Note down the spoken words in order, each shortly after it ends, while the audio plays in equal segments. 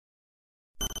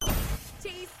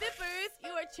tea sippers.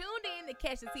 You are tuned in to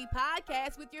Catch the Tea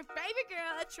Podcast with your favorite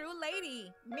girl, a true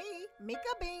lady. Me, Mika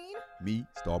Bean. Me,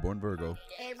 Starborn Virgo.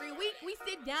 Every week, we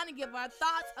sit down and give our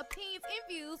thoughts, opinions, and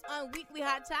views on weekly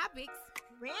hot topics.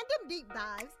 Random deep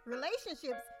dives,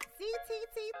 relationships,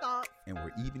 CTT thoughts. And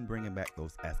we're even bringing back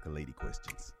those Ask a Lady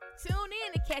questions. Tune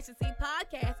in to Catch the Tea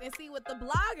Podcast and see what the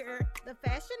blogger, the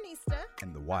fashionista,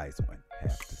 and the wise one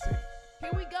have to say. Here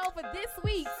we go for this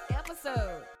week's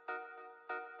episode.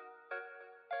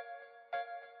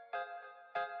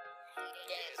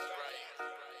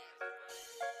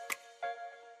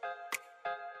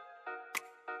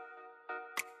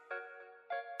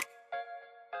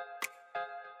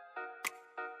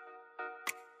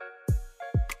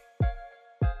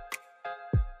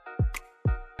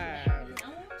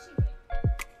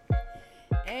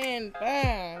 And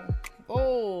 5,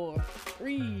 4,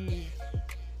 3.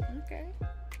 Okay.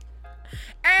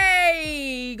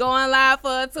 Hey, going live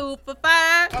for 2 for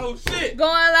 5. Oh shit!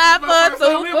 Going live for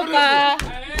 2 for 5.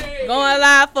 Hey. Going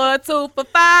live for 2 for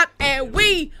 5, and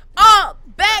we are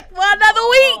back for another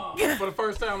week. For the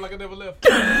first time, like I never left.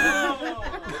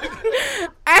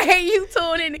 Hey, you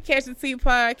tuned in to Catch the Tea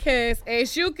Podcast.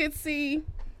 As you can see,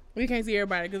 we can't see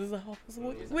everybody because it's a slew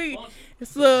of niggas.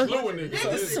 Slew.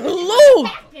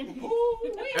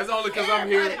 That's only because I'm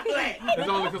here. That's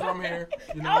only because I'm here.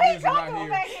 You know, I'm usually not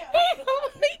here.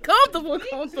 He comfortable.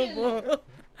 That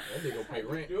nigga pay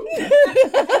rent.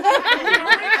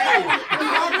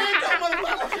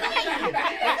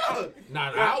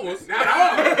 Not ours. Not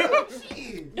ours.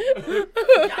 Wait,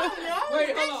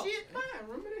 hold on.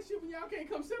 Remember that shit when y'all can't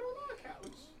come sit on our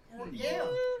couch? Yeah.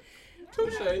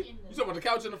 Touche. You talking about the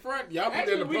couch in the front? Y'all put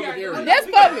that in the public area. That's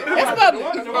public. That's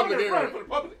public. That's public area.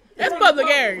 That's public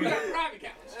area. Private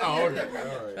couch. Oh, okay.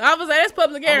 All right. I was like, that's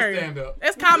public area. Stand up.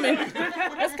 That's common.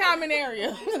 That's common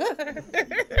area.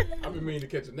 I've been meaning to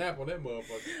catch a nap on that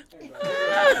motherfucker.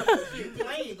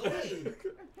 Go ahead.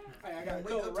 I gotta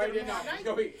go right in now.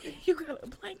 Go ahead. You got a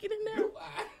blanket in there?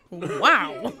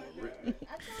 Wow. You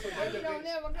don't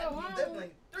never go home. That's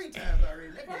like 3 times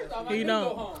already. First off, I You didn't don't.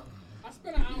 go home. I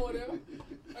spent an hour there.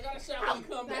 I got a shower and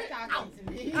come back. I don't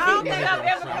think I've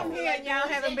ever come here and y'all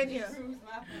haven't been here.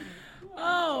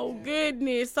 Oh,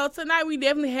 goodness. So tonight we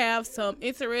definitely have some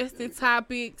interesting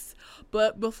topics.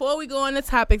 But before we go into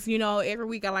topics, you know, every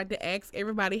week I like to ask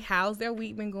everybody how's their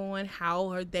week been going? How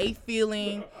are they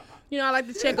feeling? You know, I like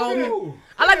to check on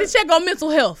mental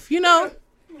health, you know?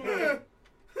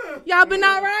 Y'all been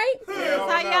all right?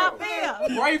 How y'all feel?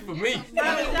 Pray for me. Y'all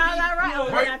all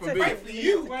right? Pray for me. Pray for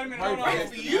you. Pray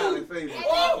for you.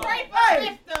 Pray for the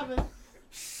rest of us.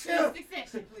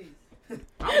 Section, please.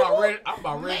 I'm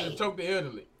about ready to choke the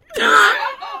elderly.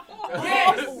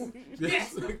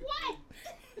 Yes.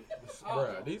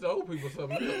 Bruh, these old people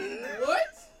something else. What?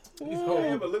 These You old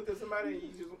ever looked at somebody and you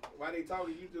just, while they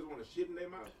talking, you just want to shit in their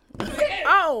mouth? Oh, That's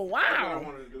what I wow.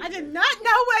 wanted to do. I did not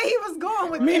know where he was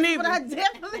going with Me this, neither. but I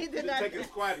definitely did Just not. take a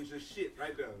squat and just shit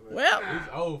right there. Well, These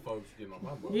old folks getting on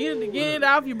my boat. get it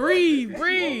off you. Breathe.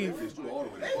 Because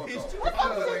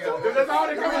that's all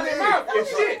that comes in their mouth. It's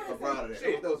shit. I'm proud of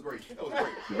that. That was great.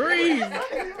 Breathe.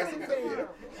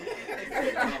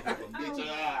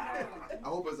 I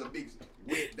hope it's a big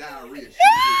wet diarrhea.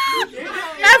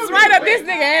 That's right up this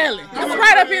nigga alley. That's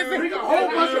right up his. Drink a whole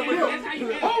bunch of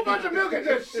milk. Whole bunch of milk and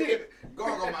just shit.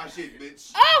 Gargle my shit,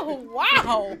 bitch. Oh,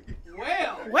 wow.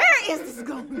 Well, Where is this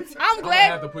going? I'm I'm gonna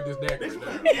glad. have to put this dagger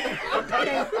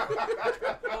down.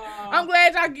 I'm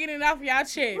glad y'all getting it off y'all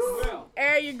chest.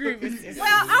 Air your grievances.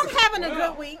 Well, I'm having a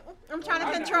good week. I'm trying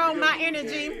to control my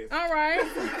energy. All right.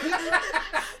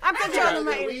 I'm controlling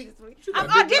my energy this week. I'm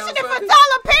auditioning for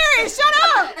Tyler Perry. Shut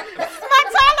up. This is my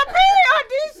Tyler Perry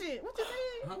audition. What you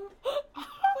saying?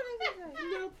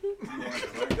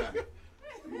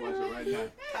 You watch it right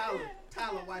now.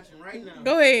 Tyler watching right now.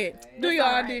 Go ahead. Do your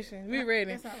audition. We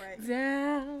ready. That's all right.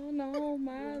 Down on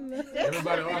my luck.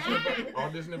 Everybody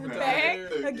auditioning for Back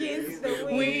Tyler. against the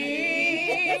wind.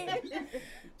 We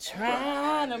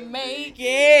trying to make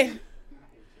it.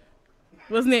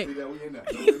 What's next? See that we in there.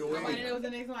 Nobody knows the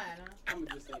next line, huh? I'm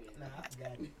gonna just say that. Nah, I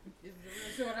forgot it. This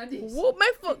is a short audition. Well,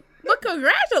 but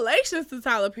congratulations to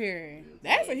Tyler Perry.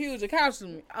 That's a huge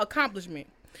accomplishment.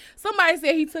 Somebody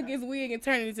said he took his wig and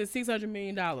turned it into $600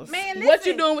 million. Man, what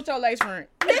listen. you doing with your lace front?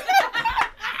 Medea,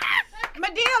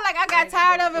 like, I got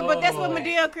tired of it, but that's what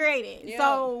Medea created. Yeah.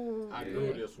 So, I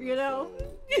knew this one. you know.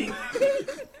 It's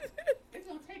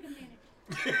gonna take a minute.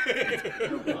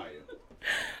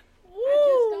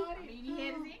 Woo. I mean, he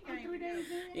had his income 3 days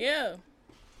in. Yeah.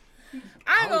 I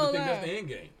I ain't don't gonna think that's the lie. end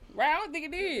game. Right, I don't think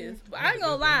it is. But I ain't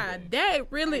gonna lie. That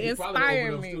really You probably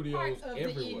inspired open up me. studios Parts of the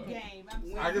everywhere. end game. I'm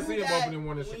I can see him opening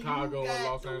one in when Chicago you or got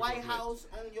Los the Angeles. White House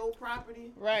on your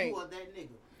property, Right. you are that nigga.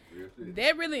 Real shit.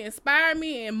 That really inspired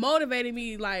me and motivated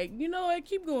me. Like, you know what?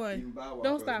 Keep going. Even Bow Wow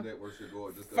Don't felt stop. network should go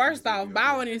up just 'cause First he said off, he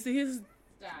Bow was needs to his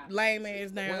lame ass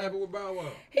What down. happened with Bow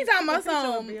Wow? He talking about Picture of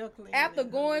some Bill Clinton after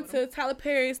and going Hollywood. to Tyler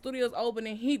Perry Studios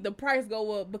opening, the price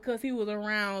go up because he was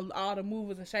around all the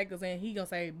movers and shakers, and he gonna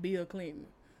say Bill Clinton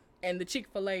and the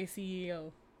Chick-fil-A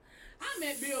CEO. I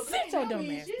met Bill Sit Clinton. your dumb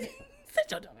ass.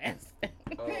 Sit your dumb ass.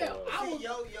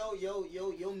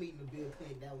 Your meeting with Bill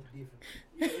Clinton, that was different.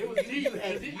 It was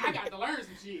deep. I got to learn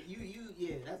some shit.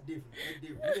 Yeah, that's different. That's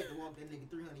different. You had to walk that nigga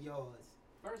 300 yards.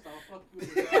 First off, fuck you.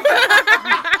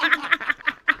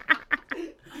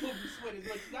 I hope you sweat as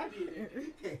much as I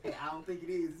did. I don't think it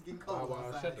is. It's getting cold Bow Wow,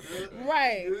 outside. shut the fuck up.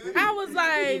 Right. I was He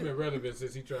like, been relevant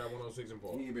since he tried 106 and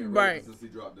Park. He ain't been Right. relevant since he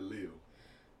dropped the Lil.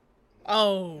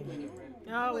 oh. He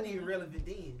wasn't even relevant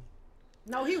then.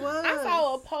 No, he was. I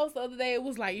saw a post the other day. It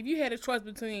was like, if you had a choice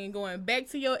between going back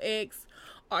to your ex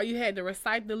or you had to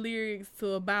recite the lyrics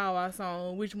to a Bow Wow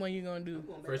song, which one you gonna do?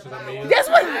 Fresh as I mean. That's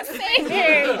what I said.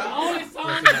 The only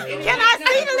song Can I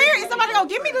see the lyrics? Somebody gonna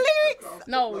give me the lyrics?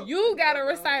 No, you gotta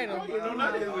recite them. No,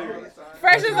 not his lyrics.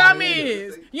 Fresh as I'm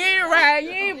is. You ain't right. You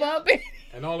ain't bumping.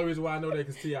 And the only reason why I know that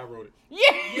because T.I. wrote it. Yeah.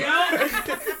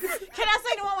 Can I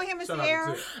see the one with him and Shout out to Sierra?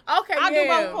 Tip. Okay, I'll yeah. do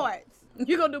both parts.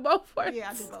 You gonna do both parts? Yeah,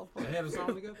 I'll do both They parts. had a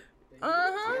song together?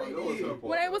 Uh-huh. You know it's her part.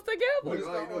 When they was Well,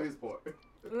 together. you know his part.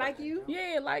 Like you?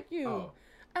 Yeah, like you. Oh.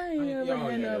 I ain't never y'all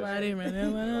had hear that nobody You remember.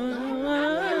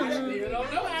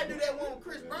 don't know I do that one with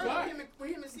Chris Brown with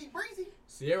him and C Breezy.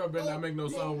 Sierra better not make no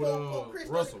song with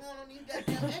Russell.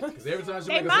 Because every time she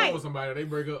They make a might. song with somebody, they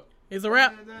break up. It's a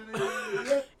rap.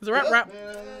 It's a rap.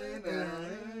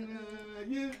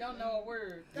 Don't know a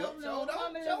word.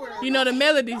 You know the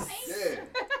melodies. Yeah.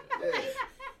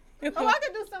 Oh, I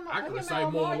could do some. I can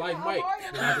recite more like Mike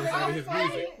than I can recite his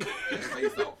music.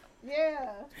 Face off.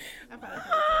 Yeah.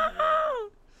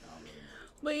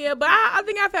 But yeah, I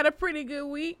think I've had a pretty good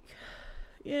week.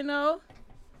 You know?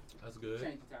 That's good.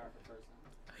 Change the tire for the first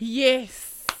time.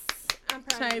 Yes. I'm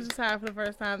proud of Changed you. the tire for the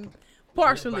first time. By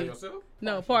Partially. yourself?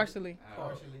 No, partially.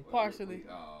 Partially.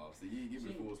 Oh, so you didn't give me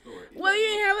the full story. Well, you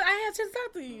didn't have. I had a chance to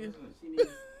talk to you.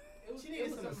 She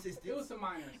needed some assistance. It was some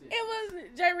minor assistance. It was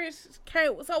J. Rich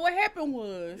came. So what happened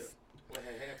was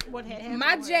What had happened?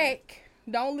 my jack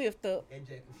don't lift up. That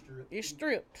jack was stripped. It's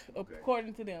stripped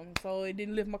according to them, so it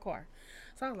didn't lift my car.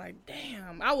 So I was like,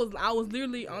 damn. I was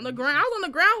literally on the ground. I was on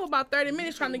the ground for about 30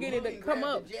 minutes trying to get it to come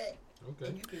up.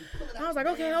 Okay. I was like,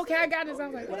 okay, I got this. I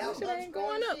was like, that shit ain't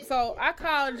going up. So I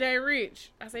called Jay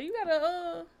Rich. I said, you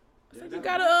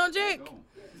got a jack.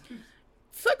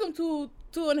 Took him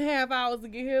 2.5 hours to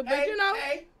get here, but you know,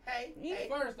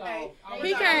 First off,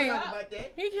 he came. I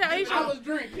was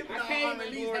drinking. I came at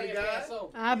least half ass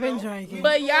sober. I've been drinking.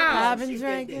 But y'all, I've been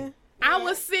drinking. I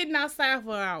was sitting outside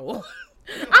for an hour.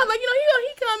 I was like,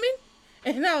 he coming,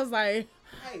 and I was like,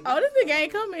 oh, this nigga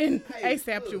ain't coming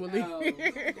asexually.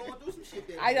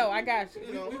 I know, I got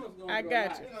you. I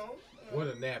got you. What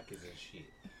a napkins and shit.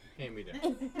 Hand me that.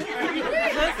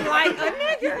 Just like a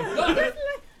nigga.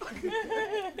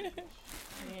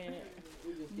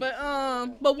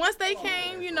 But once they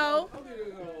came, you know,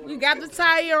 we got the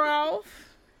tire off.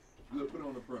 Look, put it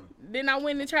on the printer. Then I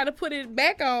went and tried to put it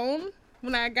back on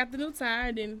when I got the new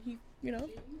tire. Then he,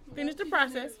 finished the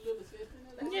process.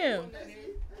 Yeah.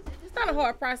 It's not a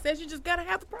hard process. You just gotta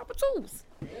have the proper tools.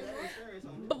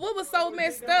 But what was so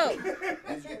messed up?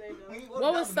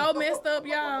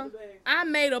 Y'all? I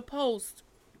made a post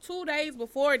 2 days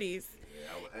before this.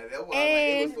 That's why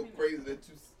it was so crazy that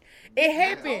you. It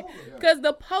happened because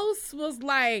the post was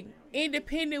like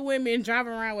independent women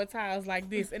driving around with tires like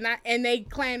this, and they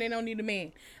claim they don't need a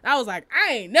man. I was like,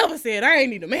 I ain't never said I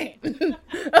ain't need a man,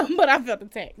 but I felt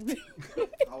attacked. I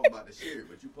was about to share it,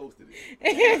 but you posted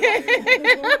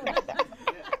it.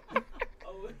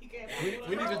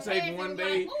 We need to take one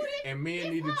day and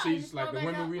men need to teach like the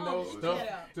women we know stuff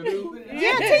to do.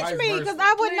 Yeah, teach me, because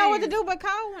I wouldn't know what to do but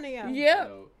call one of y'all.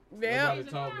 Yep. Nobody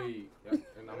taught me, and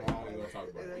I'm only gonna talk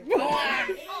about it. I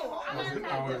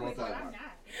only gonna talk about it.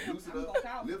 Loosen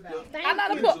up, lift up. I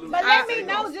gotta put, But let me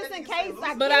know just in case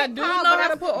I but I do know how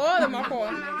to put oil in my car.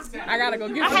 I gotta go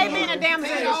get I hate some. being a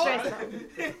damsel in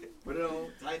distress. Put it on,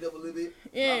 tighten up a little bit.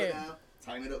 Yeah. Drop it down,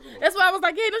 tighten it up. Some more. That's why I was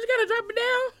like, hey, don't you gotta drop it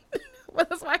down? Well,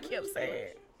 that's why I kept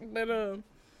saying. But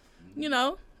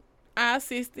I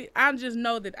assisted. I just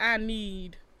know that I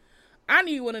need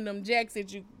one of them jacks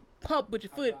that you pump with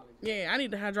your foot. Yeah, I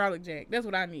need the hydraulic jack. That's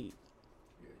what I need.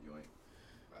 Yeah, you ain't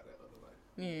about that other life.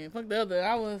 Yeah, fuck the other.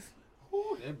 I was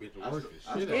Ooh, that bitch worked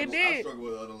the shit It out. did. I struggle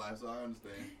with other life, so I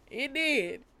understand. It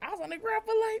did. I was on the ground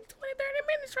for like 20, 30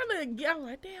 minutes trying to get. I was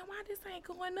like, damn, why this ain't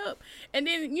going up? And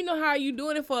then you know how you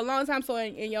doing it for a long time, so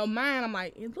in your mind, I'm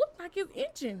like, it looked like it's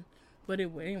inching, but it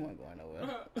wasn't going nowhere.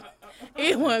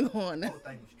 It wasn't going nowhere.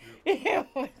 It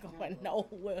wasn't going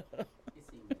nowhere.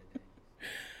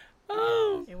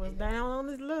 Oh, It was down on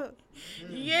his look.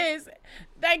 yes.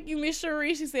 Thank you, Miss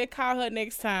Cherie. She said call her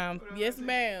next time. Yes,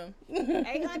 ma'am.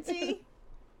 Hey, auntie.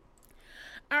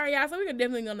 All right, y'all. So we're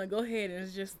definitely gonna go ahead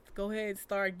and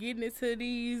start getting into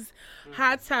these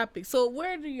hot topics. So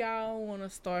where do y'all want to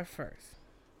start first?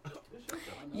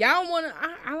 Y'all want to?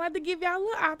 I like to give y'all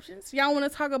little options. Y'all want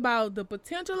to talk about the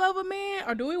potential of a man,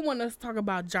 or do we want to talk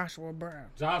about Joshua Brown?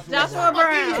 Joshua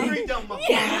Brown.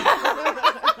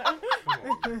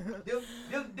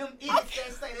 Them idiots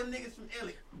that say them niggas from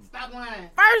Ellick. Stop lying.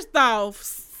 First off,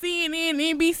 CNN,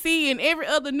 NBC, and every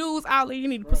other news outlet, you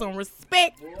need to put some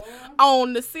respect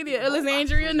on the city of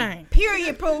Alexandria name.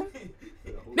 Period, Pooh.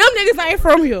 Them niggas ain't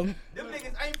from here. Them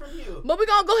niggas ain't from here. But we're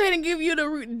going to go ahead and give you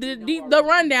the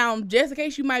rundown just in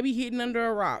case you might be hitting under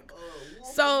a rock.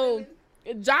 So,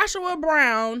 Joshua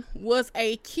Brown was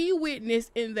a key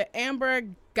witness in the Amber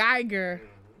Geiger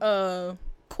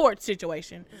court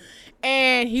situation.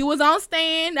 And he was on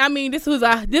stand. I mean, this was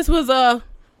a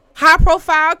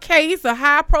high-profile case, a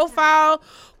high-profile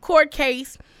court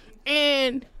case.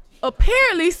 And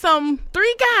apparently some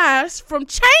 3 guys from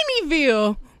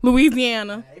Cheneyville,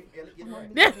 Louisiana,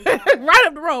 right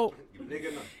up the road,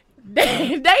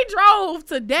 they drove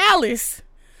to Dallas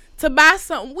to buy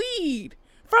some weed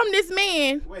from this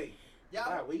man. Wait, y'all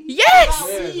buy weed? Yes,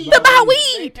 to buy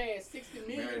weed. They passed 60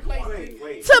 million places.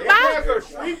 Wait. To They buy- passed through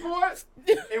Shreveport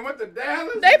and went to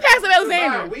Dallas? They passed to buy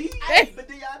Alexandria. weed? Hey, but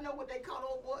do y'all know what they caught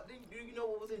on what? Do you know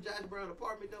what was in Josh Brown's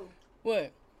apartment though?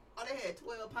 What? Oh, they had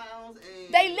 12 pounds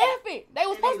and They left it. They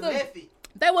was and they supposed to. left it.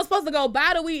 They was supposed to go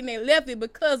buy the weed and they left it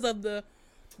because of the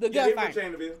Yeah, he from gunfight.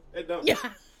 Cheneyville. That dumb. Yeah.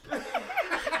 But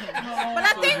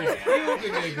I think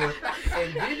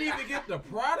And didn't even get the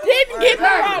product. Didn't get the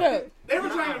Exactly. product. They from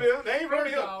Cheneyville. They ain't from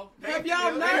here. Have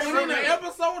y'all not seen an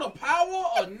episode of Power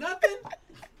or nothing?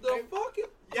 The fucking.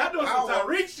 Y'all doing some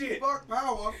Tyreek shit. Fuck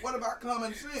power. What about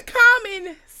common sense?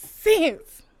 Common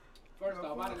sense. First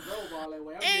off, I done drove all that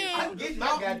way. I'm And getting my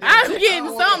goddamn. I'm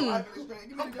getting something.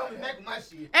 I'm coming back with my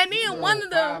shit. And then one of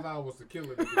 5 the hours to kill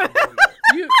it.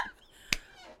 you,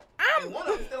 And one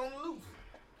of them still on the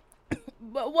loose.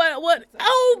 but what?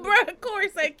 Oh, bro, Corey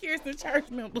said Kirsten church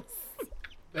members.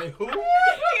 They who?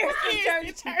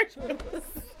 Kirsten church members.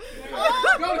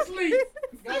 Go to sleep.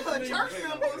 Go to Her sleep. church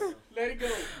members. Let it go.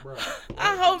 Bro.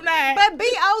 I hope not. But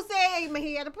B.O. said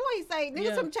he had a point. He said, niggas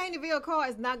Yeah. from Cheneyville car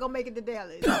is not going to make it to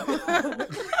Dallas.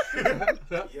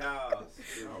 Y'all.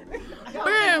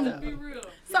 Bam. Be real.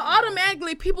 So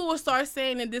automatically people will start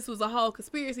saying that this was a whole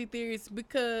conspiracy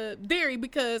theory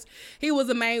because he was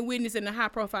a main witness in a high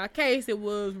profile case. It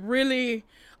was really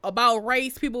about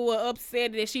race. People were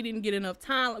upset that she didn't get enough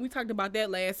time. Like we talked about that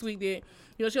last week, that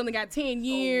she only got 10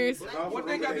 years. What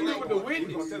they got to do with the witness?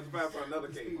 He's gonna testify for another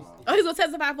case. Oh, he's gonna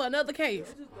testify for another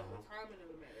case.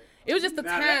 It was just the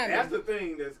Now, time. that's the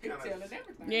thing that's Keep kind telling of.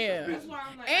 everything. Yeah. That's why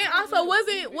I'm like, And also,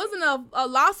 wasn't a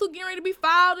lawsuit getting ready to be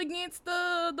filed against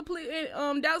the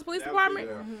Dallas Police Department?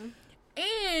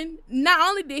 And not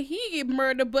only did he get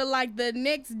murdered, but like the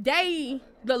next day,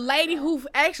 the lady who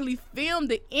actually filmed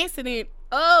the incident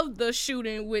of the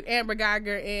shooting with Amber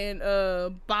Geiger and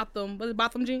Botham, was it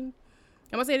Botham Jean?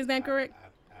 Am I saying his name correct?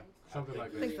 Something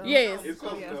like that. Yes. It's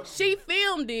close enough. She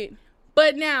filmed it,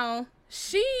 but now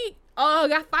she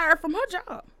got fired from her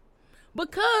job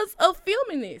because of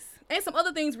filming this, and some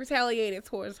other things retaliated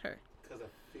towards her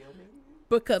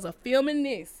because of filming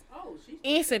this oh, she's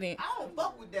incident. I don't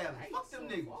fuck with them. Fuck them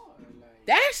niggas.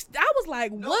 I was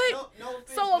like, what? No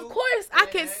offense, So of dude. course I I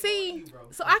ain't could gonna see, you, bro.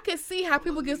 so I could see how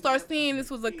people can start saying this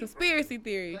was a conspiracy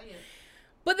theory.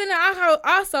 But then I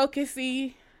also can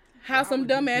see how some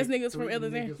dumbass niggas from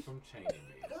Alexandria. From Cheneyville.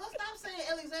 Stop saying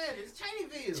Alexandria. It's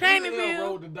Cheneyville. Cheneyville.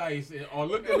 Roll the dice or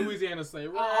look at Louisiana and say,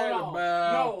 right hold on.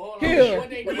 about. No, hold on. Here. What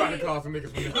they We about to did, call some niggas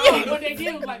from no, what they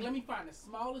did was like, let me find the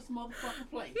smallest motherfucking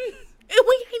place. And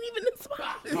we ain't even the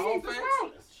spot. Small The facts?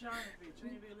 smallest.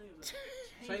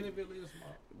 Cheneyville is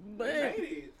small. But That's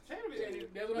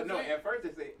what But I'm no, saying. at first they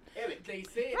said Ellick. They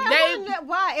said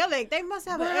Why Ellick? They must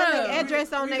have an Bruh. Ellick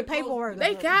address on their paperwork.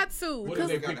 they got to. What Cause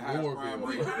if They they got pick the highest crime Warville?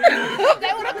 rate.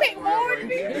 they would have picked more. And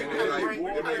they're like, Rank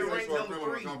what number if they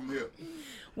three. come from here?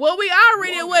 Well, we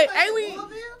already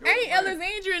ain't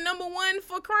Alexandria #1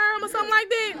 for crime or something like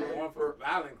that? One for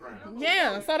violent crime.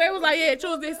 Yeah, so they was like, yeah,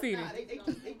 choose this city. Nah, they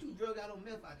too drug out on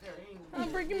meth out there.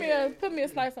 Put me a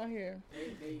slice on here.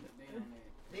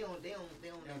 They on that.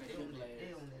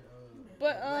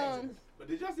 But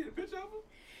did y'all see the picture of him?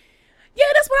 Yeah,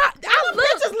 that's what I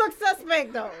Pictures look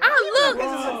suspect though. I look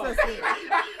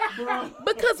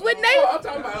because when they I'm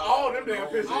talking about all them damn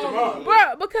pictures tomorrow.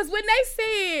 bro, because when they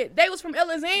said they was from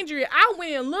Alexandria, I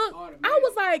went and looked. I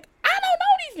was like, I don't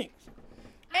know these niggas.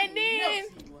 And then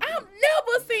I've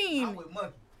never seen. I'm with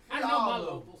Monkey. I know my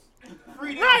locals.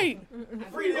 Free them. Right.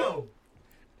 Free them.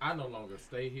 I no longer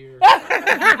stay here.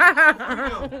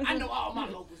 I know all my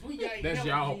locals. That's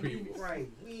y'all people. Right.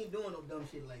 We ain't doing no dumb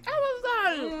shit like that. I was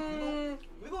like,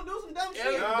 We gonna do some dumb Yeah,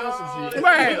 shit. we gonna do some shit.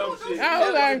 Right. Dumb shit. I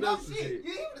was like, Dumb shit.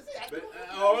 You hear what I said?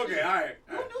 Oh, okay, all right.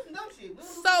 We gonna do some dumb shit. We gonna do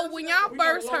some so dumb when shit. y'all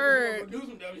first heard Do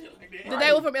some dumb shit like that. that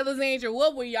they were from Alexandria,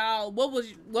 what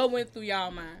went through y'all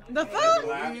mind? The food?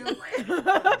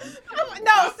 That's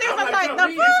No, seriously, I'm like the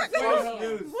food. false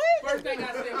news. First thing I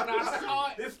said when I saw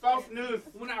it, This false news.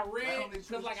 when I read,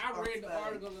 because like I read the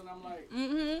articles and I'm like,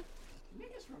 Mm-hmm.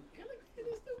 niggas from Illinois do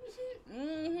this stupid shit?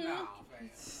 Mm-hmm. Nah, fam.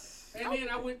 And then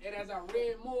I went, and as I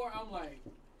read more, I'm like,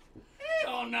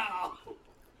 hell no.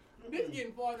 This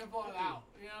getting farther and farther out.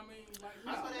 You know what I mean? Like, I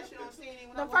saw that shit on CNN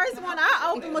when I The walked first in one the I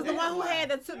house. opened was the one who had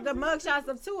the mugshots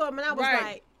of two of them, and I was Right.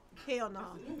 like, hell no.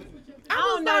 I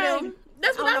don't know them.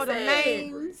 That's I what don't I know the said.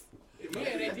 names.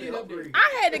 yeah, they did up there.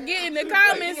 I had to get in the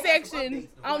comment section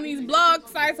on these blog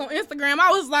sites on Instagram.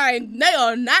 I was like, they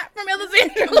are not from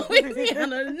Alexandria,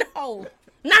 Louisiana. No,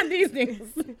 not these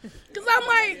niggas. Because I'm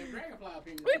like,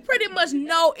 we pretty much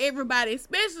know everybody,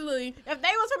 especially. If they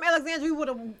was from Alexandria,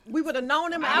 we would have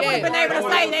known them. And I Yeah. would have been able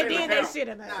to say they did that shit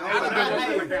in there.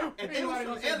 If they was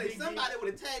from LA, somebody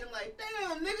would have tagged them like,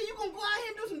 damn, nigga, you gonna go out here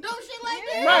and do some dumb shit like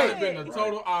that? It would have been the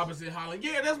total opposite, hollering,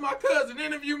 yeah, that's my cousin,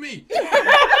 interview me.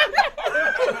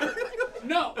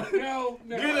 No.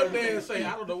 Get up there and say,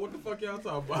 I don't know what the fuck y'all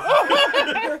talking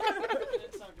about.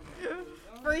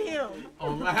 Free him.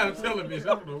 On live television,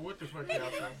 I don't know what the fuck y'all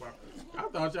talking about. I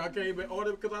thought y'all came and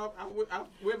ordered because I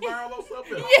went viral on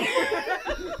something.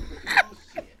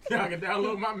 Y'all can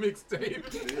download my mixtape.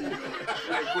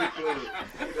 Quick plug.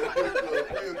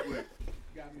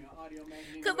 Got me an audio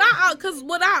magnet. Cause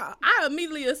what I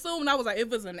immediately assumed, I was like,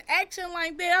 if it's an action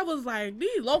like that, I was like,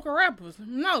 these local rappers.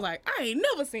 And I was like, I ain't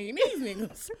never seen these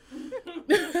niggas.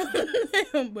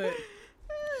 But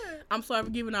I'm sorry for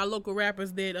giving our local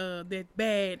rappers that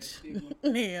badge.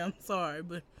 Yeah, I'm sorry,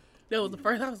 but that was the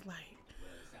first. I was like,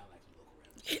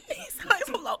 it sounds like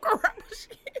some local rapper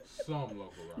shit. Some local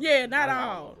rappers. Yeah, not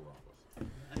all.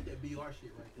 That's that BR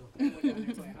shit right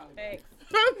there.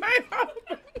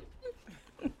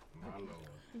 My lord.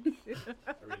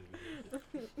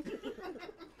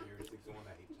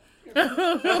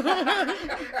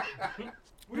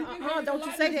 Don't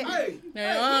you say that. Hey,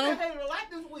 Yeah. you came to like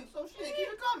this week, so shit, keep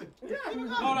it coming. Keep it coming.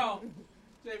 Hold on.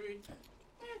 JB.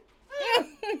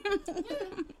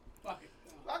 Fuck it.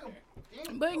 Fuck 'em.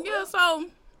 But yeah, so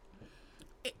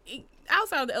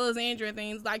outside of the Alexandria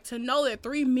things, like to know that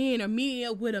 3 men are meeting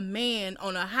up with a man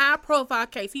on a high profile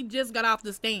case, he just got off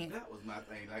the stand. That was my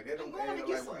thing. Like, they don't Going to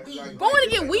get some weed. Going to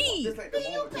get weed. This ain't the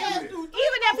moment to do this. Even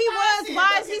if he was,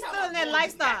 why is he still in that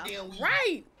lifestyle?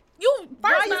 Right. You Why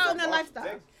are first you still off, in that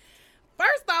lifestyle?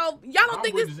 y'all don't I'm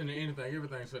think this. witnessing to anything.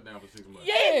 Everything shut down for 6 months.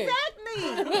 Yeah. Exactly.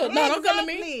 No, don't come to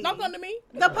me. Exactly. Don't come to me.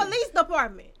 The police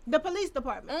department. The police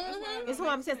department. Mhm. Is who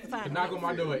I'm testifying. Knock on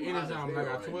my door at any time when I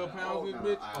got 12 pounds in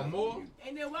this bitch or more.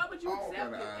 And then why would you All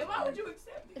accept kinda it? And why would you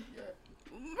accept it?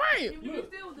 Right. If you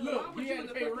still do it, why Look, would he you had in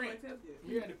to the pay first rent. place accept it?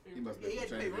 You had to He must He be had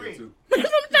to pay trying to rent. too. I'm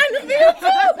trying to feel too.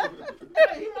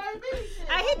 He might be.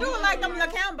 And he doing like them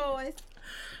LeCount boys.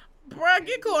 Bruh,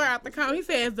 get Corey out the comment. He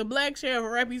says the black sheriff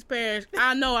of Rapides Parish.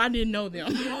 I know I didn't know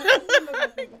them.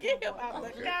 Get him out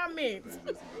the comments.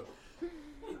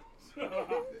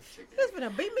 He's gonna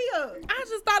beat me up. I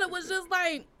just thought it was just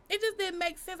like, it just didn't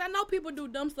make sense. I know people do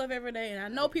dumb stuff every day, and I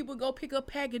know people go pick up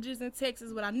packages in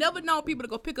Texas, but I never known people to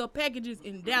go pick up packages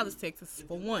in Dallas, Texas,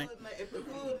 for one. If the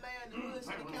hood man, the hood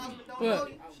city councilman don't What? know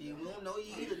you, she won't know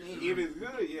you either. Then. If it's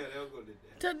good, yeah, they'll go to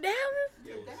that. To Dallas?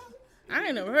 Yeah, I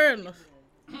ain't never heard of them.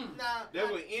 Now,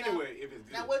 that's what anyway, if it's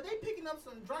good. Now, was they picking up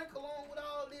some drink along with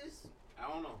all this? I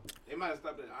don't know. They might have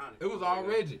stopped at Onyx. It was all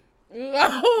Reggie.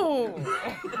 Oh,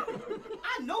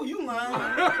 I know you lying.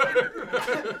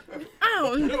 I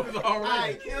don't know. It was all All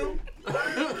right, Reggie. Kim.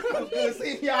 It was good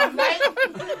seeing y'all tonight.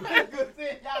 It was good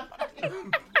seeing y'all tonight.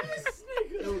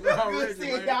 It was all Good Reggie,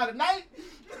 seeing man. y'all tonight.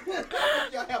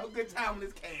 Y'all have a good time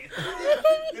with this cast.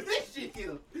 Cause this shit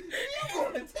here, you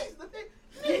going to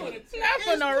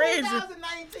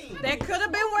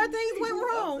been where things went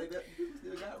wrong.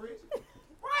 Still got rich.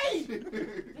 Right.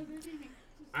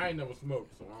 I ain't never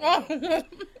smoked, so I don't know.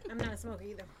 I'm not a smoker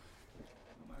either.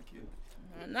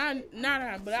 Not,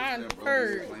 but I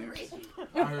heard.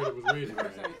 I heard it was Reggie.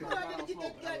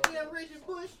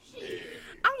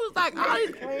 I was like,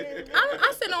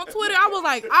 I said on Twitter, I was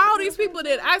like, all these people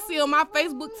that I see on my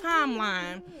Facebook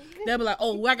timeline, they'll be like,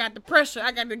 oh, I got the pressure,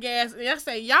 I got the gas. And I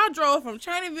say, y'all drove from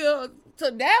Chineyville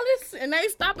to Dallas and they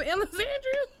stop at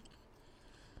Alexandria?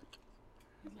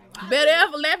 Better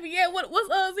Lafayette, what's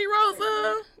Zero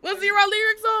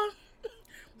lyrics on?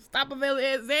 Stop at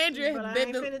Alexandria. But they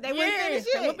wouldn't finish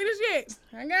They won't finish yet.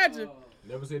 I got you.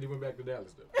 Never said he went back to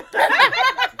Dallas, though.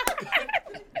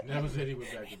 Never said he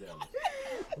went back to Dallas.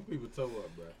 Them people toe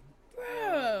up, bro.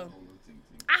 Bro.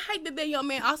 I hate that young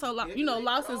man also, lost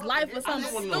his life or I something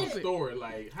just want to know the stupid. story.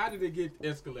 Like, how did it get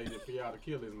escalated for y'all to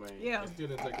kill this man? Yeah. And still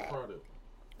didn't take a part of it.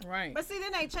 Right. But see,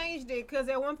 then they changed it because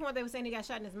at one point they were saying he got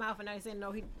shot in his mouth, and now they said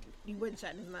no, he wasn't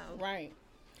shot in his mouth. Right.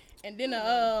 And then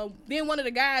one of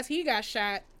the guys, he got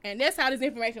shot, and that's how this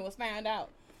information was found out.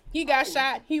 He got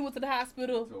shot. He went to the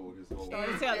hospital.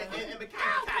 Started telling him. Right.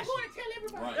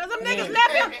 Because them niggas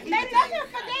left him. They left him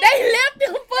for dead. They left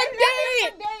him for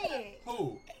dead.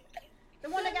 Who? The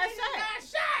one that got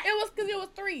shot. It was because it was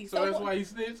 3. So that's why he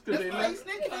snitched? Because they left?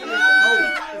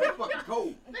 That's fucking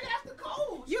cold. Nigga, that's the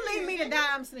cold. You leave me to die,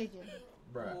 I'm snitching.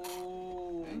 Bruh.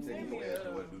 Ain't taking your ass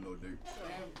nowhere to do no dirt.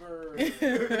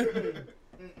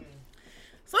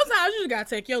 Sometimes you just gotta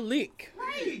take your lick.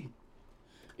 Right.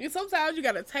 Sometimes you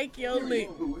gotta take your lick.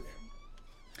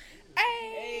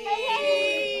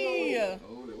 Hey!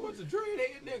 What's a dread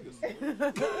niggas?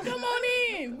 Come on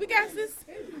in. We got this.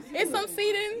 It's some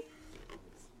seating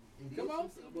Come on.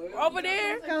 over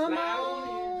there. Come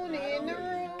on in the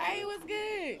room. Hey, what's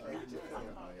good?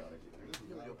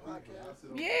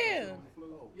 Yeah.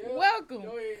 Welcome.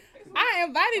 I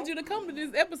invited you to come to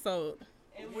this episode.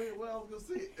 Well, we'll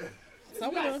see.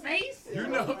 Someone. You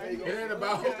know, it ain't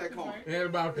about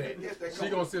that. She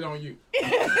gonna sit on you.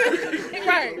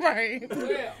 Right.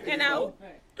 You know?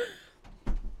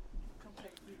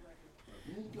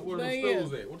 Where the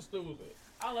stools at? What the stools at?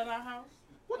 All at our house.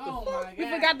 What the Oh fuck? my We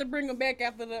God. forgot to bring them back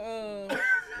after the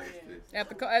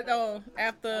after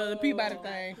the Peabody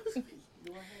thing.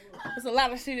 There's a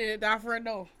lot of shit at our front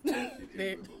door.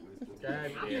 That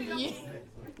God damn it.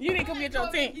 you need to come get your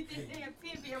tent.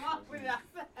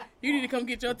 You need to come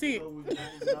get your tent.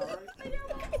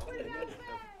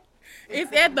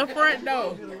 It's at the front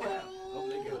door.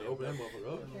 Open that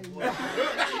motherfucker up.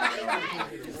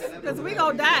 Because we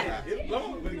gonna die.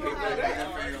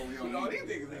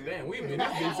 Damn, we been this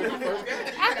bitch since the first game.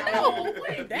 I know.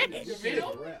 Dang.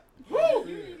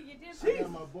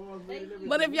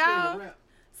 But if y'all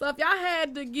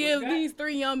had to give these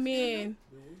 3 young men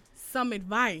some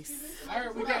advice. I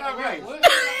heard we got Right. what?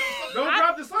 Don't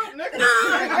drop the something, nigga.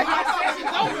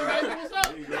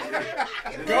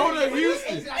 Go to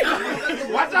Houston.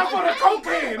 Watch out for the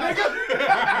cocaine, nigga.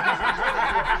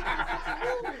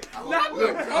 Not the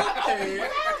cocaine.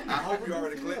 I hope you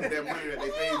already collected that money that they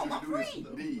paid you to do this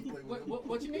deed.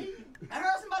 What you need? I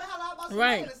heard somebody holler about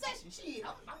Right. in the session. Shit,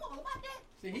 I'm all about that.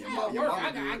 See, he can work.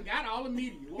 I got all the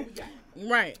media. What we got?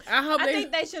 Right. I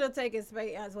think they should have taken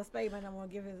Spade. Well, Spade might not want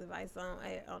to give his advice on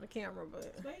the camera,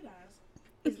 but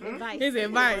his advice. his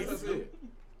advice.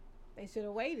 They should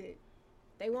have waited.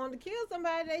 They wanted to kill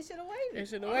somebody. They should have They waited.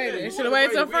 should have waited. They should have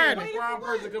waited till Friday. The prime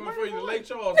person coming for you to Lake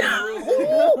Charles. Real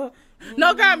soon.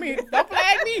 No comment. Don't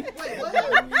flag me.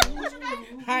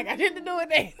 I ain't got nothing to do with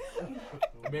that.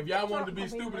 I mean, if y'all wanted to be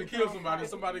stupid and kill somebody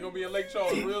gonna be in Lake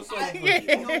Charles real soon. For you. Yeah.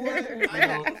 You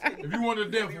know, if you wanted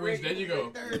a death wish, there you go.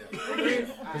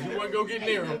 Because you wasn't gonna get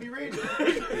near him. Be ready.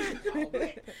 Hold on.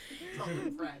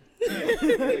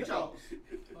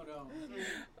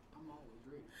 I'm always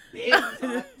ready.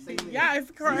 Y'all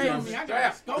is crazy. I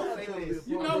got a scope.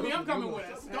 You know me, I'm coming with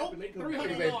a scope.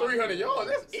 300 yards. 300 yards,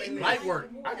 that's light work.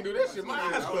 I can do that shit my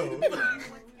eyes closed.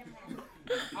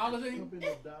 All of these.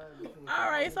 All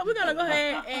right, so we're gonna go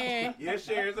ahead and Yes,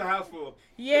 share. It's a house full.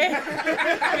 it's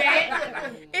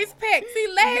packed. See,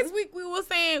 last week we were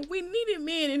saying we needed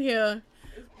men in here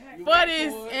for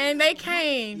this, and they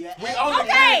came. We only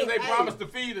came because they promised to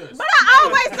feed us. But I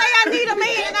always say I need a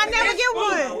man, and I never get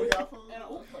one.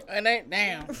 And they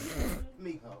damn.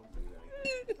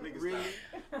 Really?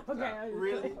 Okay.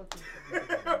 Really?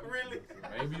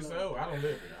 Maybe so. I don't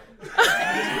live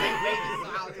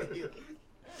here.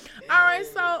 All right,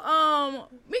 so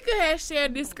Mika has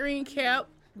shared this screen cap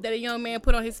that a young man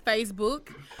put on his Facebook,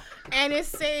 and it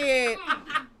said,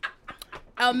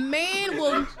 "A man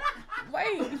will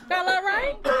wait. You fell all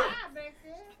right?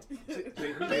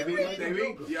 Baby,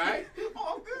 you alright?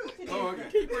 Oh, I'm good. Oh, okay.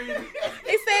 Keep reading.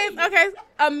 It says, okay,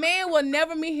 a man will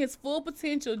never meet his full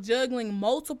potential juggling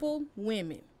multiple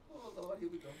women. Oh, Lord, here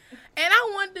we go. And I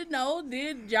wanted to know,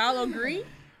 did y'all agree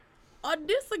or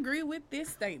disagree with this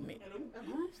statement?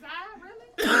 Group side,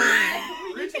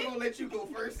 really? Rich, I'm gonna let you go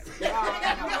first.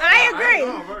 I agree.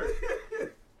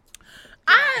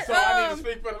 So I need to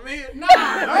speak for the men? No.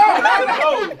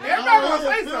 Everybody gonna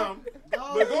say something.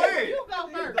 But go ahead. You go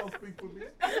first. Don't speak for me.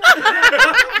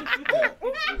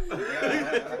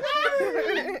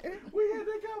 We had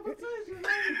that conversation.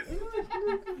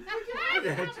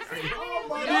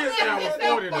 You did say I was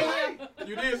 40 though.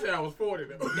 You did say I was 40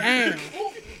 though. Damn.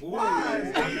 Why?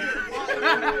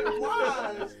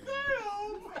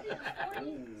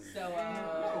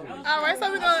 All right,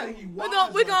 so we're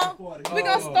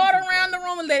gonna start around the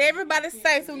room and let everybody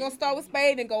say. So we're gonna start with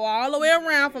Spade and go all the way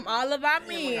around from all of our I gotta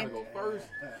men. go first.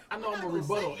 I know I'm gonna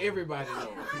rebuttal everybody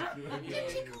though.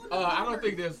 I don't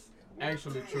think that's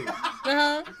actually true.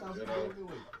 Uh-huh. You know,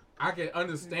 I can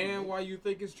understand why you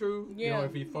think it's true. You know, Yeah.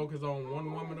 if he focus on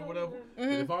one woman or whatever. But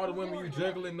if all the women you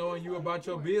juggling knowing you about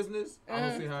your business, I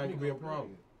don't see how it can be a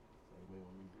problem.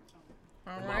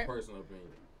 All In my right. personal opinion.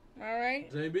 All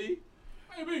right. JB?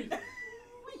 Baby.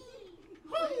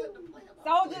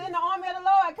 Soldiers in the army of the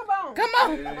Lord, come on. Come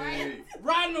on. Hey.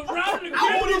 Riding around the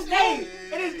I want girl. this name,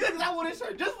 and it's good because I want this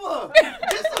shirt just for her.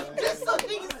 just so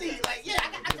she can see. Like, yeah,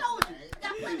 I told you, I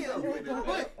got plenty of them.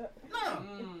 But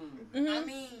no,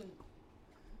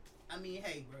 I mean,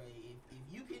 hey, bro,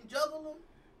 if you can juggle them,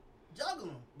 juggle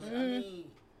them. But I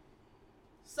mean,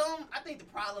 I think the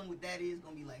problem with that is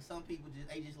gonna be like some people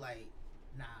they just like,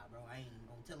 nah, bro, I ain't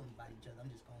gonna tell them about each other. I'm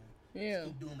just gonna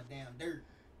keep doing my damn dirt.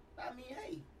 I mean,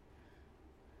 hey,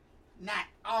 not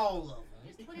all of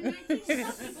them.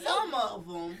 Some of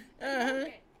them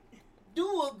do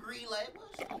agree, like,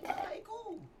 well, okay,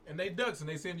 cool. And they ducks and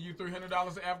they send you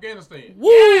 $300 to Afghanistan.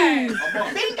 Woo!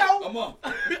 Bingo! A month.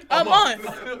 A month.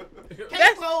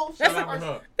 Case closed. Shout out to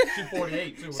her. She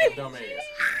 48 too with a dumb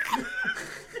ass.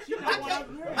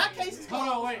 My case is Hold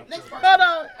on, wait. Next person. Hold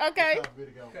on. Okay. Cut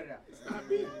it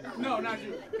out. No, not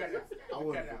you. Cut it out. I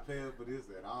wasn't prepared for this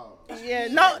at all. Yeah.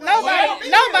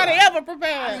 Nobody ever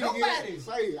prepared. Nobody.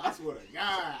 Say, I swear to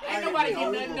God. Ain't nobody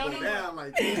getting nothing done. Down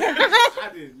like this. I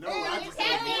didn't know. I just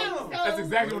That's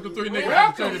exactly what the three niggas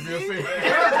at the Cherryville said.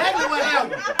 That's exactly what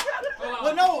happened.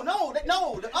 Well, no,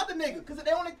 the other nigga, cause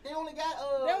they only got They only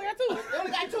got two. They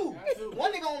only got two.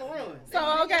 One nigga on the run. So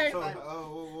okay. So,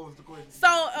 what was the question? So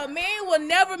a man will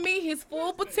never meet his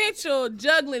full potential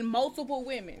juggling multiple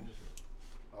women.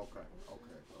 Okay.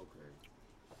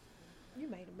 You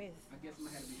made a mess. I guess I'm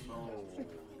gonna have to be.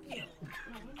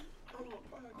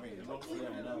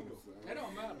 It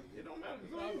don't matter. It don't matter.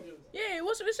 Yeah,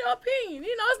 what's your opinion?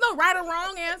 You know, it's no right or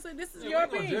wrong answer. This is your We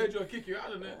gonna opinion. judge you or kick you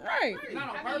out of there. Right. Not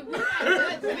on purpose.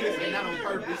 That nigga said not on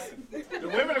purpose. The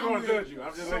women are going to judge you.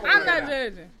 I'm just letting I'm you not know.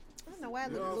 judging. I don't know why I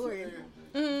You know look what I'm lurid.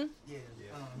 saying? Yeah.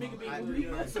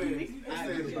 I said,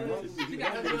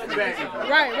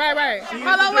 Right.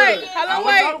 Hold on, I wait. was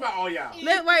talking about all y'all.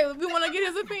 Wait. We want to get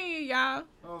his opinion, y'all. You know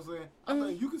what I'm saying? I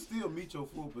think you can still meet your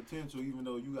full potential even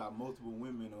though you got multiple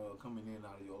women coming in and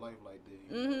out of your life like that.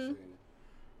 You know what I'm saying?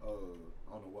 I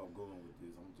don't know where I'm going with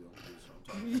this. I'm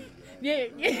trying to figure it out. Yeah.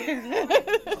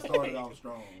 I started off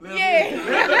strong. Yeah.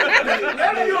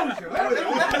 Let me use you. Let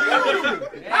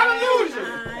me use you.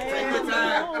 Take your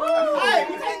time. Hey,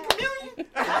 we take communion.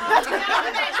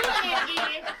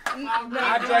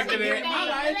 I drank it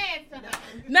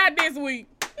in. Not this week.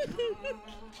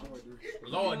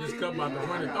 Lord, just come out the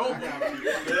running over.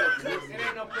 It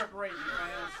ain't no preparation,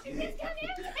 man.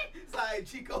 Sorry,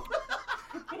 Chico.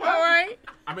 All right.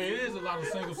 I mean, it is a lot of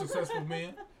single successful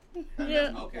men.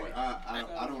 Yeah. Okay,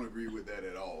 I don't agree with that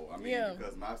at all. I mean,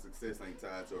 because my success ain't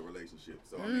tied to a relationship.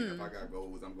 So I mean, if I got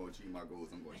goals, I'm gonna achieve my goals.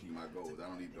 I'm gonna achieve my goals. I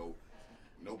don't need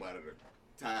nobody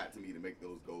tied to me to make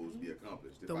those goals be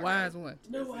accomplished. The wise one.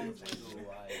 The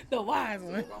wise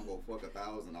one. So if I'm gonna fuck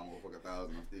 1,000, I'm gonna fuck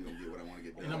 1,000. I'm still gonna get what I want to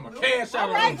get done. And I'm a cash out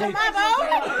All right, of those.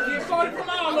 Jamago. Get started from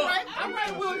all up. All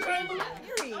right, Will Chamberlain.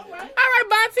 All right,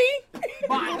 Bonte.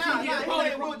 Nah, Get his started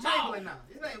name from Will Chamberlain now.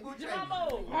 His name Will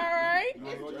Chamberlain. All right.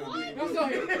 Let's go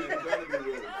ahead.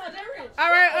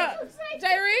 All right. J.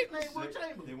 Rick. His name Will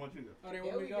Chamberlain. They want you to. Oh, they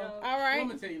want me to go? All right. I'm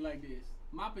gonna tell you like this.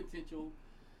 My potential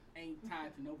ain't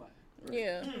tied to nobody.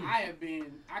 Yeah. I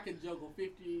could juggle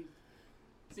 50,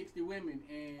 60 women,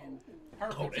 and her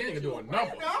Oh, that nigga potential. doing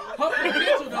numbers. Her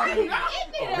potential don't mean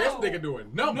Oh, this nigga doing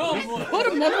numbers. no. Put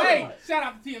him on. Hey, shout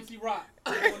out to TMC Rock.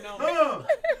 Everyone knows.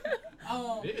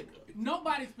 Nigga.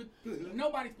 Nobody's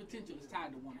potential is tied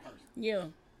to one person. Yeah.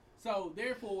 So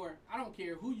therefore, I don't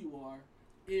care who you are.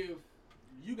 If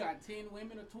you got 10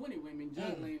 women or 20 women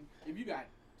juggling, if you got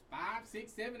 5,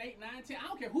 6, 7, 8, 9, 10, I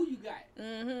don't care who you got.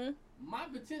 My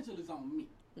potential is on me.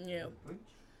 Yeah.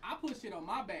 I put shit on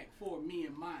my back for me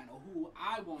and mine, or who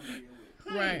I want to deal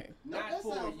with. Right. Not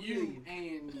for you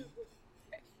and.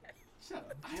 Shut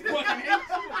up.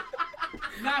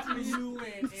 Not for you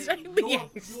and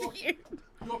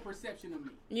your perception of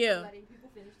me. Yeah.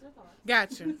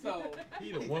 Gotcha. So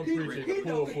he the one preacher in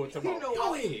the pulpit tomorrow.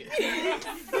 Go ahead.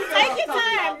 Take your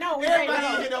time. No,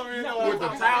 with the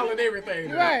towel and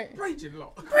everything. Right. Preach it,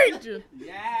 Lord. Preach it.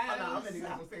 Yeah. I'm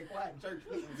gonna stay quiet in church.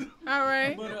 All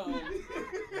right. But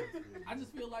I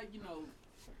just feel like, you know,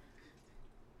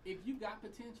 if you got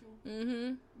potential,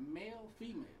 male,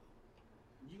 female,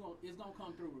 it's gonna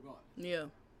come through regardless. Yeah.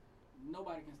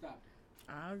 Nobody can stop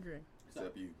it. I agree.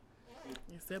 Except you.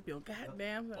 Except your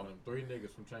goddamn self. On them 3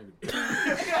 niggas from Chamber.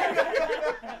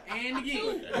 And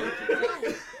again.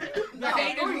 The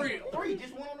hate is real. 3,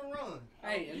 just one on the run.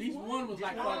 Hey, at least one was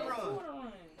like on the run.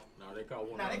 No, they caught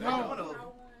one. Nah, they caught one of them.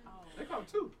 They caught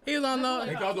 2. He was on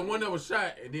They caught the one that was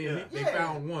shot, and then they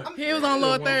found one. He was on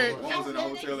Lower Third. He was in the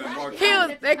hotel at Mark.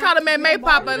 They caught him at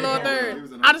Maypop at Lower Third. He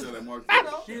was in the hotel at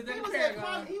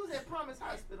Mark. He was at Promise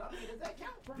Hospital. I mean, does that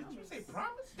count? Did you say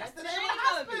Promise? That's the name of the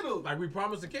hospital. Like we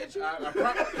promised to catch you? I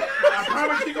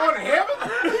promise you going to heaven?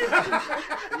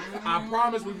 I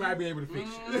promise we might be able to fix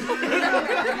you.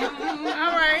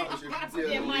 All right.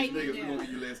 It might be. We're going to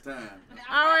give you less time.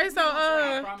 All right, so,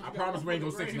 I promise we ain't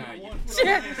going to 69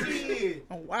 you.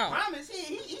 Oh, wow. Promise,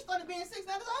 he started being 6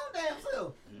 out his own damn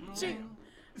self.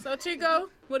 So, Chico,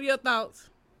 what are your thoughts?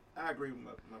 I agree with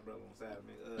my brother on side of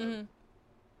me.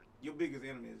 Your biggest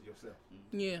enemy is yourself.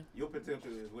 Yeah. Your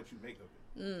potential is what you make of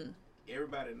it.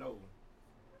 Everybody knows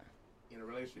in a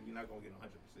relationship you're not going to get 100%.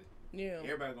 Yeah.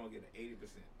 Everybody's going to get an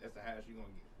 80%. That's the highest you're going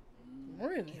to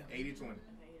get. Really?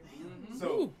 80-20.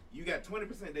 So you got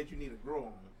 20% that you need to grow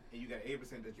on, and you got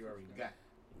 80% that you already got.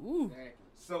 Ooh.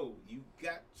 So you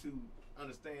got to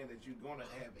understand that you're going to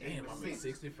have 80%. Damn, I'm at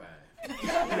 65.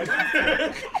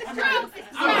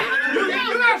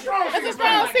 You're not strong. That's a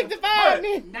strong 65,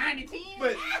 man. 90-10.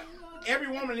 But every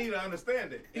woman need to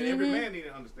understand that, and every man need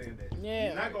to understand that. Yeah.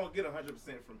 You're not gonna get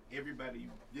 100% from everybody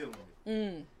you dealing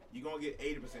with. You're gonna get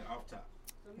 80% off top.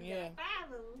 Yeah.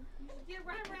 Get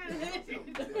right around.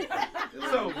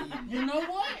 So you know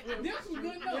what? This was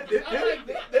good enough.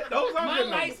 Those are my good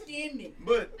light numbers. skinned.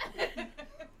 But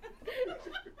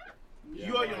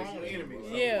you are your own enemy. So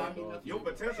Yeah. your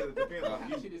potential depends on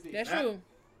you. That's Not true.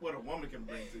 what a woman can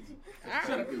bring to you.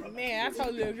 Man, I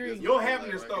totally agree. Your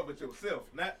happiness starts with yourself,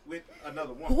 not with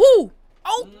another woman. Woo!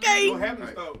 Okay. Your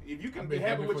happiness starts. If you can be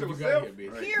happy with before you yourself, got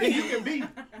here, bitch. then you can be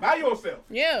by yourself.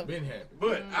 Yeah. Been happy.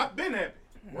 But I've been happy.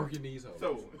 Working these hoes.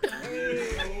 So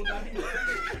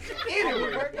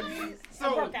anyway,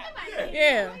 so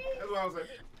Yeah. that's what I was saying.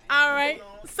 All right.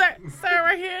 Sir,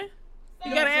 right here.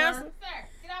 You got an answer? Sir,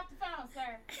 get off the phone,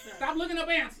 sir. Stop looking up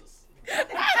answers. He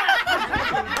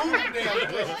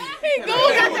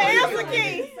Googled the answer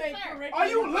key. Are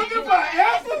you looking for an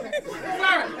answer?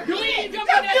 Sir, you ain't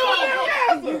jumping that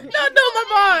phone. Don't do my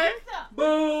boy.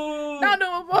 Boo. Don't do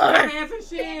my boy. Answer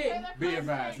shit. Be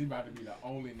advised, he about to be the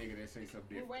only nigga that say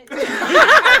something different.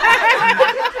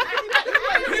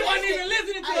 He wasn't even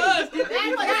listening to us.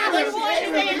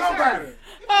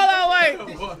 Hold on, wait.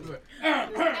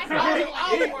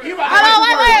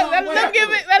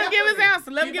 Let him give his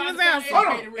answer. Let him give his answer. Hold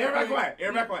on. Everybody quiet.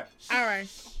 Everybody quiet. All right.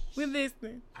 We're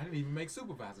listening. I didn't even make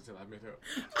supervisor until I met her.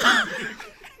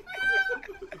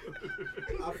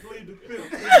 I plead the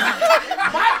fifth.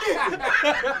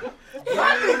 My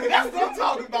nigga, that's what I'm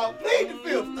talking about. Plead the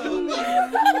fifth, though.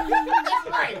 That's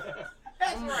right.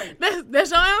 That's right.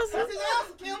 That's your answer? That's his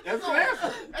answer, Kim. That's his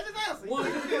answer. That's his answer. 1, 2,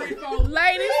 3, 4.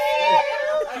 Ladies.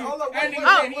 Hold up, That wait, nigga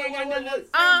said he ain't got nothing to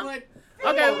say,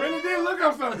 Okay. Really did look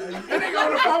up something. And they go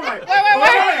on the phone like, Wait. I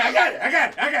got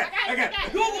it.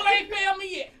 Google ain't failed me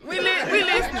yet. We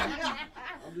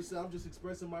listening. I'm just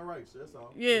expressing my rights. That's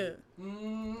all. Yeah. We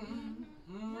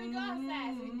go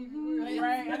outside so we can be real.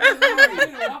 Right. I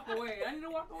need to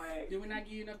walk away. Did we not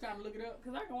give you enough time to look it up?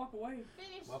 Cause I can walk away.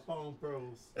 Finish. My phone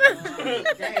froze.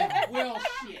 Damn. Well,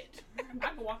 shit. I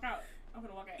can walk out. I'm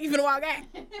gonna walk out. You finna walk out?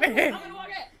 I'm gonna walk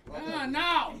out.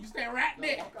 No. You stay right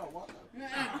there. Walk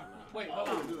out. Wait, hold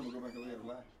on.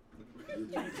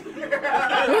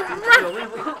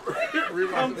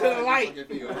 Come to the light.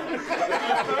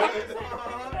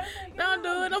 Don't do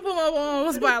it. Don't put my boy on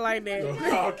the spot like that.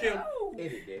 Call Kim.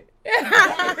 Edit that.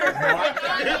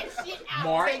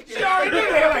 Mark. She already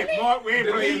did that. Like, Mark, we ain't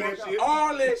playing that shit.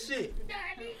 All that shit.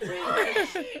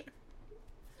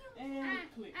 And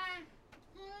quit.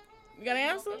 You got an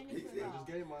answer? He said, just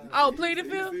gave mine. Oh, plead the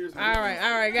fifth? All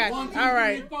right, got you. All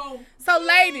right. So,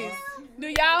 ladies, do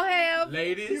y'all have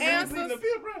Ladies. answers? I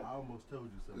almost told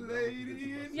you something.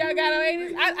 Ladies. Y'all got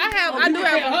ladies? I do Tell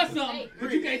have her something,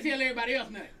 but you can't tell everybody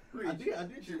else nothing. I did.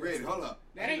 She ready. Hold up.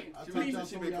 That ain't.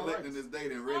 She been collecting this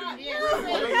data and ready to. All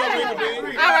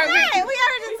right, we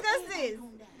already discussed this.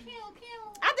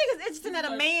 I think it's interesting that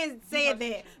a man said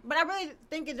that, but I really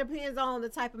think it depends on the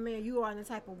type of man you are and the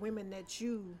type of women that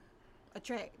you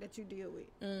attract, that you deal with.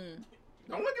 Don't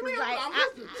look at me. Like, I'm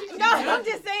listening. no, I'm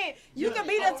just saying, you can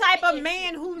be the type of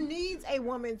man who needs a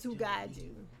woman to guide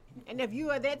you. And if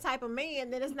you are that type of man,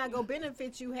 then it's not going to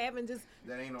benefit you having just...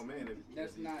 That ain't no man.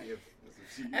 That's not.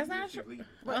 That's not true.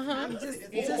 I'm just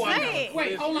saying.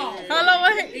 Wait, hold on.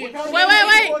 Wait.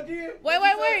 What you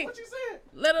said?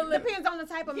 It depends on the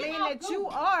type of man that you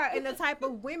are and the type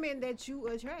of women that you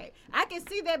attract. I can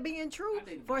see that being true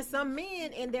for some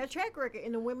men and their track record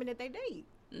and the women that they date.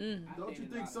 Don't you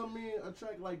think some men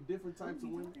attract like different types of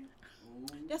women?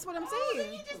 That's what I'm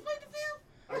saying. You just played the film?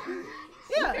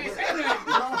 Yeah.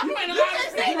 You ain't allowed to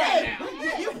say that now.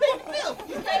 You played the film.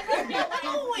 You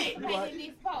played the film.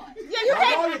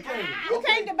 Yeah, you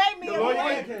can't debate me. Who your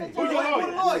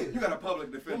lawyer? You got a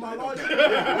public defender. My lawyer.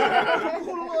 Who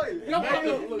the lawyer?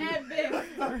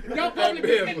 Your public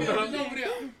defender is over there.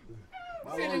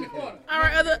 Sit in the corner. All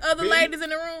right, other ladies in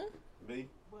the room? B.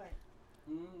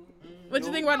 What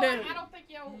you think about that? I don't think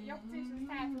your potential is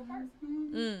tied to a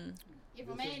person. If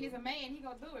a man is a man, he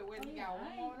gonna do it whether he got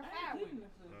one woman or five women.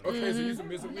 Okay, so you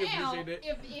submissive. We Now, appreciate that.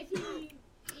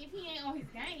 if he ain't on his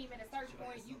game at a certain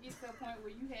point, you get to a point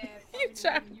where you have You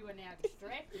something you are now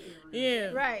distracted.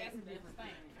 Yeah. Right. That's a different thing.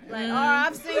 Like, or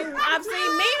I've seen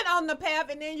men on the path,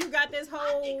 and then you got this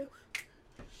whole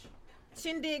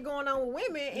shindig going on with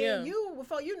women, and you,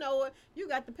 before you know it, you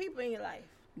got the people in your life.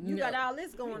 You got all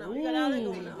this going on. You got all that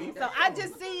going on. So I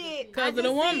just see it because of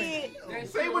the woman.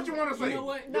 Say what you want to say. You know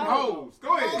what? Them hoes.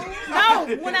 Go ahead. No,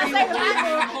 when I say the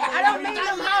people, I don't mean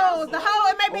them hoes. The hoe,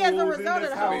 it may be as a result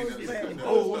of the hoes.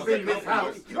 Hoes in this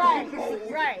house. Right.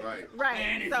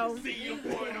 So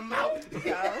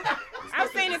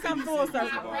I've seen it come full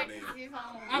circle.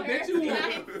 I bet you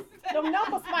would. Them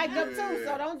numbers spiked up too,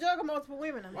 so don't juggle multiple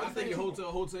women. I think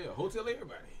hotel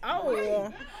everybody.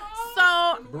 Oh,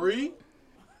 so Bree.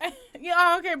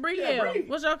 Yeah, okay, Bree. Yeah.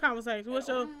 What's your conversation? What's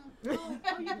your? You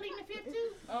pleading the fifth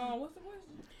too? What's the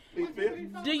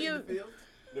question? Do you?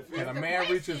 Can a man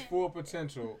reach his full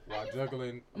potential while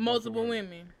juggling multiple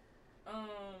women?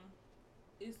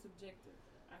 It's subjective.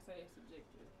 I say it's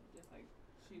subjective. Just like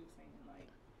she was saying, like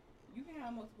you can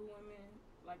have multiple women.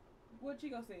 Like what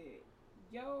Chico said,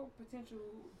 your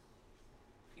potential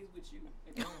is with you at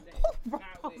the end of the day,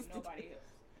 not with nobody else.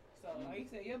 So like he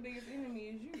said, your biggest enemy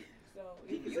is you. So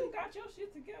if you got your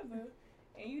shit together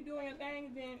and you doing your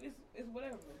thing, then it's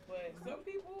whatever. But some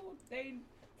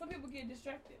people get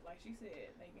distracted. Like she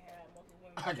said, they can have multiple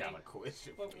women. I got a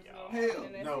question for y'all. Hell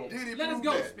no. Let us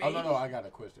go. Oh no, I got a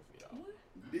question for y'all.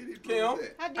 Did he Kim?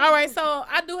 All right, so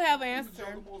I do have an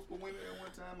answer. Multiple women at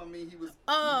one time. I mean, he was.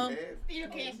 Still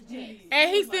cash checks.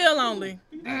 And he's still lonely.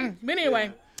 But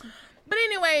anyway,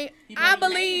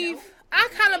 I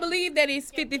kind of believe that it's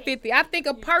 50-50. I think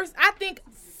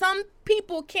some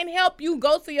people can help you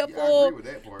go to your full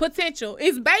potential.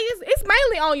 It's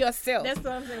mainly on yourself. That's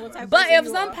what I'm saying. What type but of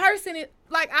if some person is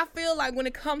like, I feel like when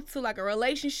it comes to like a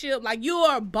relationship, like you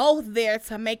are both there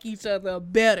to make each other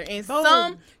better in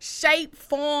some shape,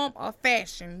 form, or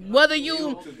fashion. Whether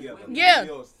you, right.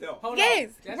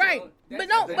 But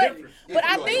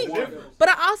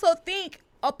I also think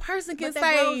a person can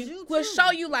will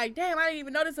show you like, damn, I didn't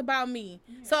even know this about me.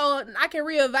 So I can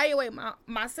reevaluate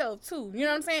myself too. You know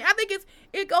what I'm saying? I think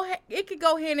it could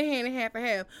go hand in hand and half and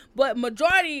half. But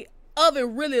majority of it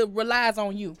really relies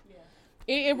on you.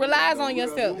 It relies on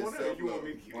yourself.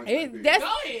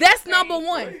 That's number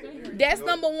one. That's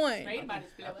number one.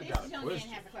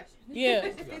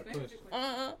 Yeah.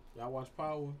 Y'all watch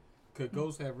Power? Could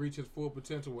Ghost have reached his full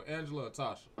potential with Angela or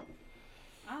Tasha?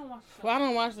 I don't watch the show. Well, I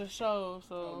don't watch the show,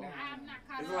 so. I'm not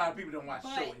caught There's a lot of people don't watch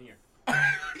the show in here.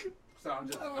 So I'm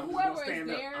just gonna stand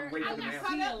up. I'm ready for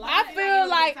the man. I feel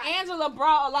like Angela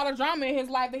brought a lot of drama in his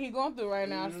life that he's going through right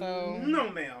now. So no,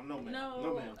 ma'am.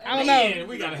 I don't know.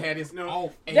 We gotta have this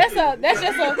off. That's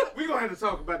just a. We gonna have to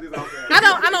talk about this off.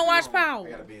 I don't watch Power.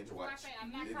 I gotta binge watch.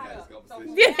 I'm not caught up.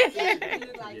 Yeah.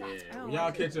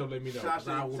 Y'all catch up. Let me know.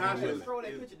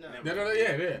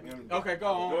 Yeah. Okay, go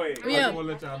on. Go ahead. Yeah. I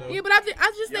let y'all know. Yeah, but I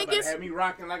just think it's. Have me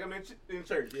rocking like I'm in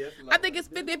church. Yes. I think it's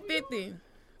 50-50.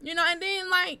 You know, and then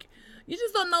like You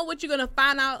just don't know what you're gonna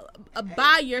find out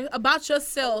about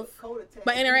yourself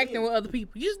by interacting with other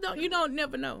people. You just don't. You don't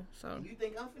never know. So. You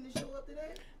think I'm finna show up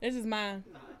today? This is mine.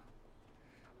 Nah.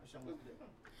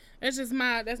 That's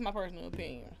my personal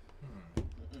opinion. Right,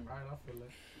 I feel that.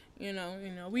 You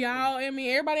know, we all. I mean,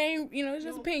 everybody ain't. You know, it's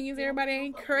just opinions. Everybody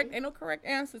ain't correct. Ain't no correct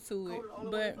answer to it.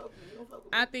 But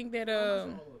I think that.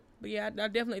 But yeah, I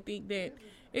definitely think that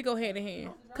it go hand in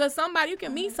hand. Cause you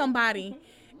can meet somebody,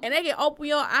 and they can open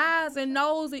your eyes and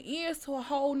nose and ears to a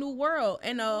whole new world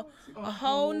and a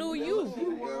whole new you.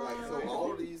 So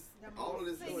all of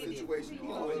this situation,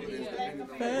 all of this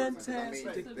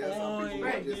fantastic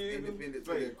point. Just independent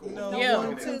to their core. No Yeah.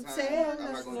 one to tell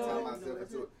I'm not going to tie myself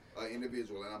into an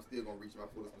individual, and I'm still going to reach my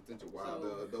fullest potential. While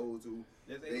those who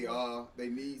they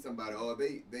need somebody, or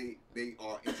they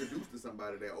are introduced to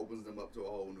somebody that opens them up to a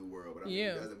whole new world. But I mean,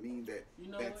 it doesn't mean that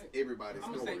that's everybody's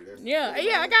story.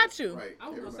 I got you. Right. I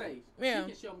was gonna say, she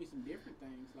can show me some different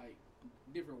things, like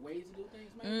different ways to do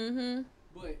things, maybe. Mm-hmm.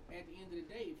 But at the end of the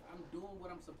day, if I'm doing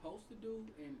what I'm supposed to do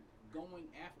and going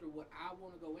after what I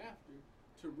want to go after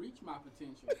to reach my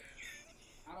potential,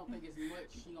 I don't think it's much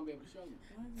she's gonna be able to show me.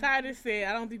 Titus said,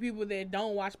 I don't think people that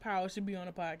don't watch Power should be on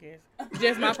the podcast.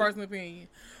 Just my personal opinion.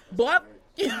 But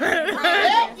I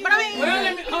mean,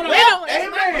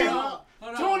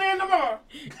 Tune in tomorrow.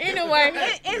 Anyway,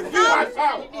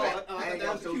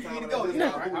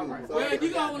 Well, you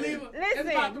gonna leave. There's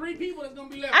about 3 people that's gonna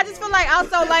be left. I just feel like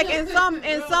also like in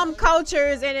some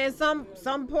cultures and in some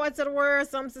parts of the world,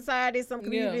 some societies, some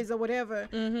communities or whatever.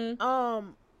 Mm-hmm.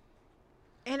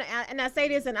 And I say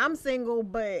this, and I'm single,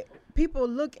 but people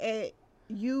look at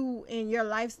you and your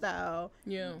lifestyle,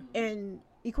 and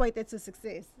equate that to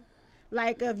success.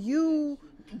 Like if you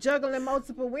juggling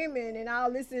multiple women and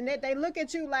all this and that, they look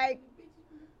at you like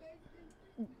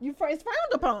it's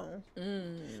frowned upon.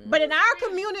 But in our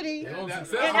community,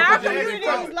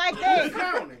 it's like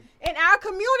that. In our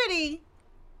community,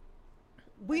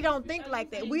 we don't think like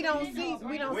that. We don't see.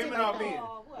 Women are men.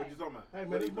 What you talking about? Hey,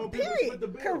 man, Period.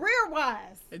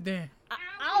 Career-wise. Damn.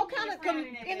 All kind of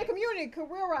in the community,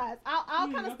 career-wise, all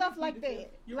kind of stuff like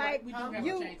that. Like our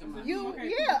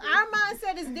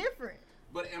mindset is different.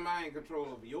 But am I in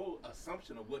control of your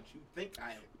assumption of what you think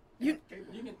I am? You can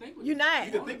think what You're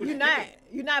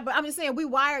not. But I'm just saying we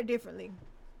wired differently.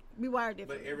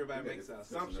 But everybody makes an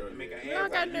assumption. We all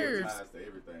got nerves.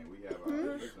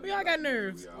 We all got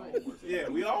nerves. Yeah,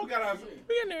 we all got our.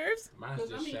 We got nerves. Mine's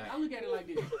just shy. I look at it like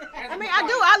this. I mean, I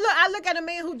do. I look at a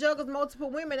man who juggles multiple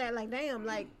women and like, damn,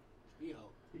 like. He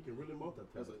can really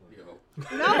multitask.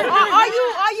 No,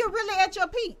 are you really at your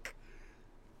peak?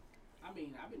 I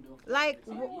mean, I've been doing. Like.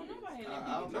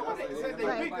 Nobody's at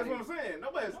their peak. That's what I'm saying.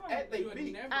 Nobody's at their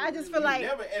peak. I just feel like.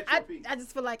 Never at your peak. I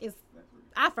just feel like it's.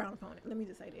 I frown upon it. Let me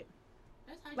just say that.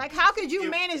 Like, how could you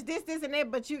manage this and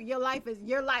that, but your life is in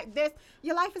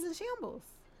shambles.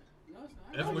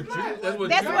 That's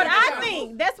what I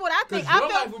think. That's what I think. Your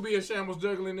life would be in shambles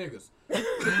juggling niggas.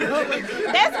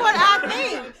 That's what I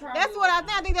think.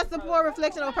 I think that's the poor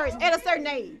reflection of a person at a certain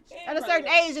age. At a certain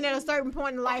age and at a certain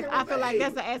point in life, I feel like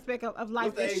that's an aspect of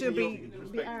life that should be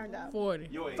ironed out. 40.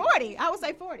 40. I would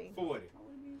say 40. 40.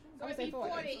 I would say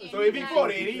 40. So if he's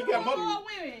 40 and he got multiple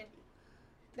women.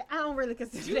 I don't really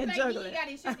consider You that think juggling. he got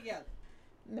his shit together?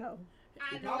 No.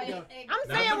 I know it. I'm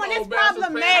saying when it's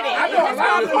problematic. I know a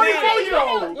lot of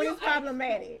 44-year-olds. When it's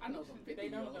problematic. I know some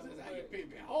 50-year-olds that's out here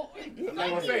pimping hard. I'm not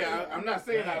gonna say. I'm not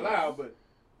saying out loud, but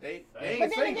they ain't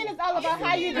But then again, it's all about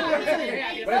how you do it too.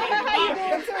 It's all about how you do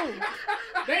it too.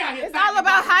 It's all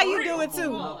about how you do it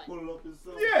too.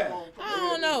 Yeah. I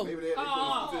don't know. Hey,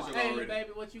 baby,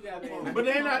 what you got there? But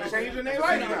they're not changing their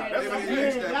lifestyle. That's what I'm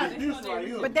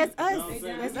saying. But that's us.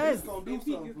 That's us.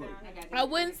 I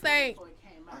wouldn't say.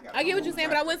 I get what you're saying,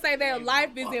 but I wouldn't say their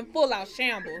life is in full out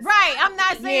shambles. Right. I'm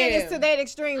not saying it's to that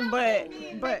extreme, but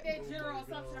that general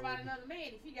assumption about another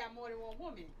man if he got more than one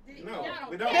woman. No,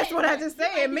 we don't. that's what I just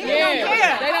said. Men Yeah, don't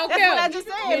care. they don't That's care. what I just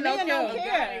said. Men Men don't don't care.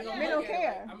 care. Men don't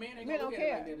care. Men don't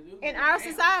care. In our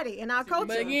society, in our culture.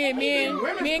 But again, men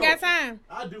got time.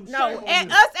 I do. No,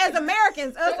 and us as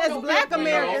Americans, us as Black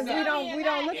Americans, we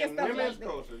don't look at In stuff like women's that.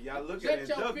 culture, y'all look at it Shut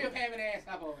your juggling. fifth having ass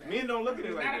up over there. Men don't look at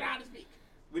it like Not that. allowed to speak.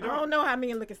 We I don't know how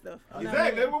men look at stuff.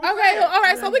 Exactly. That's what we Okay, said. all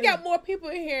right. So we got more people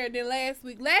in here than last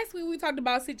week. Last week we talked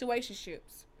about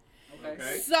situationships.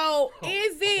 Okay. So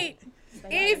is it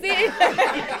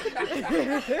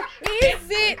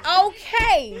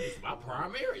okay? It's my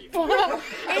primary. Is it okay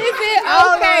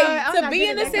I'm to not be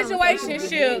in a getting that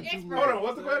situationship? Hold on.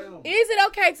 What's the question? Is it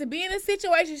okay to be in a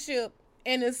situationship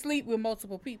and to sleep with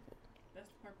multiple people? That's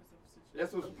the purpose of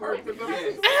That's what's the purpose of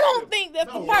it. I don't think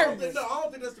that's the purpose. I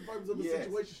don't think that's the purpose of a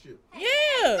situationship.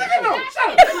 Yeah. No, shut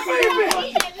up. Let him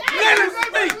speak. Let him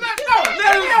speak.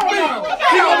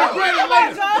 He gonna regret it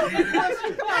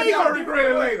later. He gonna regret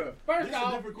it later. First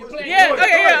off,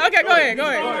 yeah, okay, go ahead.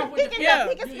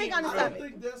 He can speak on the I don't subject.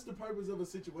 think that's the purpose of a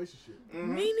situationship. Me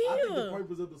I think neither. the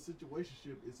purpose of the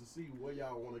situationship is to see where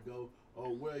y'all want to go or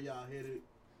where y'all headed,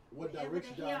 what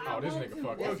direction y'all headed. Oh, this nigga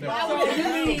fucked up.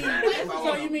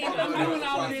 So you mean I'm doing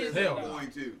all of this? Hell I'm no.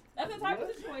 going to. That's the type of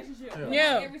situationship.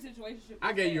 Yeah. Every situationship.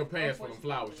 I gave you a pass for them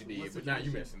flowers you did, but now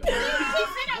you messing up. He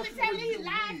sit over telling his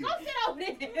lies. Go sit over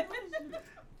there.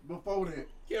 Before that,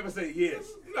 Kevin said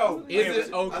yes. No. Is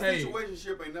it A okay?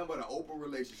 situationship ain't nothing but an open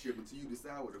relationship until you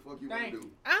decide what the fuck you want to do.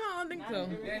 I don't think so.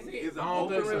 That's it. It's an I don't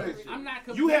open think so. relationship. I'm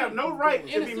not. You have no right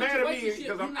In to a be mad at me situationship,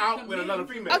 because I'm you're not out with committed. another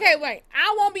female. Okay, wait.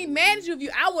 I won't be mad at you if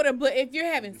you out with her, but if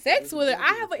you're having sex with her,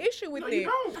 I have an issue with No, it. you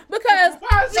don't. Because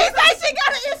Why is She that? say she got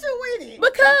an issue with it.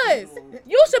 because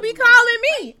you should be calling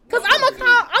me. Cause I'ma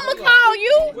call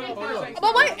you.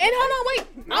 But wait, and hold on,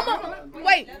 wait.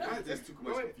 Wait. That's too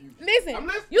much confusion. Listen, I'm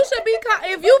listening. you should be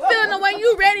if you feeling the way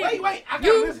you ready. Wait. I gotta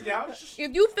You- listen, y'all. Shh.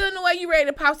 If you feeling the way you ready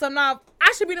to pop something off,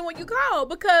 I should be the one you call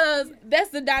because that's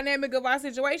the dynamic of our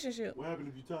situationship. What happened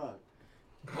if you tired?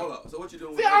 Hold up. So what you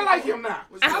doing? See, I like him now.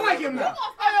 What you I doing like with him the- now.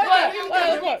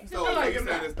 What? So I like you him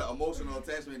saying now. it's the emotional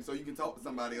attachment, so you can talk to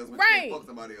somebody else, but Right. you can't fuck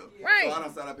somebody else. Right. So I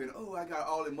done sat up here, oh, I got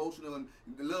all emotional and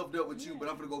loved up with you, but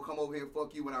I'm gonna go come over here and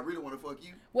fuck you when I really want to fuck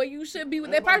you. Well, you should be with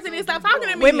that person and stop talking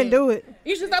to me. Women then. do it.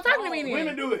 You should stop talking to me then.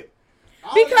 Women do it.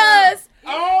 Because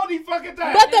All the fucking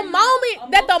time. but the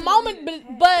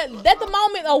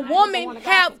moment a woman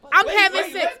I'm having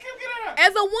sex Let's keep getting up.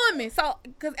 as a woman, so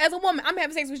because as a woman I'm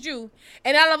having sex with you,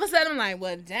 and all of a sudden I'm like,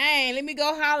 well, dang, let me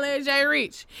go holler at Jay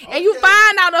Rich, and you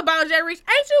find out about Jay Rich,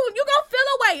 ain't you gonna feel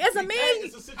away as a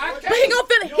man? But he gonna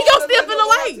still feel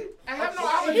away. I have no He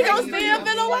obligation. gonna still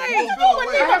feel away.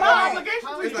 I have no obligation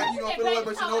to It's you. like you gonna feel away,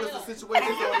 but you know this is a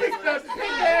situation.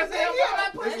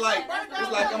 It's like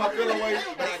I'm gonna feel away,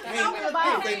 but I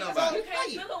can't say nothing about You it.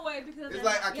 can't feel away because It's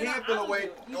like I can't feel away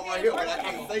go right here, but I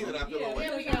can't say that I feel away.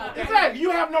 There we go. Exactly.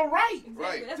 You have no right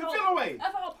Right. That's to the feel whole- away.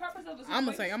 That's the whole purpose of the situation. I'm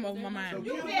gonna say I'm over my mind.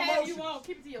 You can have you won't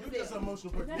keep it to You just yourself. an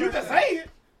emotional person. You can say it,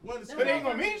 When it's but it ain't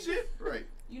gonna mean shit. Right.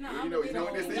 You know, You I'm know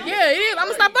what this is? Yeah, it is. I'm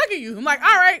gonna stop fucking you. I'm like,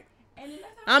 all right,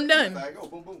 I'm done. Like, oh,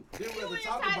 boom, boom. Then we'll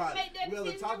talk about it.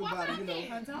 We'll talk about it, you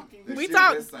know. This We shit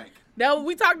talk- just sank. That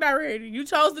we talked already. You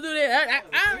chose to do that.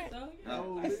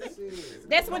 Oh, listen.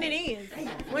 That's what it is.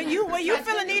 When you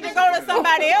feel a need to go to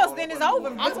somebody else, then it's over.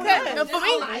 I'm cutting for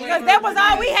me. Because that was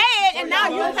all we had, and now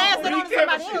you pass it on to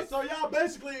somebody else. So y'all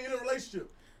basically in a relationship.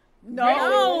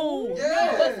 No.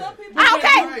 Yeah.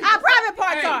 Okay, our private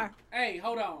parts are. Hey,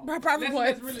 hold on. My private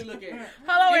Let's parts. really look at it.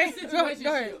 Hello, In a wait.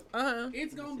 Go ahead. situationship,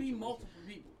 it's gonna be multiple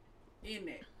people in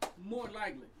that, more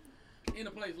likely, in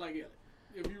a place like Ellie.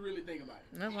 If you really think about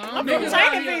it. I'm from Niggas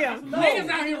out here- Chinaville. Niggas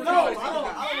out here No, rejoicing. I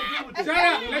don't agree with that. Shut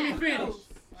up. Let me finish.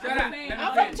 Shut up. Let me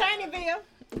I'm from finish. Chinaville.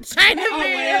 Oh,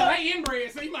 well, they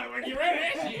inbred, so you might want to get rid of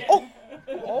that shit.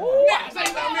 Oh. Now, say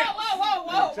something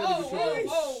else.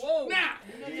 Whoa. Now,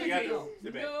 You got to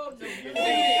sit back.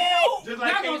 no. Just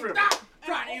like Y'all King gonna River. stop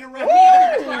trying to interrupt me.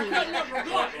 I'm gonna start cutting up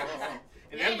regardless.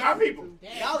 And that's our people.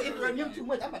 Y'all interrupt him too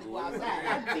much. I'm about to go outside.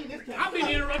 I see this. I've been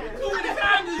interrupted too many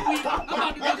times this week. I'm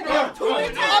about to go start too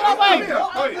many Hold times.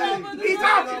 on, wait. He's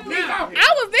talking. He's talking.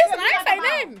 I was listening. I ain't say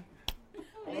nothing.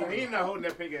 He ain't not holding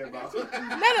that pig ass box. Let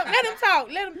him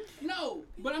talk. Let him No,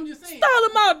 but I'm just saying. stall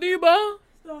him out, D-Ball.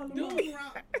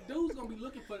 Dudes gonna be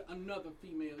looking for another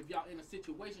female if y'all in a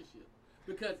situationship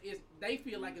because they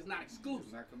feel like it's not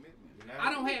exclusive. Not commitment.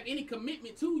 I don't have any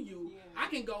commitment to you. I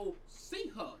can go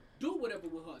see her, do whatever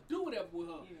with her, do whatever with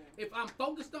her. If I'm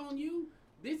focused on you,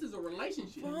 this is a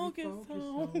relationship. Focus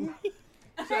on me.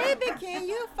 Baby, can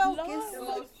you focus?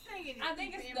 I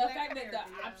think it's the fact that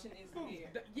the option is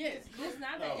there. Yes. It's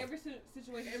not that every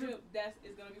situation is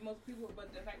going to be most people,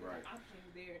 but the fact that the option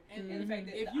is there, and the fact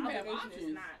that if the you have obligation options,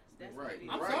 is not. That's what it is.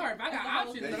 I'm sorry if I got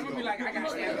options, but I'm gonna be like I got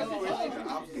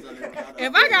options.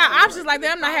 If I got options like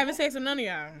that, I'm not having sex with none of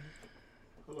y'all.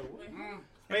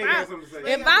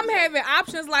 If I'm having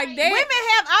options like that, Women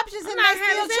have options and they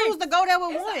still choose to go there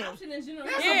with It's one. an option in general.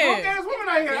 There's some broke ass women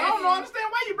out here. I don't understand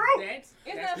why you broke.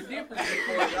 That's the difference.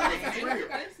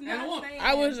 It's And not what? saying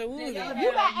I wish that it would. y'all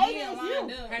You got have eight men as lined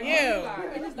you. up. Yeah.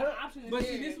 It's just the option is But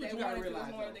there see, this if what they you gotta wanted to,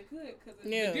 realize, more though. they could, 'cause it's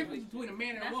Yeah. The difference between a man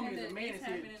and a not woman saying is a that man it's is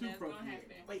here happening to and that's gonna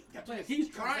procreate. happen. Wait, He's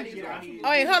trying to get out here. Oh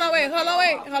wait, hold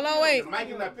on, wait. Mike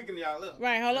is not picking y'all up.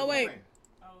 Right, hold on, wait.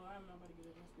 Oh, I don't know about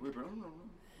to get it.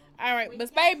 All right, but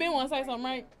Spade been want to say something,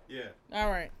 right? Yeah. All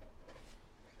right.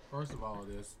 First of all,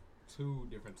 there's two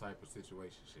different type of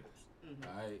situationships.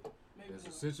 All right, there's a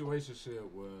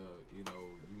situationship where you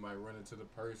might run into the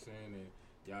person and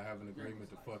y'all have an agreement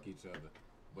to fuck each other,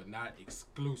 but not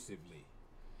exclusively.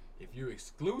 If you're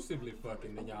exclusively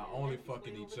fucking, then y'all only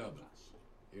fucking each other.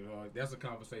 That's a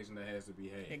conversation that has to be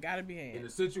had. It gotta be had. In a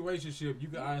situationship, you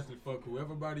can honestly fuck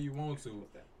whoever you want to.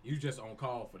 You just on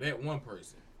call for that one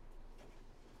person.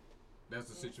 That's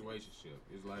a situationship.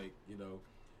 It's like,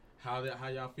 how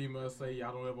y'all females say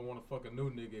y'all don't ever want to fuck a new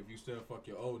nigga if you still fuck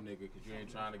your old nigga because you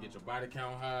ain't trying to get your body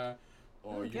count high,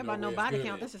 or you know about no where body it's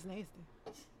count. good That's just nasty.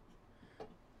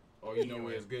 or you know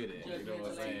where it's good at. You know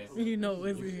what I'm saying? You know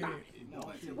it's good.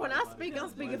 When I speak, I'm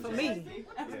speaking for me.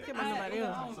 I don't care about nobody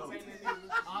else.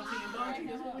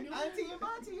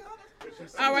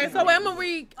 All right, so I'm gonna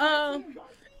read.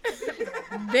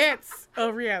 That's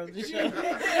a reality show.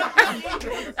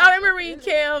 Let me read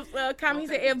Kev's comment. He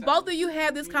said, if both of you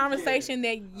have this conversation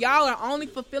that y'all are only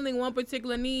fulfilling one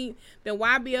particular need, then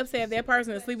why be upset if that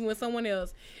person is sleeping with someone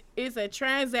else? It's a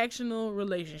transactional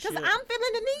relationship. Because I'm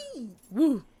feeling the need.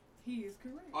 Woo. He is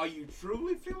correct. Are you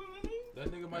truly feeling the need?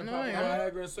 That nigga might pop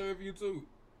Viagra and serve you too.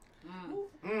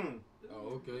 Oh,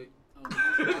 okay.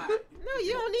 No,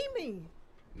 you don't need me.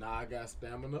 Nah, I got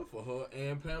stamina for her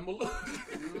and Pamela.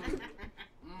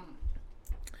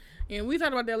 And we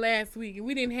talked about that last week, and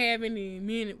we didn't have any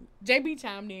men. JB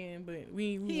chimed in, but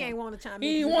he ain't want to chime in.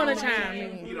 He didn't want to chime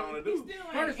in. You don't want to do.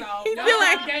 First off, he y'all still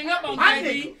like gang up on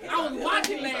JB. I was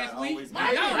watching last week. Y'all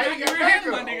not getting rid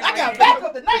of my nigga. I got back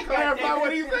up the night. Clarify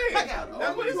what he said.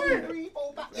 That's what he said.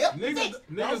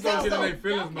 Niggas don't get in their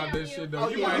feelings about that shit though. A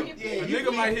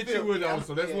nigga might hit you with those,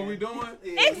 so that's what we doing.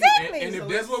 Exactly. And if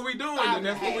that's what we doing, then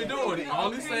that's what we doing. All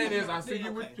he's saying is, I see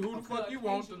you with who the fuck you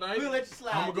want tonight.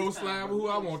 I'm gonna go slide with who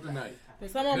I want tonight.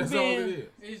 That's all it is.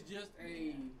 It's just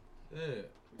a.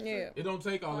 Yeah. It don't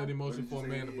take all that emotion for a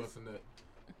man to bust a nut.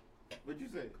 What you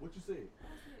say?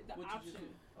 The option.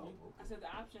 I said the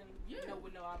option,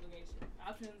 with no obligation.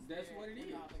 Options. That's what it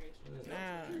is. No obligation.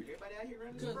 Everybody out here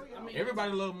running this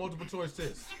Everybody love multiple choice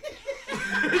tests.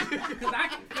 Because I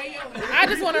can fail. I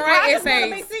just want to write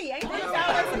essays.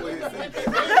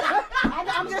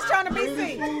 I'm just trying to be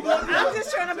seen. I'm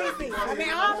just trying to be seen. I mean,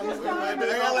 I'm just trying to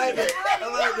be seen. I like that.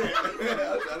 I'm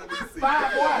trying to be seen.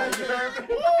 5 wide. 5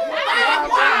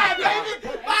 wide, baby.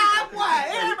 5 wide.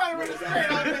 Everybody running straight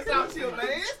on this out chill,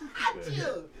 man. I'm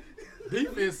chill.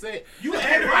 Defense set. You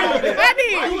asked for all this. I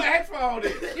did. Why you asked for all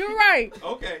this? You're right.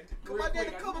 Okay. Come out there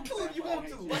to cover 2 if you want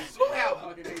to.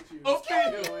 Okay.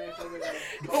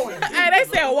 Hey, they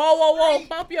said, whoa.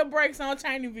 Pump your brakes on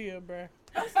Chinese, bro.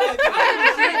 That's one of them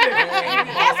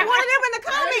in the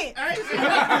comments.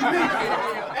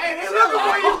 Hey, they looking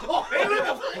for you. They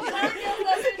looking for you.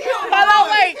 Hold on,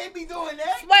 wait. Can't be doing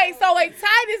that. Wait,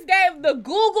 Titus gave the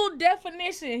Google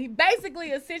definition.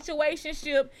 Basically, a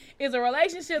situationship is a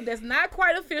relationship that's not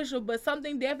quite official, but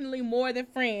something definitely more than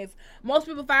friends. Most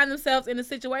people find themselves in a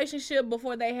situationship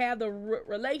before they have the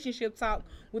relationship talk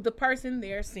with the person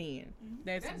they're seeing.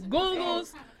 That's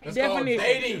Google's definition.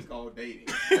 It's called dating.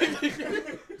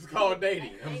 It's called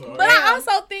dating. I'm sorry. But I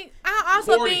also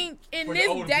think in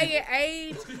this day and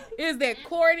age is that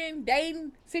courting,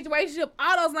 dating, situationship,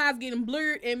 all those lines getting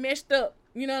blurred and meshed up.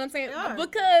 You know what I'm saying? Yeah.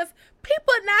 Because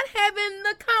people not having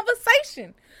the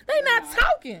conversation. They not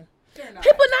talking.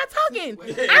 People not talking.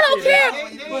 I don't care.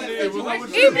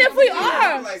 Even if we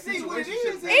are.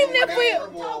 Even if we.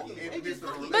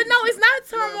 But no, it's not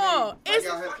turmoil.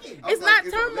 It's not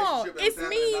turmoil. It's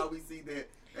me. Now we see that.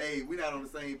 Hey, we're not on the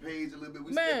same page a little bit.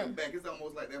 We stepping back. It's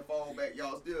almost like that fall back.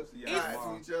 Y'all still tied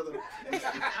to each other. I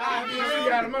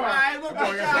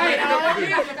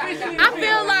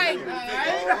feel like.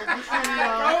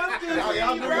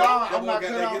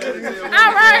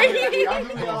 All right.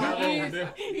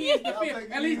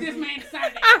 At least this man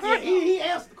decided. He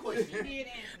answered the question.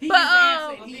 But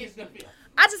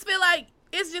I just feel like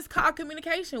it's just called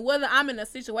communication. Whether I'm in a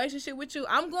situationship with you,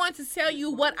 I'm going to tell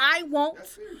you what I want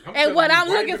and what I'm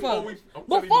looking for.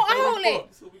 Before all that,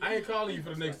 I ain't calling you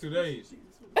for the next 2 days.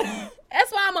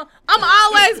 that's why I'm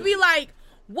always be like,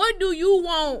 what do you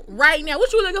want right now?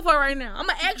 What you looking for right now? I'm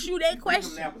gonna ask you that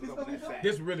question.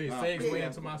 This really segues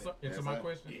into my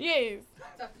question. Yes.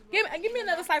 Give me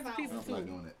another slice of pizza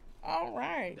too. All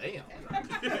right. Damn.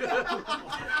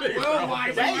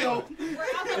 Damn.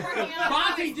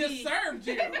 Monty just served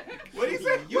you. What do you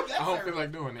say? I don't feel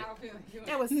like doing it.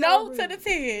 That was No to the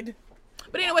 10.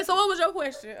 But anyway, so what was your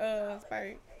question,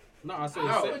 Spike? No, I said it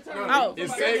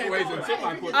segues into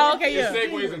my question. Oh, okay, yeah.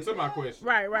 It segues into my question.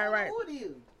 Right. Who are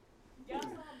you?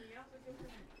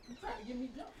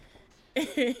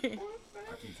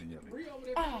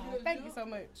 Oh, thank you so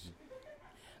much.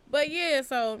 But yeah,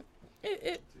 so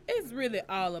It's really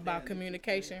all about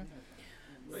communication.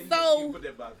 So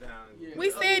we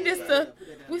said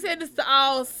this to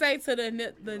all say to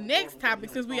the next topic,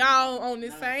 since we all on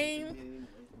the same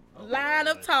line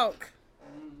of talk.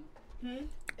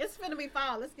 It's finna be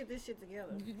fall. Let's get this shit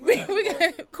together.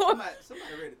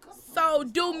 So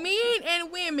do men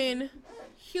and women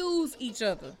use each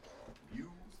other?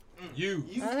 Use.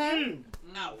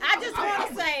 I just want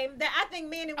to say that I think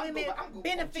men and women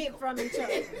benefit from each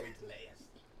other.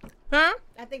 Huh?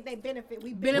 I think they benefit.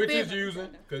 We Which benefit. is using,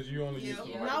 because you only use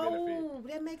somebody benefit. No,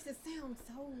 that makes it sound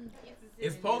so.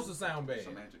 It's supposed to sound bad.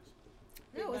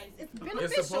 No, it's beneficial.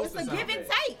 It's supposed It's to a sound give and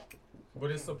bad. take.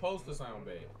 But it's supposed to sound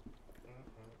bad.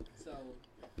 So.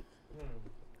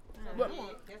 What?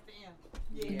 That's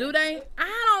the end. Do they?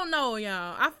 I don't know,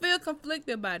 y'all. I feel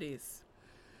conflicted by this.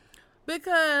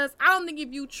 Because I don't think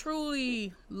if you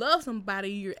truly love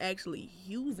somebody, you're actually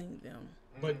using them.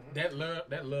 But that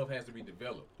love has to be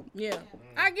developed. Yeah.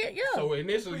 I get, yeah. So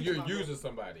initially you're using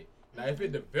somebody. Now if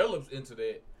it develops into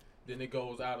that, then it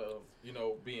goes out of,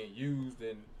 being used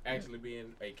and actually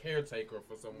being a caretaker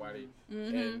for somebody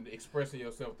and expressing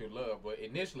yourself through love. But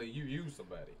initially you use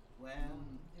somebody. Well,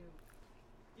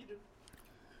 you do.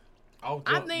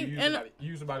 I think you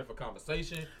use somebody for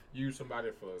conversation, use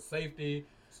somebody for safety,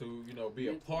 to be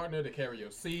a partner, to carry your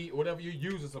seed, whatever. You're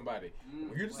using somebody.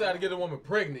 When you decide to get a woman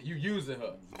pregnant, you using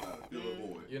her.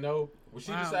 When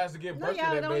she decides to give birth to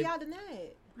that baby. Y'all deny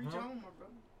it. Preach on, my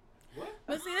brother. What?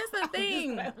 But see, that's the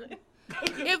thing.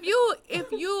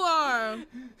 if you are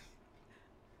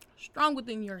strong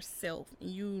within yourself,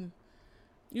 and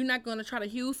you're not gonna try to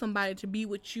use somebody to be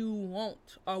what you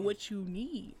want or what you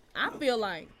need. I feel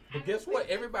like. But guess what?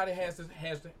 Everybody has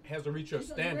to reach your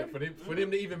standard for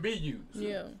them to even be used.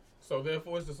 Yeah. So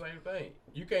therefore, it's the same thing.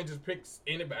 You can't just pick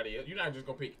anybody else. You're not just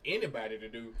gonna pick anybody to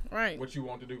do what you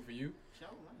want to do for you.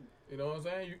 You know what I'm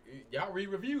saying? Y'all read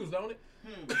reviews, don't it?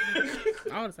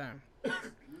 All the time.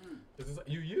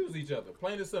 You use each other.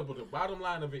 Plain and simple. The bottom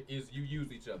line of it is you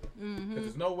use each other. Because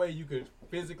there's no way you could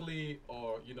physically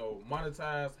or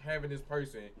monetize having this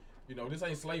person. This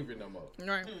ain't slavery no more.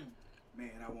 Right. Man,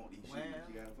 I want these shoes.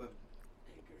 You gotta fuck.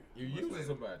 You using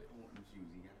somebody. I want these shoes.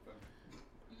 You gotta fuck.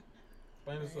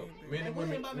 Plain and simple. Men and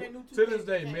women. To this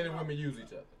day, men and women use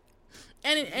each other.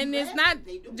 And it's not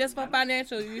just for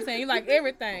financial. You saying you like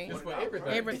everything. It's for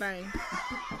everything. Everything.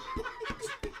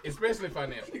 Especially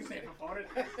financial.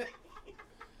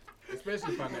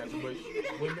 Especially financial, but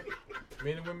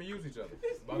men and women use each other.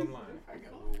 Bottom line.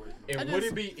 And would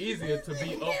it be easier to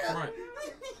be upfront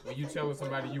when you telling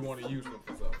somebody you want to use them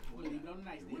for something?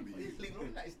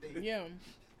 Yeah.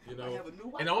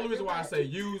 And the only reason why I say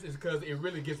use is because it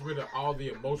really gets rid of all the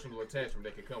emotional attachment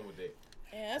that can come with it.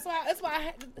 Yeah, that's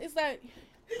why it's like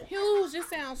huge just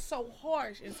sounds so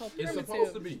harsh and so primitive. It's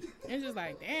supposed to be. It's just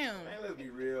like, damn. Man, let's be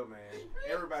real, man.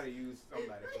 Everybody use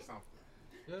somebody for something.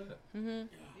 Yeah.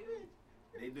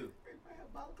 They do.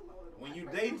 When you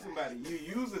dating somebody, you're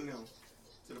using them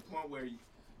to the point where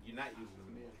you're not using them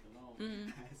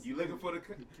anymore. You're looking for the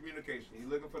communication. You're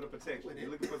looking for the protection.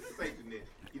 You're looking for the safety net.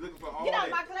 You're looking for all that. Get out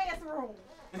of my classroom.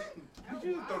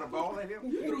 You just throw the ball at him.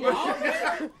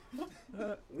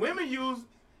 Women use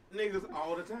niggas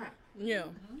all the time. Yeah.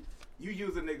 You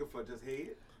use a nigga for just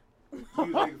head. You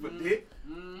use a nigga for dick.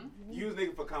 You use a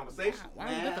nigga for conversation. You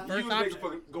use a nigga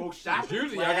for go shopping.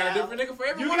 Usually I got a different nigga for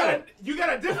everyone. You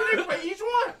got a different nigga for each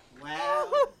one.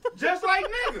 Wow. Just like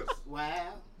niggas.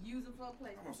 Wow. Use it for a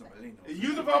place to stay.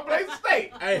 Use it for a place to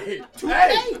stay. Hey.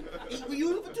 2K. We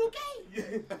use it for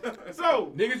 2K.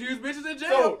 So niggas use bitches in jail.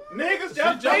 So niggas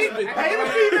just pay the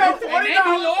female $40.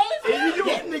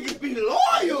 And niggas be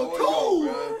loyal too.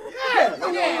 Yeah.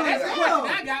 That's the question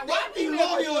I got. Why be people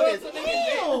loyal as use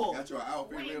hell? Got your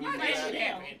outfit real That shit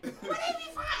happened. What they be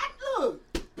fine? Look.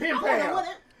 Pen pal.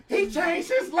 He changed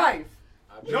his life.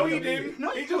 No, he didn't. No,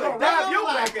 He you just ain't. gonna rob your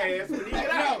black ass when he get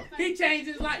out. No, he changed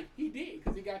his life. He did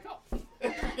because he got caught.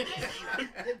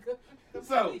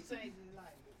 So,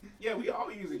 yeah, we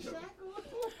all use each other.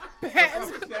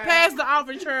 Pass the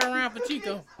offering tray around for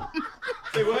Chico.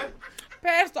 Say what?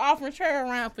 Pass the offering tray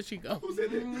around for Chico. Who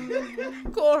said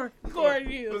that? Corey,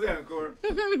 you. Who's that, Corey?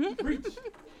 Preach.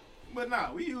 But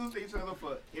nah, we use each other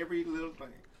for every little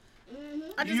thing.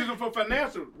 You use them for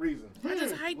financial reasons. I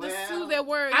just hate to use that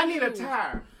word. I need a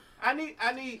tire. I need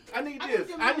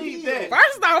this. I need that.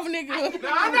 First off, nigga. No,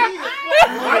 I'm not.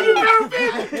 Why you felt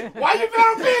offended? Why you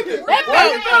felt offended? Why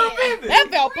you felt offended? That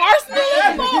felt personal.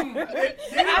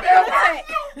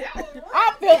 I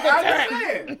felt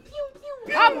attacked.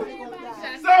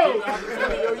 So,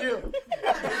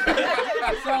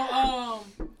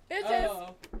 it's just.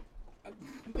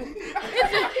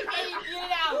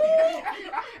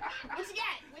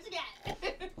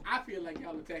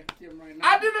 y'all attacking Kim right now.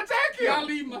 I didn't attack him. Y'all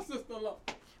leave my sister alone.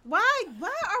 Why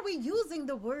are we using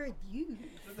the word you?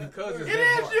 Because it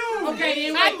is you.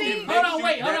 Okay, then I think. hold on,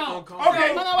 wait.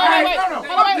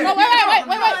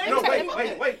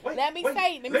 Okay. Wait. Let me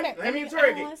say. Let me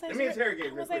interrogate. Let me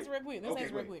say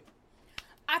this real quick.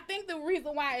 I think the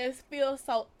reason why it feels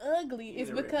so ugly is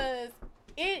because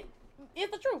it's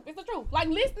the truth. It's the truth. Like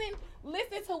listen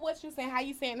to what you saying, how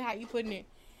you saying, how you putting it.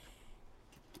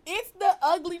 It's the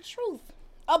ugly truth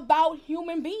about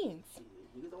human beings.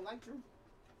 Niggas don't like truth.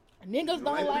 Niggas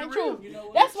don't like truth.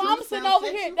 That's why I'm sitting over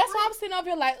here. That's why I'm sitting over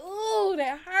here like, ooh,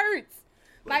 that hurts.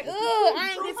 Like, ooh,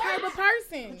 I ain't this type of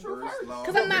person.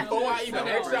 Because I'm not. Before I even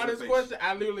asked y'all this question,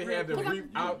 I literally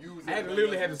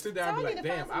had to sit down and be like,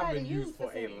 damn, I've been used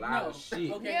for a lot of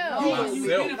shit.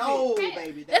 Myself. No,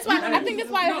 baby. That's why I think it's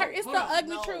why it hurt. It's the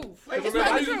ugly truth. It's the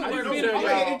ugly truth.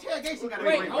 Interrogation gotta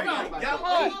wait, hold on.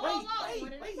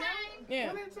 Wait.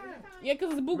 Yeah,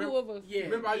 because it's boo-boo of us. Yeah.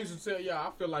 Remember I used to tell y'all,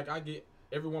 I feel like I get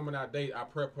every woman I date, I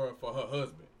prep her for her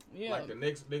husband. Yeah. Like the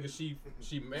next nigga she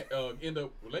end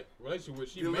up relationship with,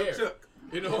 she married.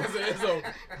 You know what I'm saying? So,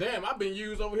 damn, I've been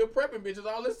used over here prepping bitches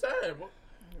all this time.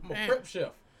 I'm a prep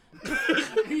chef.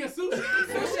 He a sous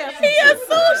chef. He a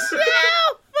sous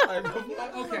chef.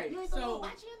 Okay, so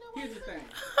here's the thing.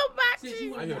 Since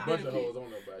you I get a bunch of hoes on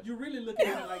there, but you really look at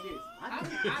it like this.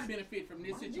 I benefit from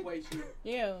this situation.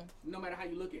 Yeah. No matter how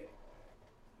you look at it.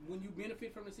 When you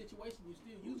benefit from the situation, you're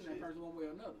still using that person one way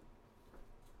or another.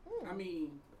 I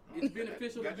mean, it's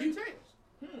beneficial to you.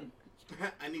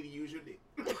 I need to use your dick.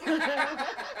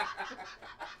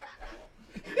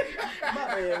 My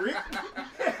bad, Rick.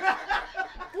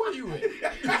 where you at?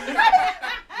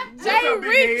 Jay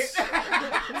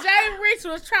Rich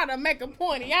was trying to make a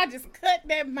point, and y'all just cut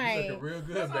that man. Looking real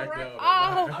good back there.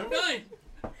 Oh,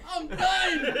 I'm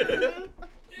done.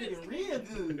 Looking real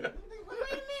good. Wait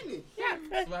a minute.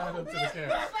 Slide up to the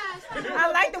camera.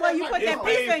 I like the way you put that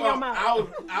piece in your mouth.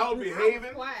 I was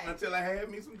behaving until I had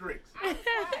me some drinks. I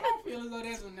don't feel as though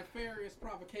that's a nefarious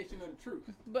provocation of the truth.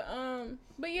 But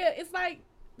yeah, it's like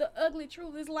the ugly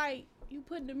truth. It's like you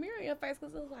putting the mirror in your face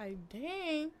because it's like,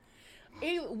 dang.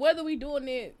 Whether we doing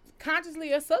it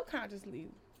consciously or subconsciously.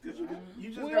 You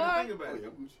just gotta think about it.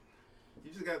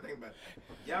 You just gotta think about it.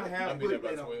 Y'all have put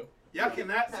that on. Y'all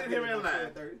cannot sit here in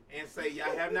line and say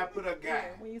y'all have not put a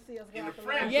guy in the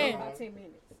friend zone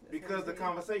because the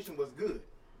conversation was good.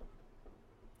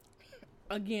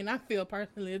 Again, I feel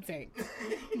personally attacked.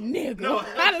 Nigga. No,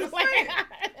 I'm just saying.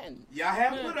 Y'all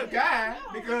have put a guy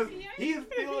because he's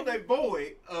filled a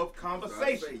void of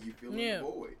conversation. You feel a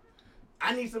void.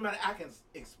 I need somebody I can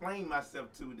explain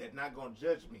myself to that's not gonna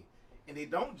judge me. And they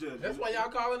don't judge That's me. why y'all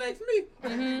call and ask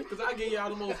me. Because I give y'all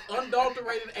the most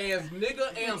unadulterated ass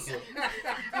nigga answer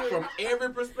from every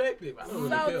perspective. I don't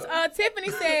really care. Tiffany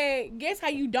said, guess how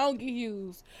you don't get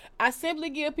used? I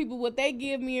simply give people what they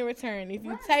give me in return. If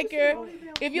you take her,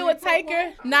 if you a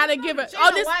taker, not a giver.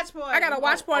 Oh, this I got a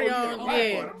watch party on.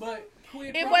 Yeah.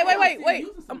 Wait.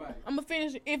 I'm gonna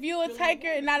finish. If you a taker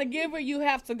and not a giver, you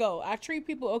have to go. I treat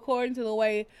people according to the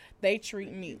way they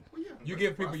treat me. You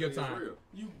give people your time.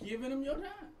 You giving them your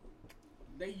time.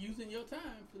 They using your time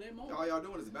for that moment. All y'all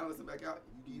doing is balancing back out.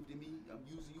 You give to me, I'm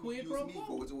using you, you use me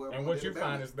for what's and what you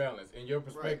find is balance in your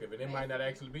perspective, and it might not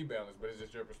actually be balanced, but it's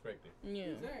just your perspective. Yeah,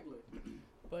 exactly.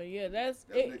 But yeah, that's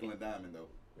nickel and diamond though.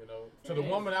 You know, to the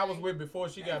woman I was with before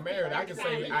she got married, I can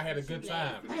say I had a good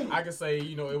time. I can say,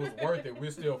 you know, it was worth it.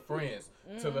 We're still friends.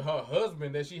 To her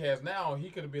husband that she has now, he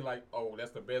could be like, oh,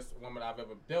 that's the best woman I've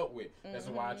ever dealt with. That's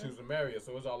why I choose to marry her.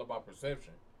 So it's all about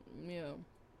perception. Yeah.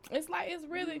 It's like, it's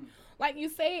really, like you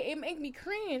say, it makes me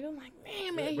cringe. I'm like,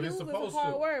 man, but you was a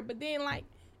hard word. But then, like,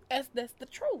 that's the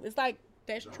truth. It's like,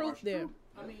 there's truth there.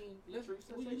 I mean,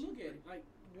 when you look at it, like,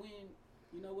 when,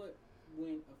 you know what,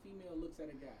 when a female looks at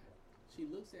a guy, she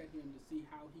looks at him to see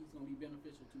how he's going to be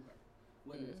beneficial to her.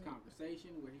 Whether it's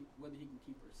conversation, whether he can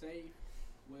keep her safe,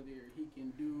 whether he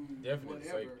can do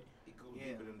whatever. He goes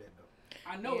deeper than that, though.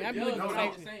 I know it does.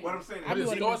 What I'm saying is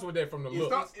it starts with that from the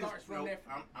look.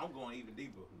 I'm going even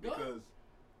deeper because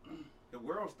the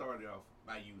world started off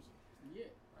by using.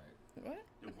 Yeah. Right. What?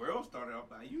 The world started off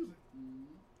by using.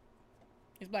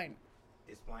 Explain.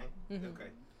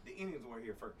 Okay. The Indians were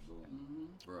here first.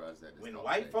 When the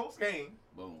white white folks came,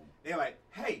 boom, they're like,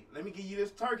 hey, let me give you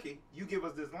this turkey. You give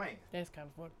us this land. That's kind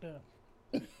of fucked up.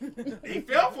 They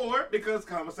fell for it because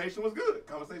conversation was good.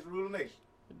 Conversation ruled the nation.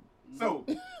 So,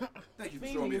 thank you for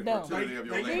showing me the fertility of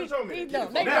your land. Thank you for showing me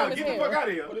Now, get the fuck out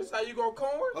of here. Well, this how you go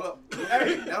corn? Hold up.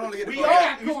 Hey, not only get the We fuck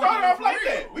out. started off like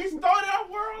that. We started our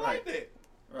world like that.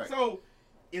 Right. So,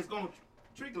 it's going to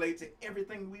trickle to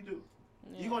everything we do.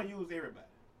 You're going to use everybody.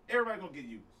 Everybody going to get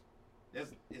used. There's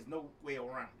no way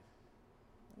around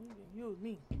it. Use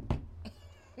me.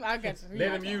 I got you.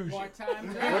 Let him use you. Part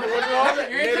time job.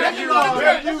 Let him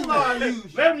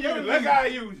use you. Let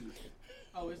God use you.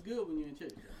 Oh, it's good when you're in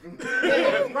church.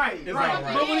 Right. It's all right.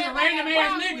 But when it's a random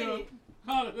ass nigga,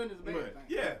 all of goodness, bad thing.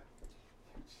 Yeah.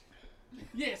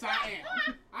 Yes, I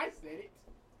am. I said it.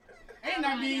 And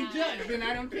I'm being judged, and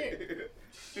I don't care.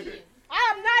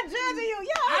 I'm not judging you. Yo,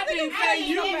 I didn't say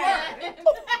you were.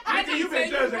 I didn't You've say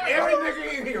been you judging were. every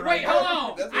nigga in here. Wait, Right hold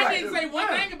now. on. That's I right. didn't say one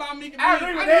thing about me. I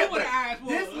agree with I that. knew what the eyes was.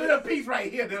 This little piece right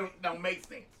here don't make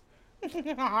sense.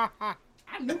 I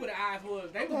knew what the eyes was.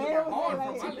 They were looking hard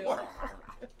from my lips.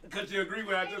 Because you agree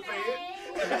with what I just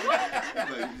said?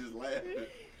 So you just laugh.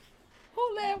 Who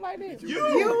laughed like this?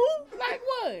 You. Like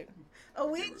what? A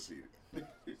witch?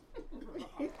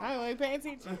 I ain't paying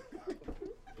attention.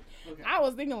 Okay. I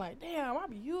was thinking like, damn, I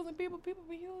be using people be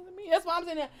using me. That's why I'm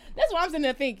sitting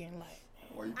there thinking like,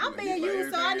 I'm being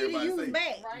used, so I need to use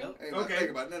back. Okay.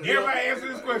 Everybody answer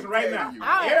this question right now.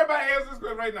 Everybody answer this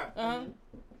question right now. uh-huh.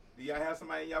 Do y'all have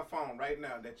somebody in your phone right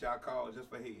now that y'all call just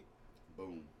for head?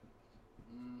 Boom.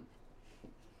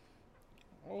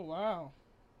 Oh wow.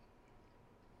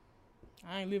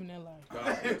 I ain't living that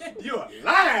life. You a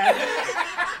liar.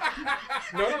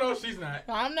 No, she's not.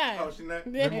 I'm not. Oh, she not?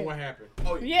 Yeah. Remember what happened?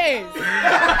 Oh, Yes.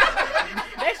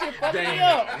 That shit fucked me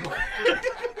up.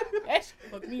 That shit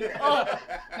fucked me up.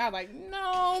 And I was like,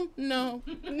 no.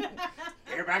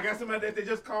 Everybody got somebody that they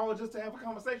just call just to have a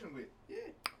conversation with. Yeah.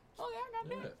 Oh, yeah, I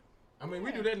got Yeah. that. I mean,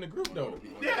 we do that in the group though.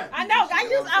 Yeah. I know. I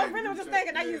really was just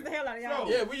thinking I use the hell out of y'all.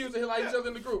 Yeah, we use the hell out of each other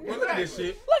in the group. Well, look at this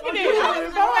shit. Look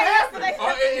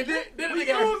at this. Then We they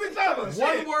got use each other.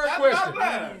 one word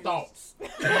question. Thoughts. We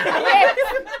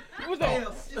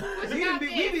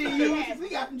been used. We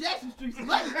got from Jackson Street.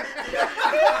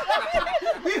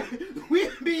 we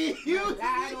been used.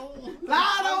 Lied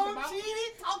on,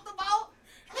 cheated, talked about.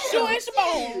 Shoe and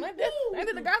Shabone. Ain't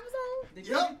that the gospel song?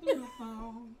 Yep.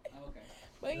 Okay.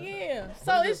 But yeah.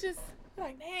 So it's just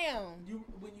like, damn.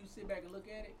 When you sit back and look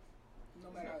at it, no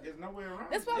matter. There's no way around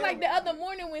That's it. why, like, the other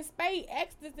morning when Spade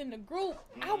asked us in the group,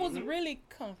 I was really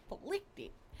conflicted.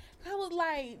 I was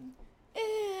like,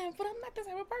 but I'm not this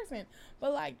type of person.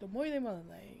 But, like, the more they were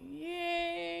like,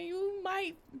 yeah, you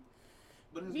might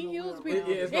be used with.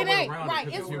 Yeah, it's no It way ain't. around Right.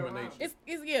 it 'cause it's human nature. It's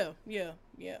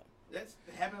yeah. That's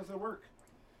happens at work.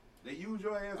 They use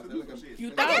your ass to do some shit.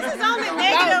 You I guess it's thought only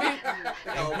negative.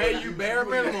 They pay you bare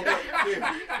minimum.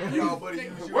 Y'all, buddy,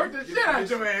 you Work the shit out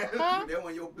your ass. Huh? They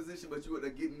want your position, but you are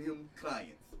getting him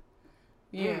clients.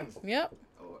 Yeah. Yep.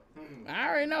 Oh, I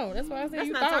already know. That's why I said Let's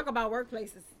you not thought. talk about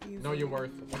workplaces. Know your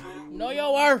worth. Know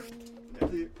your worth.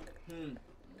 That's it.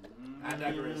 I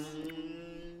digress.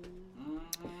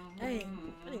 Hey,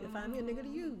 I need to find me a nigga to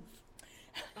use.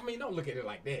 I mean, don't look at it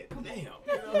like that. Damn.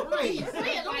 Right.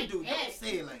 Say it like Don't that.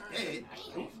 say it like that.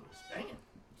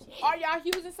 Are y'all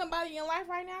using somebody in life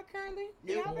right now currently?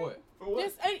 Yeah, for what? For what?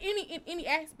 Just any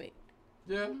aspect.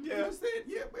 Yeah. yeah, I said,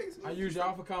 yeah, basically. I use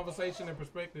y'all for conversation and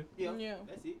perspective. Yeah. Yeah.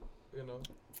 That's it. You know,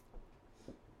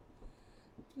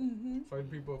 Mm-hmm. certain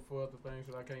people for other things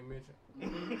that I can't mention.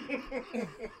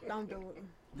 Don't do it.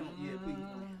 Don't. Yeah, please.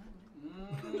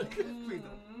 Please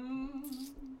don't.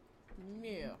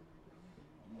 Yeah.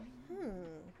 I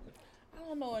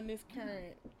don't know in this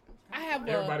current. I have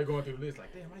Everybody going through the list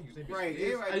like, damn, I use that bitch Right, for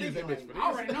this. I everybody use that thinking bitch for I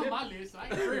this. already know my list. I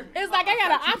ain't tripping. It's like I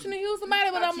got an option to use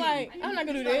somebody, but I'm like, I'm not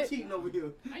gonna do Stop that. cheating over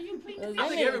here. Are you pleading? I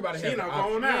think everybody has She an not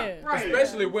option. going out. Yeah. Right.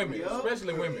 Especially women. Yup.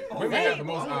 Especially women. Women have the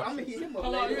most I'm options. gonna hit him up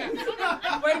Hold on, later.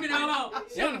 wait a minute, hold on.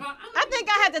 I think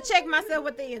I had to check myself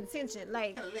with the intention.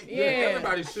 Like, Yeah.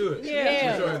 Everybody should.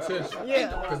 Yeah. With your intention.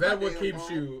 Yeah. Because that's what keeps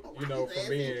you, you know, from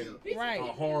being Right. a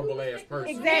horrible ass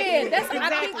person. Yeah, that's. I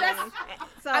think that's.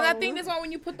 so, And I think that's why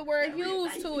when you put the word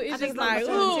 "use" to it, it's I think just like, it's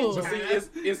ooh. But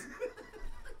see,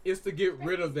 it's to get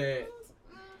rid of that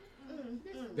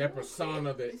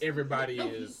persona that everybody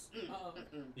is,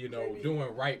 you know,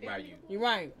 doing right by you. You're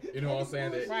right. You know what I'm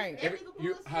saying? That Right.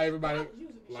 how everybody,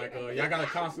 like, y'all gotta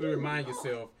constantly remind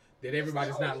yourself that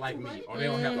everybody's not like me, or they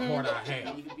don't have the heart I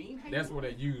have. That's where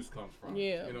that use comes from.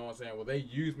 Yeah. You know what I'm saying? Well, they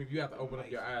use me. You have to open up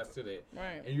your eyes to that.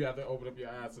 Right. And you have to open up your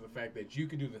eyes to the fact that you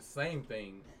can do the same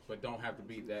thing, but don't have to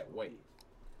be that way.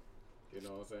 You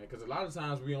know what I'm saying? Because a lot of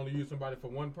times we only use somebody for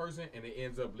one person, and it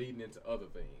ends up leading into other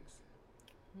things.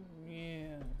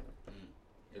 Yeah.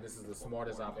 And this is the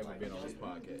smartest I've ever been on this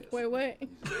podcast. Wait, what?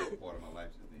 Part of my life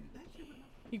since then.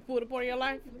 You pulled a part of your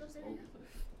life?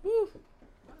 Woo.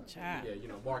 Yeah, you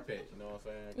know, mark that. You know what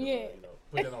I'm saying? Yeah. You know,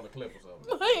 put that on the clip or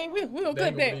something. Hey, we gonna They put ain't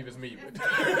gonna that. believe it's me, but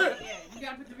Yeah, you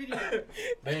gotta put the video.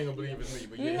 they ain't gonna believe it's me,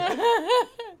 but yeah.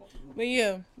 But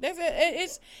yeah, that's it.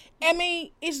 It's, I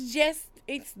mean, it's just,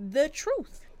 it's the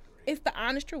truth. It's the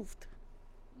honest truth.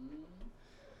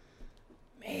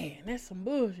 Man, that's some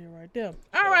bullshit right there.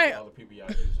 All right. All the people y'all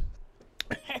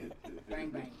using. Bang,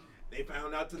 bang. They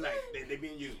found out tonight that they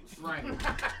being used. Right.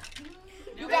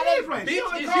 You got it right. They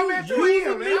only call me at 2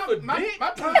 a.m. man.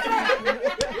 My time.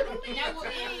 That was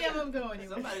any of them doing it.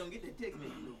 Somebody gonna get that text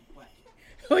message.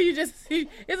 Well, you just,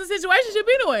 it's a situationship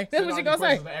anyway. That's what you gonna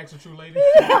say. To ask a true lady.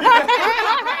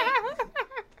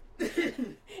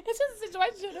 It's just a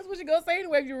situationship. That's what you gonna say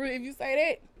anyway if you say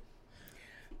that.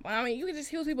 Well, I mean, you can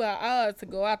just use people to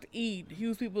go out to eat.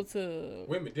 Use people to.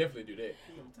 Women definitely do that.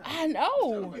 I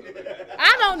know.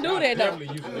 I don't do that though.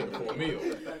 Definitely use a nigga for a meal.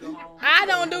 I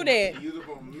don't do that. Use it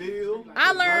for a meal.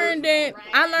 I learned that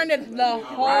the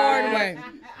hard way.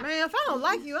 Man, if I don't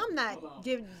like you, I'm not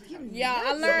giving. Yeah,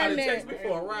 I learned Somebody that. text me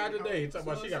for a ride today. Talking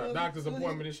about she got a doctor's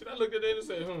appointment and shit. I looked at that and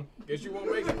said, guess you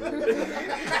won't make it.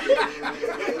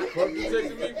 Fuck you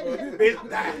texting me for? Bitch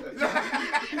died.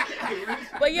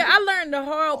 But yeah, I learned the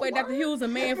hard way that he was a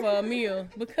man for a meal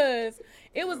because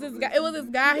it was this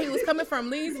guy. He was coming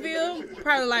from Leesville,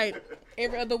 probably like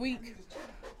every other week.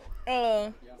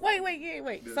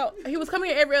 Wait. So he was coming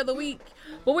here every other week,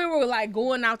 but we were like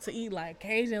going out to eat like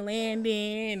Cajun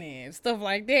Landing and stuff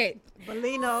like that.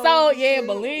 Bellino. So yeah,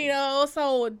 Bellino.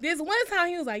 So this one time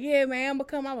he was like, "Yeah, man, I'm gonna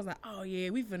come." I was like, "Oh yeah,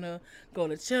 we finna go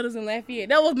to Cheddar's in Lafayette."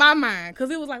 That was my mind, cause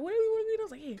it was like, "What do we want to eat?" I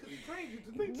was like,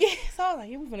 "Yeah." Yeah. So I was like,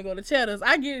 "Yeah, we finna go to Cheddar's."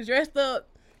 I get dressed up.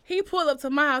 He pulled up to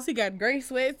my house. He got gray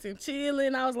sweats and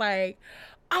chilling. I was like,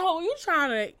 "Oh, you trying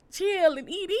to chill and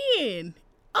eat in?"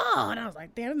 Oh, and I was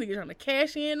like, damn, this nigga trying to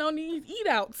cash in on these eat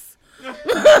outs.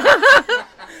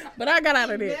 But I got out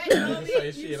of there.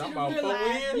 Say shit, I'm about 4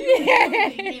 in.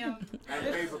 Yeah. I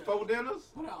paid for 4 dinners.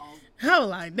 I was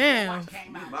like, damn.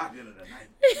 My dinner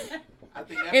tonight. I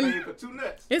think I paid for 2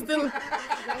 nuts. It still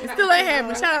ain't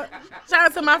happened. Shout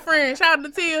out to my friend. Shout out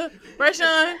to Tia,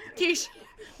 Rashawn, Keisha.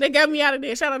 They got me out of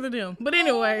there. Shout out to them. But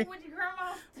anyway. With your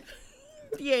grandma?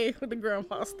 Yeah, with the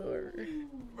grandpa story.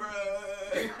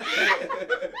 See,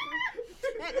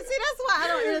 that's why I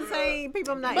don't entertain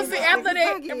people I'm not. But see, after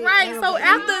that, right? So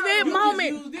after that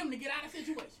moment, Use them to get out of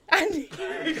situation.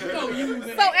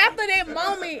 So after that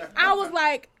moment, I was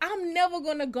like, I'm never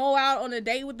gonna go out on a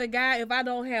date with a guy if I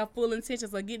don't have full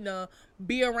intentions of getting to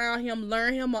be around him,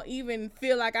 learn him, or even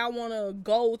feel like I want to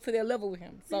go to that level with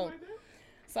him. So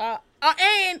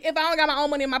and if I don't got my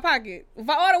own money in my pocket, if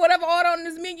I order whatever order on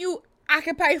this menu, I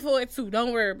can pay for it too.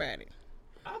 Don't worry about it.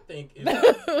 I think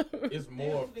it's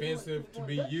more offensive to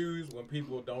be used when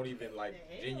people don't even like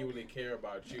genuinely care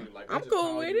about you. Like they I'm just cool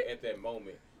call with you it at that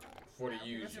moment for to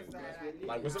use you.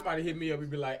 Like when somebody hit me up, he'd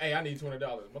be like, "Hey, I need $20."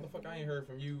 Motherfucker, I ain't heard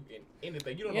from you in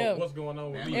anything. You don't know what's going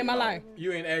on with me in my life.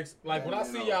 You ain't asked. Like when I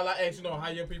see y'all, I ask how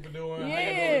your people doing, how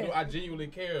you doing. I genuinely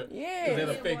care because that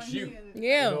affects you.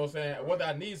 Yeah. You know what I'm saying? Whether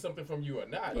I need something from you or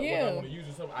not, or whether I want to use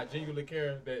you something, I genuinely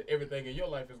care that everything in your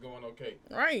life is going okay.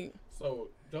 Right. So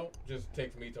don't just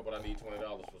text me talking about I need $20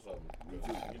 for something.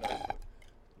 'Cause, you know,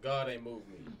 God ain't moved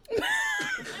me.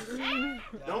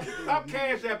 Don't stop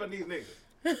cash apping these niggas.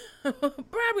 Bro,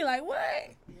 I be like,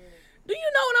 what? Do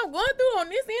you know what I'm going through on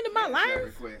this end of my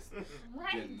life?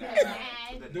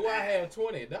 Do I have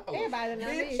 $20? Everybody know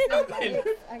Bitch,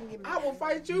 this. I will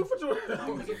fight you for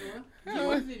 $20. You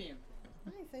was in him. I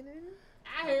ain't say nothing.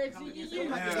 I heard you.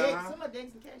 Somebody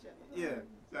danced the cash out. Yeah,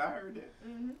 I heard that.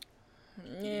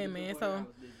 Yeah, man. So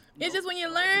it's just when you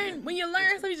learn,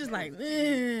 so you just like,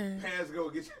 Pass go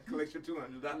get your collection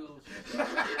 $200.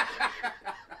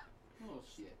 Oh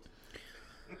shit.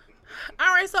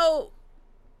 All right, so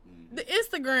the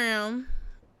Instagram.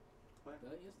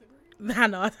 I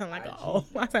know I sound like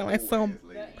I sound like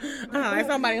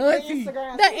somebody auntie. The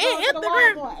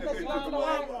Instagram.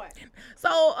 So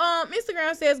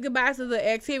Instagram says goodbye to the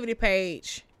activity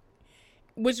page,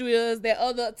 which was that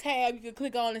other tab you could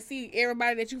click on and see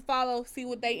everybody that you follow, see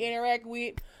what they interact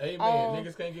with. Hey man,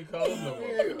 niggas can't get called up no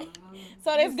more.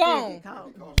 So that's gone.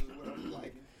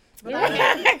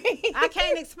 I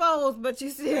can't expose, but you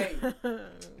see. Nah,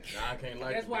 I can't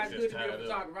like That's it. why it's good to be a tied up.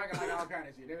 photographer. I can like all kind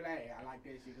of shit. They're like, hey, I like that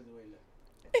shit because the way it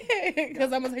looks.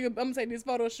 Because I'm gonna take this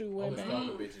photo shoot with Only me.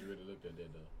 stalker bitches really looked at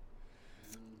that though.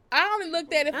 I only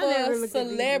looked at it I never for looked at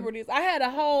celebrities. I have a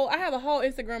whole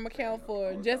Instagram account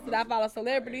for just that I follow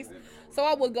celebrities. So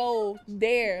I would go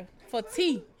there for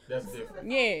tea. That's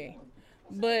different. Yeah.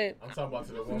 But I'm talking about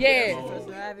to the woman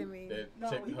that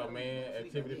check her man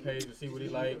activity page to see what he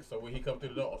likes. So when he come through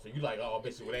the door, so you like, oh,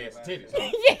 bitch with ass and titties.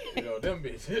 Huh? Yeah. You know, them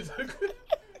bitches.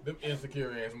 Them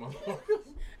insecure ass motherfuckers.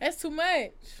 That's too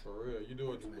much. For real, you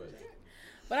doing too much.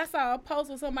 But I saw a post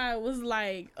where somebody was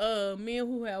like, men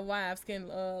who have wives can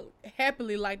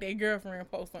happily like their girlfriend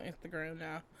post on Instagram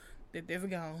now that that's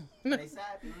gone. I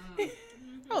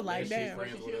was like, damn.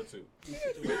 Friends with her too.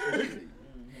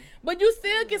 But you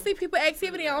still can see people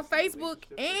activity on Facebook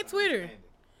and Twitter.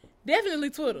 Definitely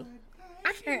Twitter.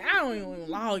 I don't even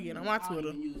log in on my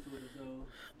Twitter.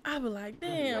 I be like,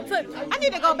 damn. I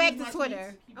need to go back to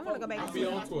Twitter. I want to go back to Twitter.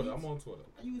 Twitter. I'm on Twitter.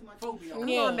 I'm on Twitter. I'm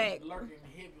going back.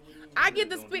 I get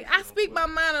to speak. I speak my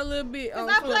mind a little bit. Cause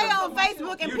I play on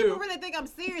Facebook and people really think I'm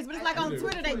serious, but it's like on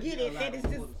Twitter they get it. That it's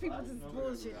just people just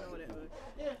bullshit or whatever.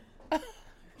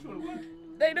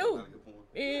 They do.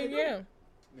 Yeah.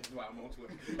 That's why I'm on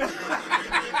Twitter.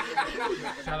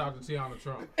 Shout out to Tiana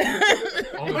Trump.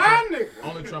 Only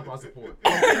only Trump I support.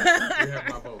 You have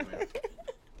my vote, man.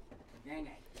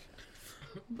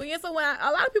 But yeah, so when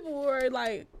a lot of people were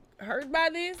like hurt by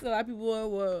this, a lot of people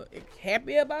were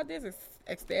happy about this,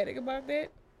 ecstatic about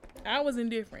that. I was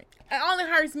indifferent. It only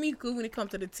hurts me because when it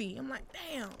comes to the tea, I'm like,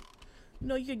 damn. You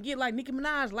know, you could get like Nicki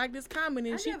Minaj like this comment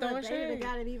and she throwing shade. I never dated a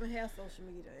guy that even has social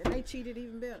media. And they cheated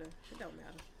even better. It don't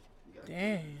matter.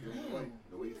 Damn.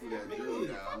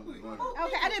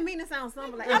 Okay, I didn't mean to sound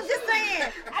somber. Like I'm just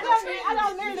saying. I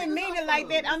don't literally mean it like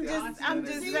that. I'm just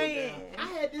saying. I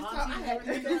had this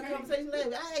conversation last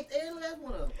week. I asked every last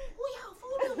one of them, who y'all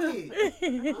fooling with?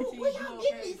 Where y'all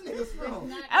getting these niggas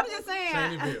from? I'm just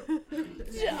saying.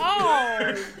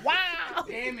 Oh, wow.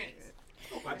 Damn it.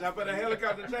 Watch out for the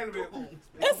helicopter in China's.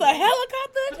 It's a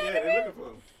helicopter in Yeah, they're looking for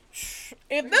him.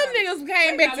 If them niggas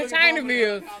came back to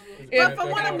Chinaville, but for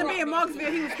one of them to be in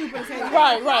Marksville, he was stupid as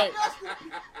hell. Right.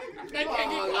 Paint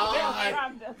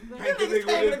this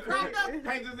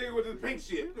nigga with this pink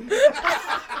shit.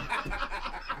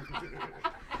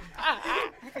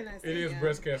 It is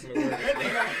breast cancer awareness.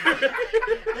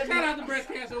 Shout out to breast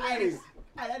cancer awareness.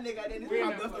 That nigga got in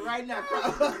this buster right now.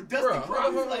 Bruh,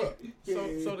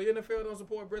 so the NFL don't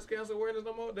support breast cancer awareness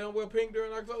no more? They don't wear pink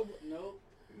during October? Nope.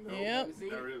 No. Yep.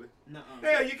 Not really.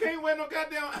 Hell, you can't wear no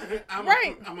goddamn. I'm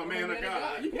a man of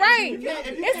God. Right.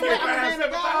 It's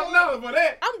like $7,000 for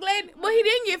that. I'm glad. Well, he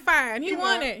didn't get fined. He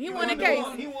won it. He won the case.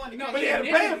 He won the case. But he had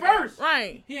to pay it first.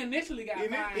 Right. He initially got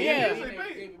fined. Yeah.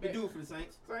 We do it for the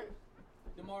Saints.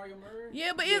 DeMario Murray.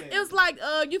 Yeah, but it's like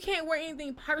you can't wear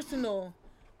anything personal,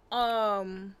 or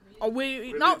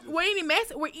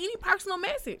with any personal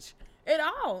message at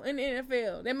all in the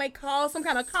NFL that may cause some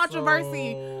kind of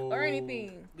controversy or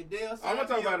anything. I'm gonna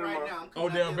talk about it right now.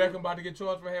 Odell Beckham about to get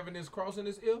charged for having this cross in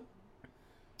his ear.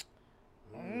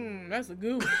 That's a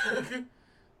good one.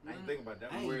 I didn't think about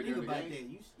that. I ain't think about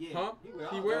that. Huh?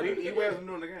 He wears them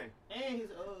during the game. And his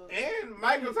And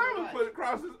Michael Thomas put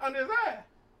crosses under his eye.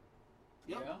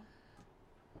 Yeah.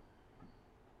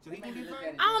 So he can get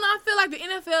fined. I don't know. I feel like the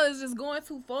NFL is just going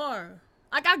too far.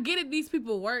 Like I get it. These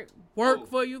people work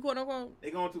for you, quote unquote. They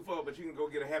going too far, but you can go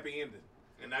get a happy ending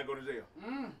and not go to jail.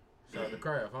 Shout out to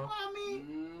Kraft, huh? Well,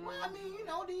 I mean, you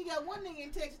know, then you got one nigga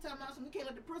in Texas talking about some. We can't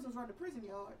let the prisoners run the prison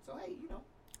yard. So hey, you know.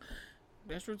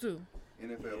 That's true too.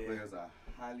 NFL players are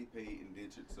highly paid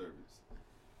indentured service.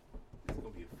 It's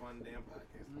gonna be a fun damn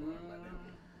podcast.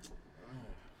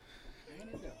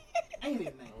 Ain't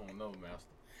it, man? I don't know, master.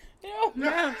 Yeah,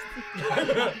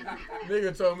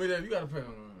 Nigga told me that you gotta pay. I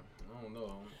don't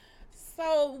know.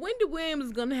 So Wendy Williams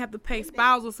is gonna have to pay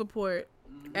spousal support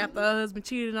after her husband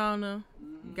cheated on her,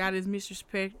 got his mistress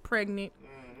pregnant,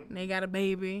 and they got a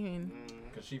baby, and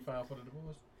Cause she filed for the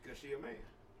divorce. Cause she a man.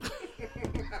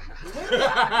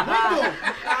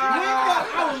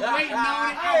 I was waiting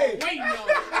on it. I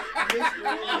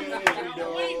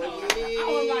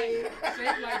was like,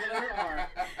 shaped like a letter R.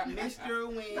 Mr.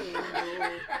 Window.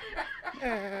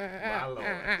 My Lord.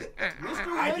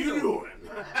 How you doing?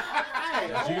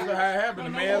 That's usually how it happens.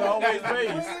 The man always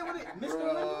pays.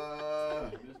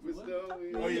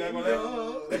 Oh, you're not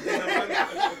gonna let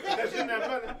That's not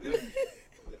funny.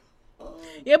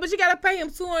 yeah, but you gotta pay him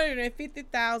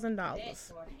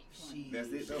 $250,000, That's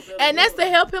it though. and that's to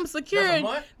help him secure. That's a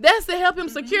month? That's to help him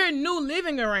secure new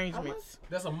living arrangements.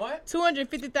 That's a month?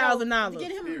 $250,000.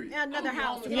 Get him another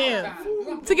house. Yeah,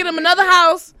 to get him another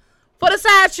house for the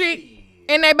side chick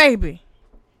and that baby.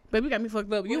 Baby got me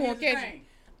fucked up. You won't catch it.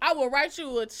 I will write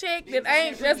you a check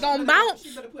that's gonna bounce.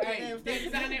 She better put that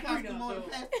damn costume on the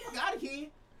plastic. Got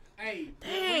it, Hey,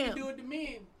 damn. when you do it to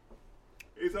men,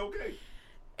 It's okay.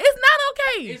 It's not okay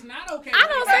okay. It's not okay. I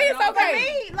don't say it's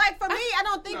okay. For me, I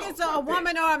don't think it's a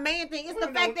woman or a man thing. It's the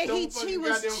fact that he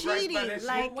was cheating.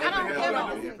 Like, I don't care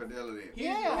about it.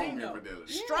 Yeah.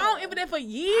 Strong evidence for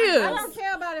years. I don't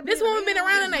care about it. This woman been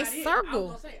around in a I was circle.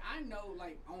 gonna say, I know,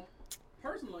 like, on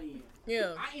personal end,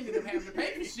 Yeah. I ended up having to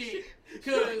pay for shit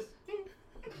because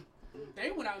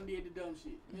they went out and did the dumb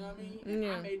shit. You know what I mean?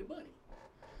 And I made the money.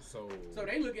 So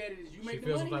they look at it as you make the money. She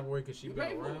feels some type of way because she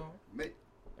been around.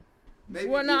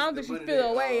 Well, no, I don't think she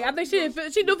feel away. I think she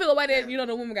do feel away that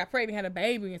the woman got pregnant, had a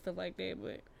baby and stuff like that.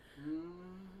 But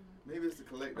maybe it's a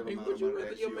collective. I mean, would you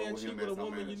rather your man cheat with a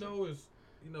woman is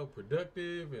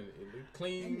productive and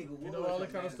clean, all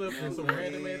that kind of stuff, and some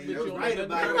random ass bitch you don't know nothing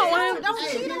about?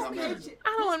 Don't cheat on me.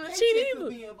 I don't want to cheat either.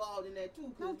 Be involved in that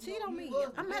too. Don't cheat on me.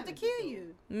 I'm gonna have to kill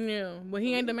you. Yeah, but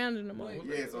he ain't demanding no more.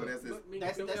 Yeah, so that's it.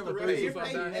 That's the real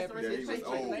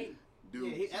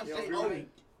Dude, he absolutely old.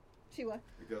 She what?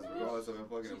 Because regardless of him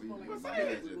fucking if he was my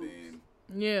manager, then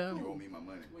yeah, you owe me my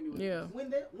money. Yeah.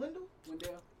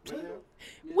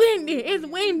 Wendy. It's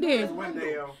Wendy.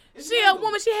 She a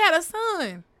woman. She had a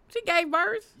son. She gave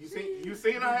birth. You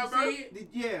seen her have birth?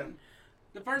 Yeah.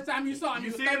 The first time you saw him,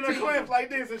 You he was see him in 13. the clip like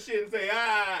this and shit and say,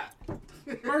 ah.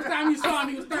 First time you saw him,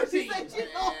 he was 13.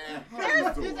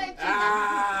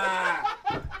 Ah.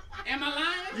 Am I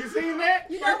lying? You seen that?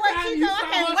 You know what, Chico? I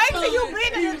can't wait till you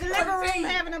been in the delivery room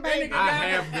having a baby. I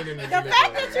have been in the The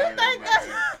fact that you think that's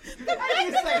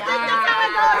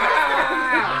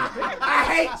I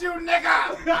hate you,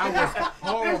 nigga. I was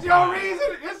horrified. It's your reason.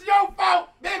 It's your fault,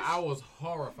 bitch. I was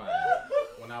horrified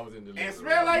when I was in the delivery And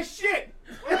smell like shit.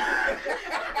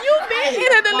 You been in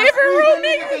a delivery room,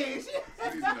 nigga?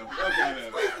 That's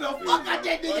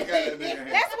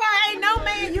why ain't no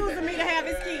man using me to have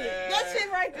his kid. That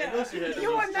shit right there.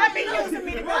 You will not be using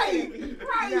me to right.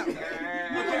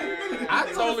 I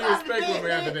totally respect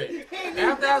women after that.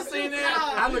 After I seen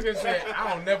that, I look and say,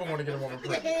 I don't never want to get a woman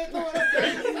pregnant.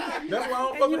 That's why I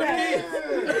don't fuck with them kids.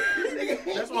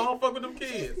 That's why I don't fuck with them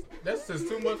kids. That's just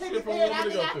too much shit for a woman to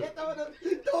go through.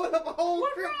 Throwing up a whole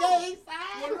trip day.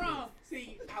 What's wrong?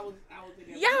 See, I was in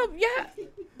there.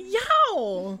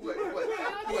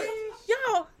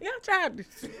 Y'all childish.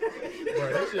 Bro,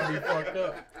 that shit be fucked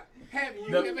up. Have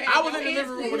you ever had I was your in the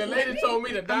living room hands when the lady told me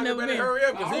the doctor never better been. hurry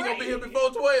up because he gonna be here before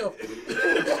 12.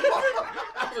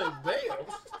 I was like, damn.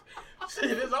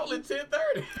 Shit, it's only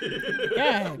 10:30.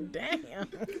 God damn.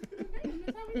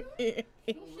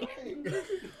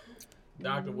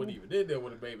 Doctor wouldn't even did that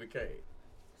when the baby came.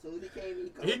 So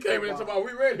He came in and told me,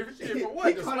 we ready for shit for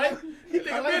what? The spank? He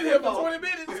nigga been here for 20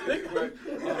 minutes.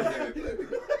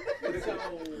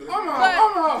 Come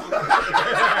on.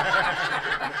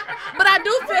 But I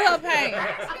do feel her pain,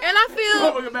 and I feel.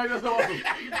 Oh, look back, that's awesome.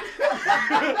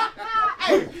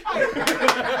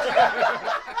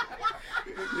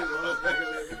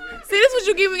 See, this what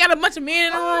you give me. Got a bunch of men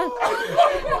in the room.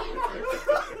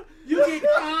 You get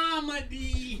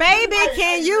comedy. Baby,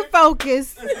 can you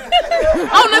focus On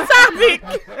the topic.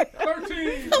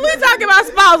 13. We talking about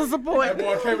spousal support. That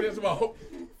boy came in and about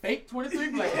Fake 23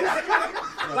 blankets.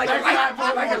 like it's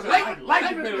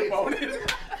like minute on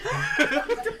it.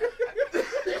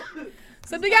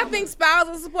 So do y'all think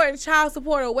spousal support and child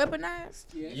support are weaponized?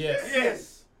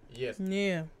 Yes. Yeah.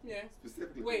 Yeah.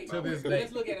 Specifically. Wait, To this day.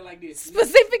 let's look at it like this.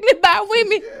 Specifically by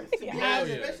women.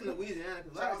 Especially in Louisiana,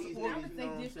 because a lot of these I would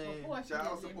niggas, you say know what I'm saying?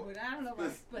 Child disproportionately, support. but I don't know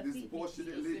about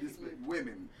Disproportionately,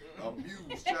 women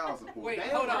abuse child support. Wait,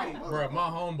 hold on. Bro, my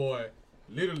homeboy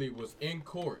literally was in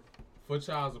court for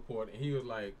child support, and he was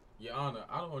like, Your Honor,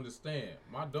 I don't understand.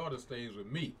 My daughter stays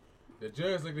with me. The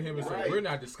judge looked at him and said, we're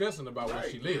not discussing about where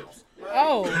she lives.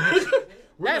 Oh.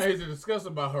 We're not here to discuss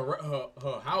about her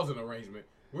housing arrangement.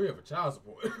 We're here for child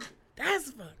support.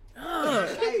 That's fucked up.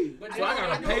 So I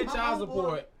gotta pay child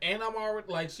support, and I'm already,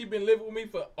 like, she been living with me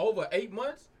for over 8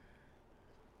 months?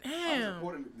 Damn. I'm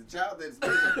supporting the child that's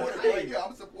been supported. Like,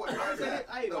 I'm supporting her child.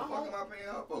 Hey, The fuck am I paying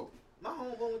her for? My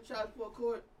homeboy went to child support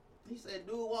court. He said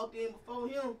dude walked in before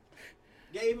him,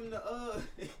 gave him the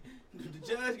the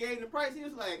judge gave him the price. He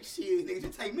was like, shit, nigga,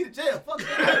 just take me to jail. Fuck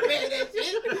that, I ain't paying that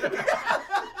shit.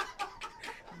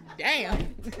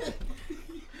 Damn.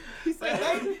 He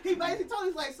said, he basically told me,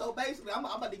 he's like, so basically, I'm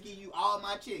about to give you all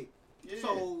my check. Yeah.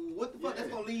 So what the fuck that's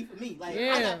gonna leave for me? Like,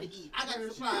 I got to eat. I got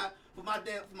to supply for my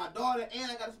daughter,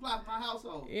 and I got to supply for my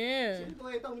household. Yeah. So go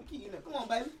ahead and throw me the key in there. Come on,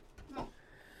 baby. Come on.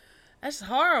 That's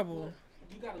horrible.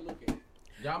 You gotta look at it.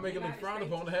 Y'all make it look frowned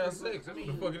upon to have sex. That's what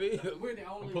the fuck it is. We're the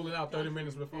only I'm pulling out 30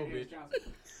 minutes before, bitch.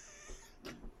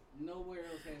 Nowhere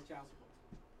else has child support.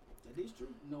 That is true.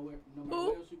 No matter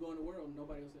where else you go in the world,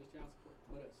 nobody else has child support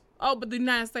but us. Oh, but the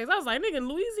United States. I was like, nigga,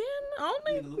 Louisiana?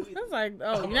 only? That's like,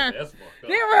 oh, yeah. That's fucked up.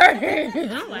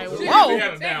 I'm like, Shit, whoa. we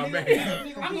had a down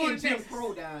man. I'm going to Jim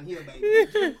Crow down here,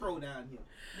 baby. Jim Crow down here.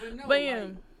 But no, But yeah.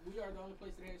 like, we are the only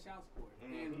place that has child support,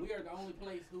 and we are the only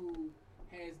place who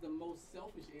has the most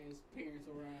selfish ass parents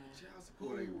around. Child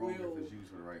support ain't wrong if it's used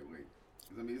for the right way.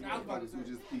 'Cause I mean, it's I was about motherfuckers to who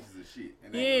say- just pieces of shit.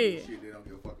 And Yeah. they don't do shit, they don't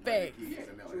give a fuck about their Facts. kids,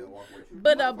 and they'll walk away.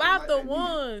 But Motherfuckers about like the that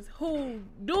ones who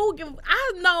do give,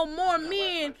 I know more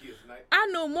men. I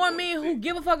know more men who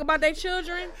give a fuck about their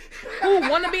children, who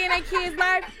want to be in their kids'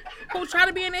 life, who try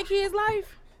to be in their kids'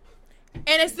 life, and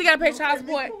they still gotta pay child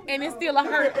support, and it's still a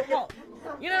hurt.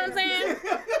 You know what I'm saying?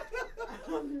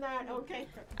 I'm not okay.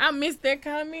 I missed that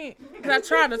comment because I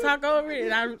tried to talk over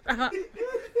it, and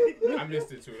I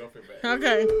missed it too. Don't feel bad.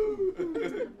 Okay.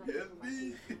 Yes,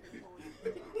 me.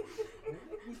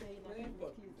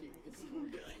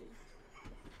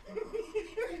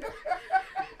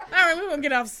 All right, we're gonna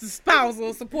get off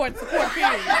spousal support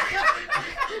period.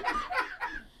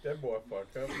 That boy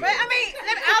fucked up. But I mean,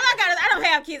 all I got is I don't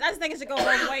have kids. I just think it should go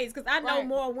both ways because I know Right.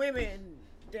 more women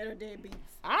that are deadbeats.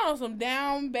 I know some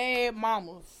down bad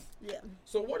mamas. Yeah.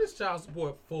 So what is child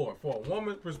support for? For a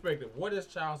woman's perspective, what is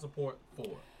child support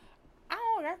for? I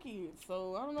don't got kids,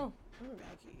 so I don't know. I don't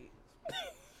got kids.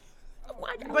 Why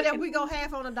I gotta But if look we go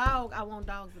half on a dog, I want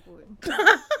dog support.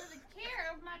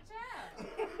 Care of my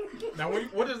child. Now,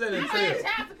 what does that You entail? have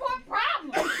child support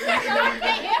problems. So I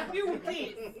can't help you with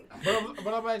this.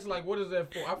 But I'm actually like, what is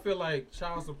that for? I feel like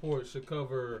child support should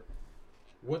cover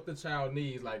what the child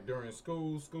needs, like during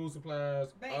school supplies,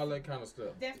 all that kind of stuff.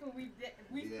 That's what we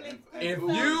split. If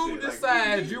you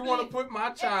decide you want to put my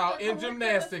child in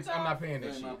gymnastics, I'm not paying that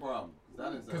That's shit. my problem.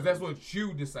 Because that's what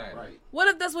you decided. Right. What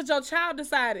if that's what your child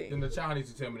decided? Then the child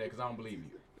needs to tell me that because I don't believe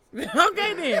you.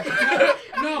 Okay then.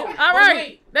 No. All but right.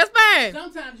 wait. That's fine.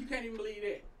 Sometimes you can't even believe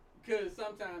that. Because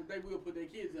sometimes they will put their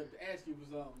kids up to ask you for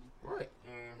something. Right.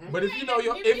 But if you know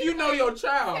your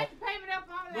child,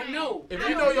 But no. if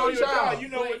you know your child, you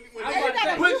know when I was about to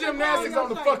say, put gymnastics on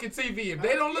the fucking TV. If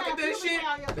they don't look at that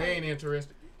shit, they ain't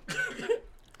interested.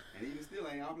 And even still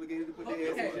ain't obligated to put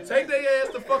their ass in. Take their ass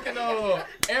to fucking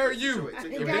Air U.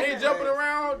 If they ain't jumping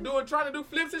around trying to do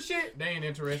flips and shit, they ain't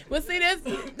interested. Well, see, that's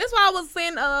why I was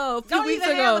saying a few Don't weeks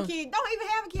even ago. have a kid. Don't even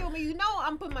have a kid with me. You know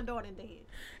I'm putting my daughter in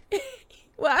bed.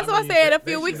 Well, that's I what mean, I said a they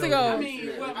few should weeks know ago. I mean,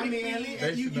 well, I mean, at least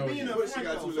They you should know being you. a But she friend,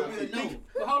 got though, two so little we'll kids. know.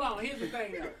 But hold on, here's the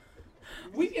thing though.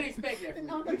 We can expect that from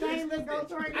you. I can't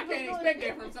expect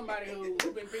that from somebody who's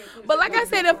been paying 26 But like I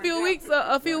said a few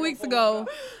weeks ago,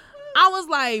 I was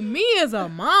like, me as a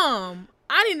mom,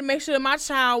 I need to make sure that my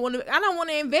child I don't want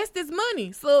to invest this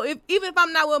money. So even if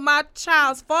I'm not with my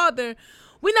child's father,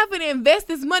 we're not going to invest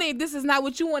this money if this is not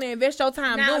what you want to invest your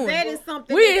time Now doing. that is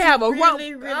something We that have you a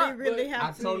really I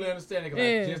have to. totally understand it because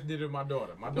Yeah. I just did it with my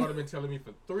daughter. My daughter been telling me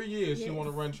for 3 years she Yes. want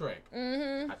to run track.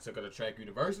 Mm-hmm. I took her to Track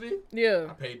University. Yeah.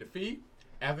 I paid the fee.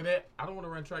 After that, I don't want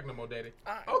to run track no more, Daddy.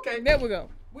 Okay. There we go.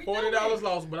 $40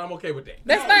 lost, but I'm okay with that.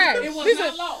 That's fine. It was Lisa-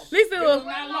 not lost. Lisa It was- was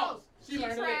not lost. She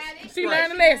learned a lesson. She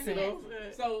learned a lesson.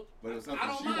 So But it's I something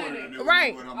don't she mind wanted it. to do.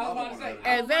 Right. But her I was mama about to wanted say, her to do. I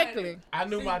don't mind Exactly. it. I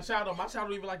knew my child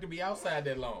don't even like to be outside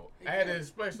that long. I had to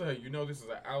explain to her, this is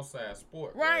an outside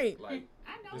sport. Right. Like,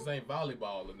 this ain't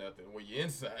volleyball or nothing when you're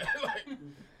inside. Like,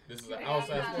 this is an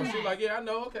outside sport. She was like, yeah, I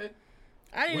know, okay.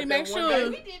 I need to Went make there one sure.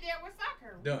 We did that with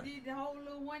soccer. Done. We did the whole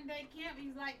little one-day camp.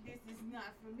 He's like, this is not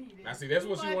for me. This Now, see, is that's too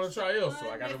what she much want to try else, so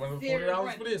I got to run unnecessary $40 for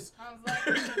running. this. I was like,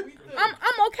 we could.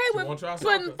 I'm okay She wanna with try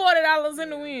putting soccer. $40 in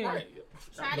the wind. Right.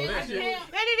 Try I know this that shit. camp.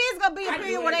 And it is gonna be a I do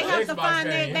period it where they at have the to Xbox find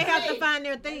game.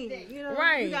 their thing. You know,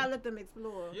 Right. you gotta let them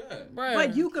explore. Yeah. Bruh.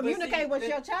 But you But see, communicate with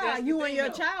your that's child. the You and thing, your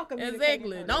though. child communicate.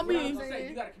 Exactly. with Don't them. What be- I'm gonna say,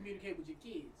 you gotta communicate with your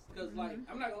kids. Because, like,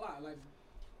 I'm not gonna lie, like,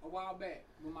 a while back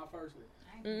with my first one,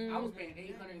 I was paying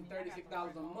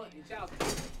 $836 a month in child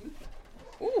support.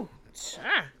 Ooh,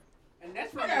 child. And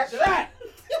that's from a judge.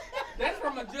 That's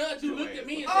from a judge who looked at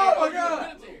me and said, Oh, my you're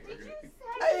God. military.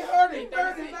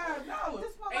 $839.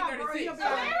 $836.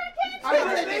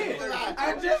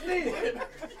 I just did.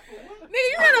 Nigga,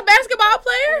 you not a basketball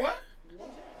player? What?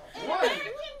 What?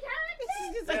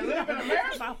 They live in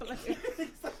America.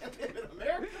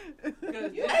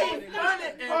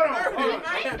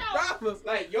 $839.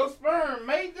 Like your sperm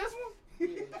made this one?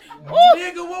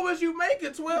 Nigga, what was you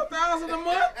making? $12,000 a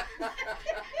month?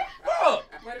 Fuck.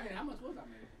 Wait a minute, how much was I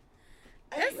making?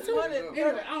 That's too.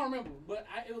 Anyway, I don't remember, but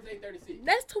it was $836.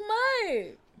 That's too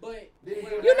much. But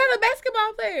You're not a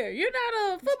basketball player. You're not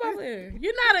a football player.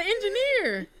 You're not an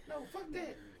engineer. No, fuck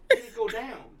that. Did it go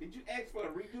down? Did you ask for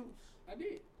a reduce? I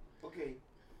did. Okay.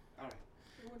 All right.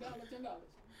 It went down to $10.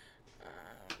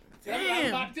 That's what I was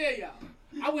about to tell y'all.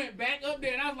 I went back up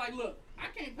there and I was like, look, I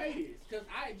can't pay this because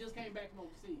I had just came back from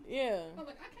overseas. Yeah. I was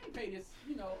like, I can't pay this,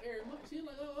 every month. She was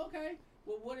like, oh, okay.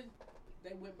 Well, what is?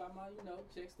 They went by my,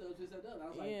 check stubs, this, that, that. I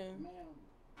was like, man,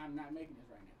 I'm not making this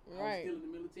right now. I was still in the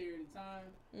military at the time,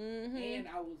 and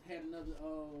I had another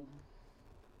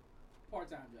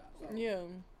part-time job. So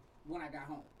when I got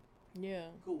home,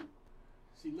 cool.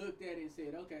 She looked at it and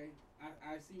said, okay,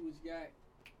 I see what you got.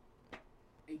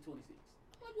 $826.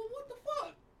 I'm like, well, what the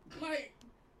fuck? Like,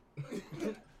 what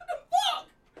the fuck?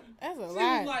 That's a she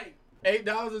lot. was like,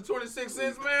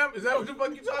 $8.26, ma'am. Is that what the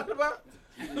fuck you talking about?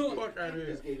 Fuck out here.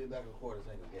 Just gave me back a quarter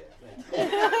tank of gas.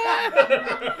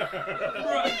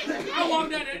 I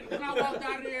walked out there. When I walked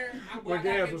out of there, My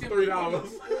gas was $3.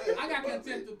 I got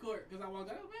contempt of court because I walked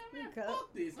out. Man,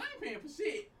 fuck this. I ain't paying for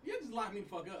shit. You just lock me the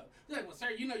fuck up. They're like, well, sir,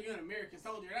 you're an American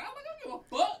soldier. And I'm like, I don't give a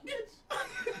fuck, bitch.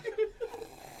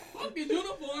 Fuck this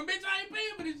uniform, bitch. I ain't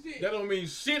paying for this shit. That don't mean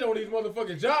shit on these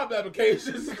motherfucking job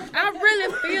applications. I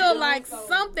really feel like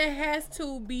something has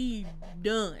to be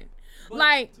done.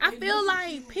 Like, I feel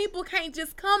like people can't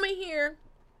just come in here.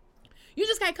 You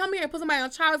just can't come here and put somebody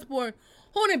on child support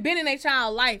who done been in their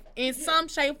child life in some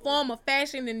shape, form, or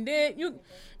fashion, and then and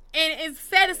it's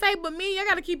sad to say, but me, y'all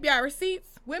gotta keep y'all receipts.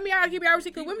 Women, y'all gotta keep y'all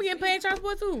receipts because women getting paid child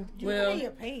support too. Well,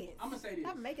 your pants. I'm gonna say this.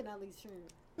 Stop making all these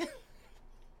shirts.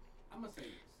 I'm gonna say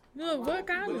this. Look, what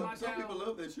kind of? Some people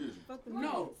love that shit.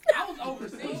 No, I was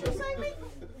overseas.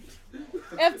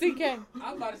 FTK.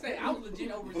 I was about to say, I was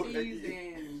legit overseas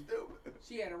and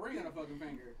she had a ring on her fucking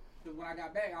finger. Because when I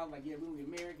got back, I was like, yeah, we're going to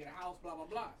get married, get a house, blah, blah,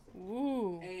 blah.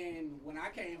 Ooh. And when I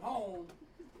came home,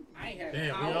 I ain't had a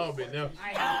Damn, house. we all been there. I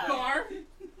ain't had a car.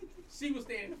 She was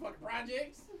staying in the fucking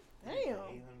projects.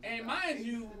 Damn. And mind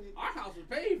you, our house was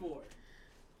paid for.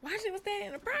 Why she was staying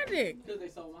in the project? Because they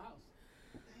sold my house.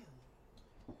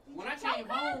 When I came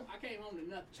home to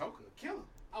nothing. Choker, killer.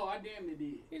 Oh, I damn near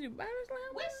did. Did you buy this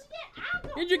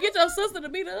line? Did you get your sister to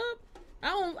beat her up?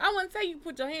 I wouldn't say you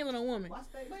put your hands on a woman. But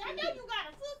I know you got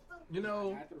a sister. You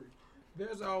know,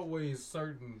 there's always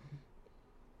certain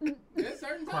There's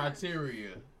certain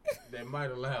criteria that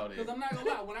might allow that. Because I'm not gonna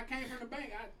lie, when I came from the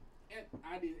bank,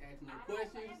 I didn't ask no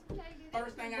questions.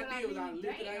 First thing I did was I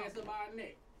lifted her ass up by her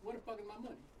neck. Where the fuck is my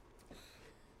money?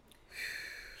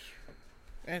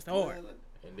 That's hard.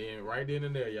 And then right then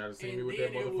and there, y'all seen me with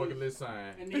that motherfucking little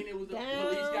sign. And then it was the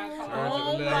police got called.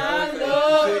 Oh my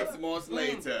Lord. 6 months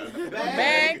later.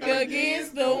 Back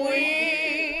against the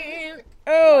wind.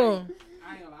 Oh.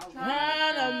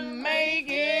 Trying to make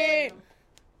it.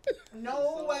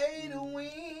 No way to win.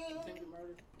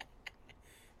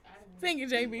 Sing it,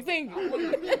 JB. Sing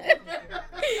it.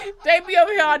 JB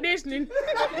over here auditioning.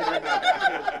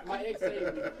 My ex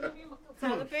saved me.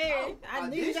 Tyler Perry. I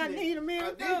need a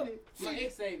miracle. My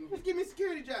ex saved me. Just give me a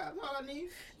security job. That's all I need.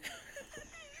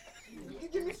 You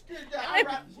give me a security job. I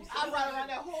ride around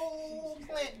that whole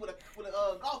plant with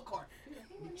a golf cart.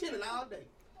 Chilling all day.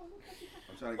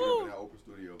 I'm trying to get up in that Oprah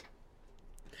studio.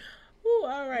 Ooh,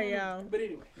 all right, y'all. But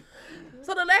anyway.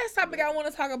 So the last topic I want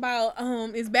to talk about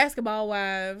is basketball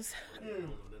wives.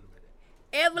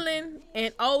 Evelyn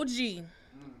and OG.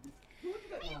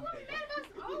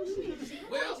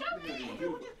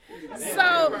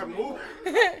 So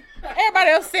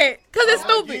everybody upset because it's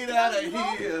stupid. Get out of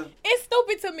here. It's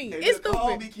stupid to me. It's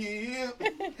stupid.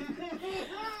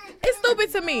 It's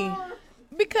stupid to me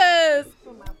because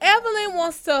Evelyn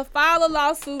wants to file a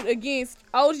lawsuit against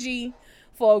OG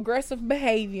for aggressive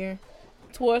behavior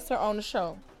towards her on the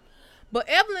show. But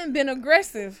Evelyn been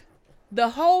aggressive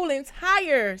the whole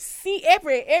entire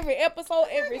every episode,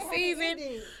 every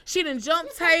season. She done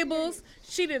jumped tables.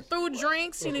 She done threw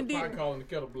drinks. So she done did calling the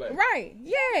kettle black. Right,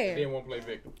 yeah. Then won't play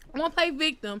victim. Won't play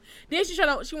victim. Then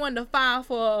she wanted to file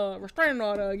for a restraining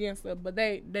order against her, but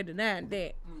they denied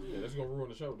that. Yeah, that's gonna ruin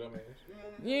the show, dumbass.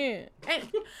 Yeah, and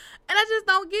I just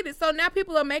don't get it. So now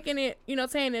people are making it,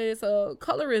 saying that it's a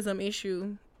colorism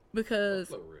issue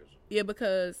because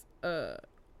because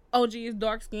OG is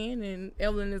dark skinned and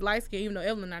Evelyn is light skinned, even though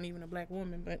Evelyn not even a black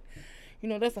woman. But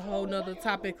that's a whole nother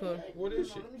topic. What is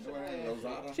she?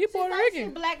 She Puerto Rican.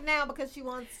 She's black now because she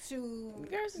wants to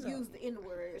use the N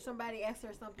word. Somebody asked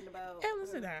her something about. Evelyn,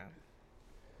 sit down.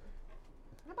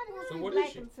 Nobody wants So to be what black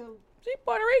is she? until. She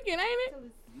Puerto Rican, ain't it?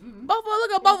 Both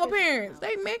look at both her parents.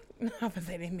 They mix. I'm gonna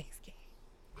say they Mexican.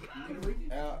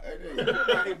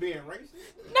 Everybody being racist.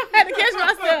 No, I had to catch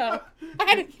myself.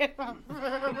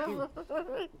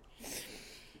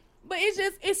 But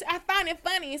I find it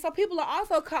funny. So people are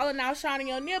also calling out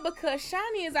Shaunie O'Neal because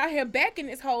Shaunie is out here backing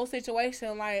this whole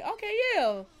situation. Like, okay,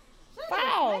 yeah,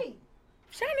 foul.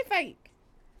 Shaunie fake.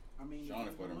 I mean,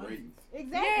 Shaunie for the ratings.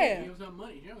 Exactly. Yeah. Give her some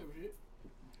money. She don't give a shit.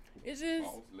 It's just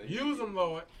use them,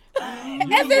 Lord.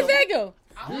 That's illegal.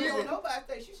 I don't know nobody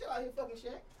think she still out here fucking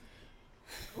Shaq.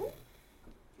 Who?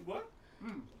 What?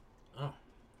 You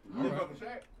fucking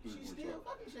Shaq? She's still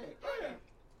fucking Shaq. Yeah.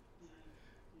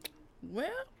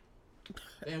 Well.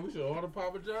 Damn, we should order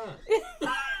Papa John's.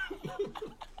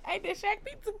 Ain't that Shaq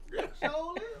pizza?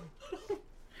 So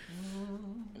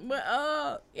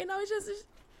But you know, it's just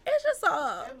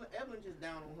Evelyn just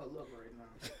down on her luck right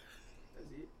now.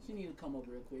 That's it. She need to come up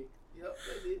real quick. Yep,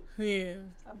 that's it.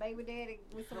 Yeah. A baby daddy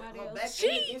with somebody Her else. back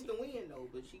against the wind though,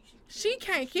 but she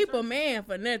can't keep a man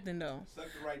for nothing though. Suck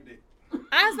the right dick.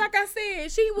 As like I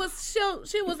said, she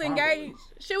was engaged.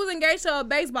 She was engaged to a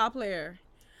baseball player.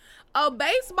 A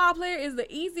baseball player is the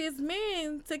easiest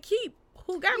man to keep.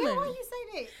 Who got money? Why you say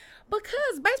that?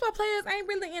 Because baseball players ain't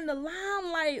really in the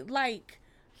limelight like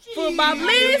football.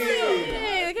 Listen,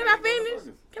 can I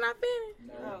finish?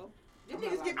 No. These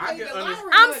niggas get paid the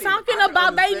lottery I'm money. talking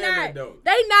about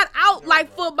they not out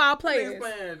like football players.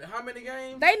 Playing how many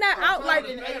games? They not out like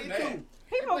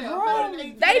People grown.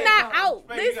 They not out.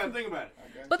 You gotta think about it.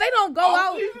 But they don't go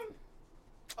out.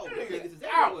 Oh, these niggas is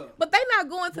everywhere. But they not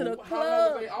going to the How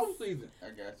long is they club. off season? I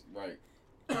got you.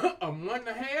 Right. A month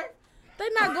and a half? They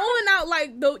not going out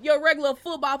like your regular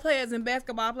football players and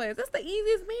basketball players. That's the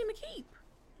easiest man to keep.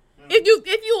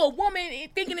 If you a woman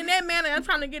thinking in that manner and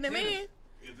trying to get him in.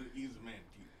 It's an easy man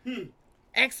to keep.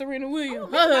 Ask Serena Williams,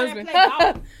 Oh, her somebody husband. play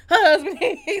golf. Her husband.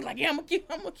 He's like, yeah, I'm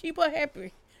gonna keep her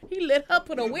happy. He let her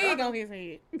put a wig on his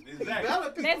head.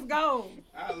 Exactly. Let's go.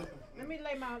 Let me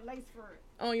lay my lace front.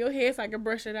 On your head so I can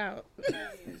brush it out.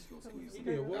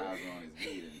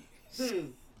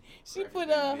 She put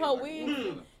her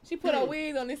wig. She put her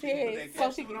wig on his head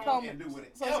so she can comb it.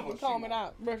 So she can comb it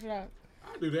out, brush it out.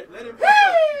 I do that. Let him I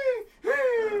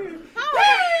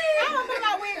don't put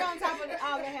my wig on top of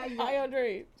all the hair you All your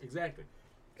dreads. Exactly.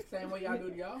 Same way y'all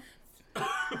do to y'all.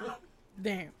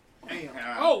 Damn.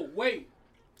 Oh wait.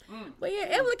 But yeah,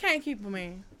 Evelyn can't keep a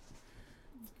man.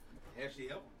 Has she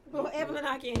ever? Well, Evelyn,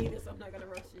 I can't eat this. I'm not gonna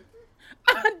roast you.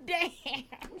 Oh, damn.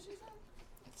 What she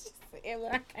said?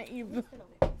 Evelyn, I can't even.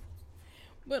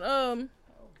 But I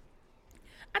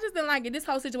just didn't like it. This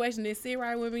whole situation didn't sit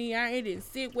right with me. It didn't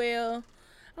sit well.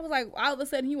 I was like, all of a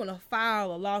sudden, you want to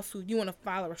file a lawsuit. You want to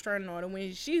file a restraining order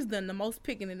when she's done the most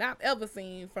picking that I've ever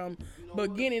seen from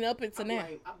beginning up until now.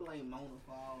 I blame Mona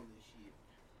for all this shit.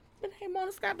 But hey,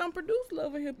 Mona Scott don't produce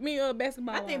Love and Hip Me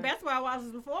Basketball. I think Basketball Wives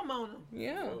was before Mona.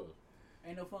 Yeah.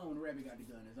 Ain't no fun when the rabbit got the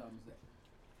gun. That's all I'm saying.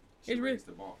 She raised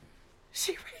the bar.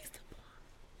 She raised the bar.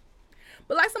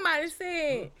 But like somebody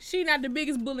said, she not the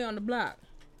biggest bully on the block.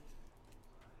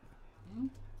 You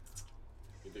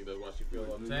think that's why she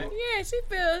feel attacked? Yeah, she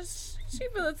feels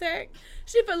attacked.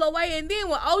 She feel away. And then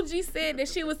when OG said that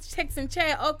she was texting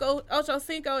Chad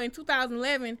Ochocinco in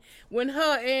 2011 when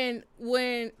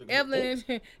Evelyn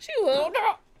she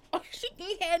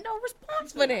had no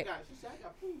response for that.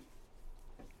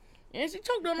 And she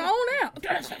choked on her own out.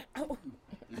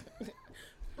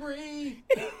 Breathe.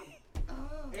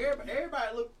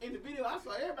 Everybody looked in the video. I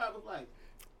saw everybody was like,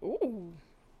 "Ooh,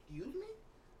 excuse me."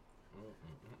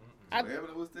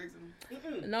 Evelyn was texting?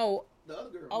 No, the other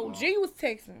girl. OG was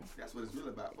texting. That's what it's really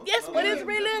about. Yes, what it's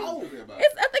really. About.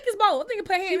 I think it's both. I think it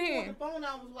play hand in She hand. the phone.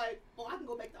 I was like, "Oh, I can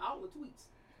go back to all the tweets."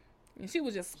 And she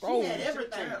was just She scrolling. had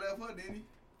everything. Chad left her, didn't he?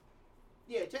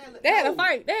 Yeah, Chad. They had a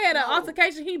fight. They had an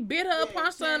altercation. He bit her,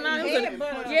 punched her, and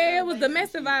it was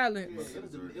domestic violence. It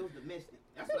was domestic.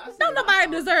 That's what I said. Don't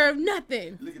nobody deserve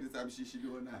nothing. Look at the type of shit she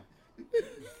doing now.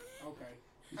 Okay.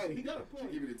 Hey, he got a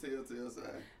point. She give me the telltale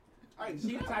sign. Hey,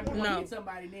 She the type of one to hit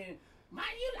somebody then.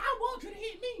 I want you to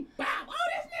hit me. Bow. Oh,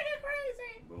 this nigga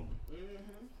crazy. Boom.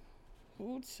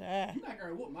 Ooh, child. You not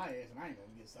gonna whoop my ass and I ain't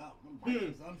gonna get something. I'm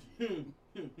biting some shit.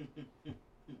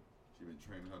 She been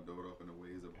training her daughter up in the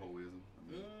ways of hoism.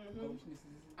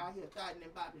 Out here thotting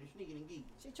and bopping and sneaking and geeking.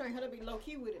 She trained her to be low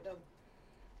key with it though.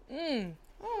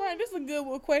 All right, this is a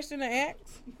good question to ask.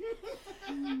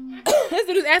 Let's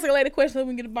do this escalated question so we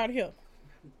can get about here.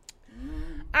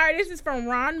 All right, this is from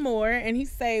Ron Moore, and he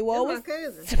say, "Well, That's my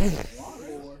cousin."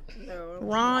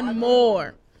 Ron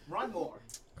Moore. Ron Moore.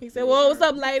 He said, "Well, what's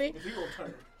up, lady?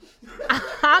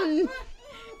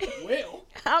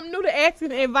 I'm new to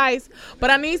asking advice,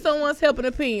 but I need someone's help and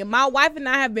opinion. My wife and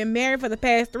I have been married for the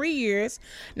past 3 years.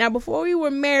 Now, before we were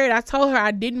married, I told her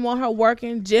I didn't want her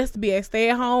working, just to be a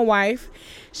stay-at-home wife.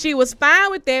 She was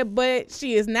fine with that, but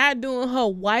she is not doing her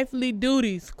wifely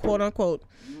duties, quote unquote.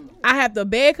 I have to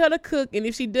beg her to cook, and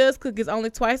if she does cook, it's only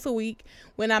twice a week.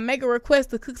 When I make a request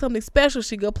to cook something special,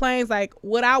 she complains like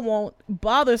what I want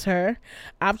bothers her.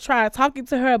 I've tried talking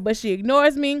to her, but she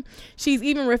ignores me. She's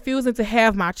even refusing to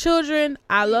have my children.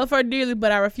 I love her dearly,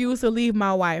 but I refuse to leave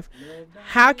my wife.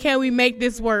 How can we make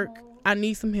this work? I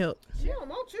need some help. She don't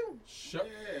want you.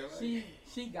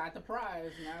 She got the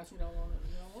prize. Now she don't want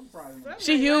the prize.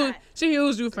 She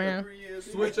used you, fam.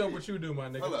 Switch up what you do, my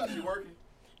nigga. Hold up, she working?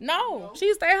 No,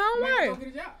 she stay home Go work. get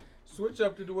a job. Switch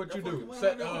up to do what you do.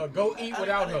 Go eat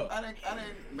without her. I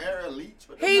didn't marry a leech.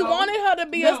 He wanted her to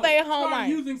be a stay-at-home Start wife.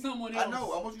 using someone else. I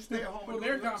know. I want you to stay at home for and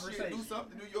their do your conversation. shit. Do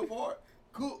something. Do your part.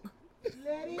 Cook.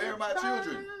 Marry my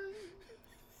children.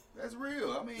 That's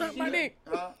real. I mean, Suck my dick.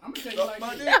 I'm gonna tell you suck like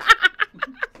my this. dick.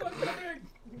 Suck my dick.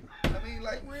 I mean,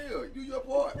 like real. Do your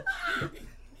part.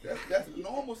 That's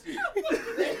normal shit.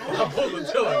 I'm holding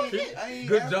chill out.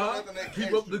 Good job.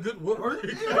 Keep up the good work.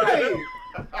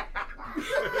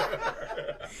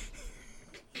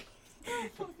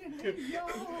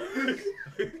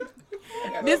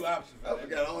 I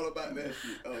forgot all about that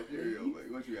shit. Oh, here you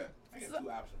go. What you got? I got 2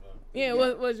 options. Yeah,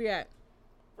 what you got?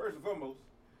 First and foremost,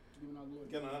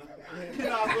 can I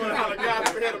go out of God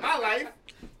at the head of my life?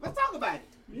 Let's talk about it.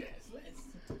 Yes,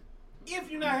 let's. If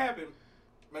you're not happy,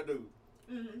 my dude,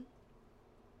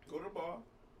 go to the bar,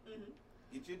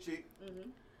 get your chick,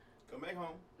 come back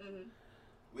home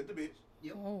with the bitch.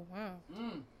 Yep. Oh, wow.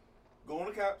 Go on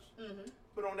the couch,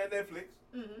 put on that Netflix,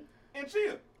 and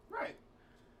chill. Right.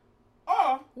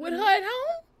 Or With her at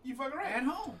home? you fucking right. At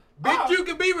home. Bitch, you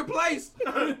can be replaced. You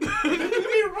can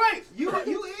be replaced. You Or ain't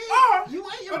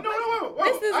your no.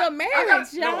 This is a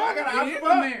marriage, y'all. I got an It option is for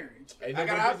a her. marriage. Ain't I got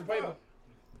no an piece option of for paper. her.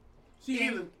 She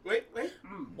Either wait.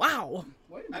 Wow.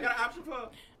 Wait a I minute. got an option for her.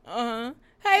 Uh-huh.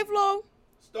 Hey, Flo.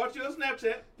 Start your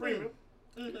Snapchat premium.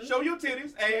 Show your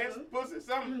titties, ass, pussy,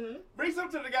 something. Bring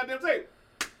something to the goddamn table.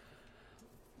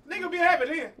 Nigga be happy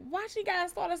then. Why she gotta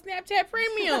start a Snapchat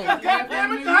premium?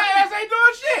 Goddamn it, her ass ain't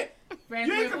doing shit.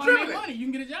 Fancy You ain't want to make contributing. money. You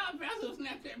can get a job faster with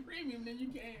Snapchat Premium than you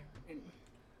can. Anyway.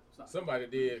 Somebody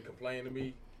did complain to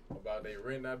me about their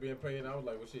rent not being paid. I was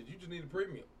like, well, shit, you just need a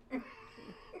premium.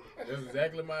 That's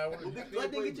exactly my word.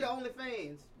 Let them get your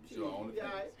OnlyFans. Your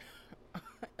OnlyFans.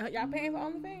 Y'all paying for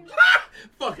OnlyFans?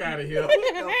 Fuck out of here.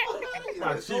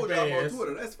 My cheap ass.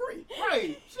 Twitter. That's free.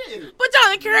 Right. Shit. But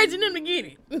y'all encouraging them to get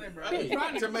it. Hey, bro, Hey,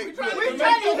 To make we trying to to make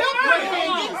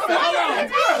help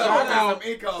Shout out.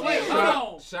 income. Wait,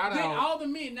 hold on. Shout Did out. all the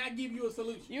men not give you a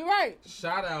solution? You right.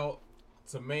 Shout out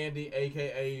to Mandy,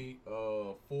 aka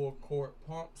Full Court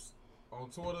Pumps on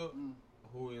Twitter,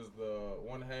 who is the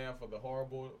one half of the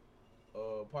Horrible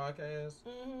podcast,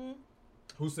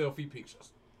 who sell feet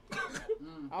pictures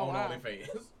Oh, on wow.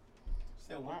 OnlyFans.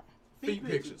 Sell what? Feet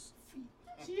pictures.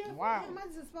 Wow. I might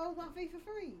just expose my feet for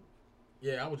free.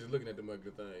 Yeah, I was just looking at them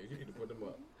ugly things. You need to put them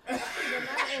up.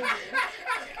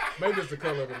 Maybe it's the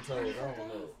color of them toes. I don't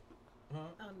know. Huh?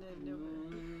 Oh, no.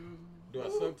 Do I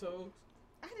suck toes?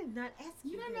 I did not ask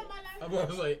you. You don't know my I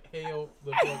was like, hell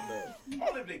the fuck no.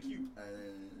 All of that cute.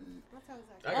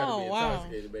 I gotta be Oh, wow.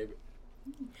 intoxicated, baby.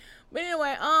 But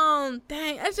anyway,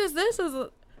 dang,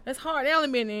 it's hard. They only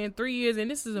been in 3 years, and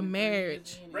this is a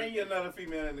marriage. Bring you another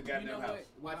female in the You goddamn know house.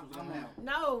 what? Watch what's gonna happen.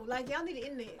 No, like y'all need to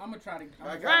end it. I'm gonna try to.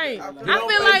 Right. Get I on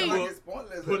feel like-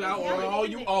 Facebook, put out all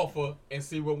you offer and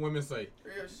see what women say.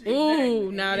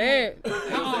 Ooh, now that.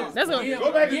 That's what.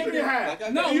 Go back into the house.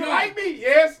 No, Do you no. like me?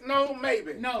 Yes, no,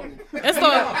 maybe. No. That's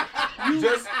what.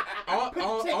 Just all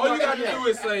you gotta do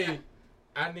is say,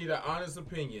 I need an honest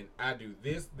opinion. I do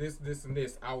this, and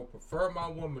this. I would prefer my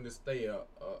woman to stay at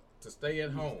home. To stay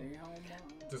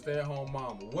at home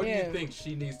mama. What do Yeah. you think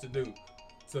she needs to do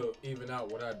to even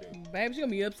out what I do? Baby, she gonna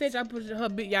be upset. Y'all put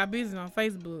y'all business on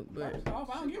Facebook, but I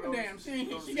don't give a damn.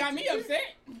 She got me upset.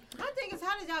 My thing is,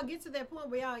 how did y'all get to that point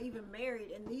where y'all even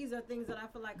married? And these are things that I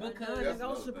feel like are Because-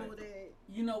 non-negotiable. That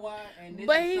You know why? And this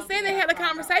but is he something said they that had a I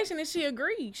found out. conversation and she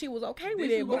agreed. She was okay with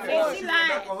This it is what before. I- she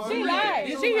lied. She lied.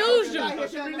 This She is what used I- you.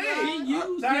 She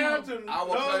used Down him. to Our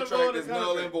null and contract void is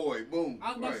null and void. Boom. I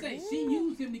was gonna Right. say she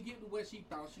used him to get to where she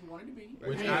thought she wanted to be.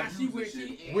 Which And I- now she where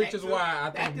she Which is why I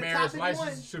Back think to marriage topic license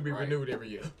one. should be renewed every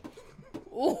year.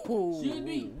 Ooh, should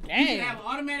be. You should dang, have an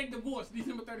automatic divorce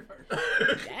December 31st.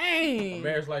 A dang.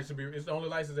 marriage license should be. It's the only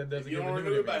license that If doesn't you get don't renewed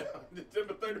renew every by year.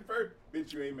 December 31st,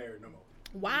 bitch, you ain't married no more.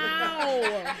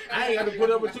 Wow. I ain't got to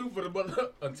put up with you for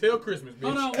until Christmas, bitch.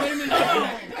 Hold on, wait a minute. Hold on.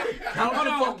 Count Hold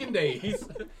the on. fucking days.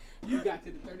 You got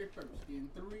to the 31st in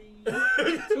 3,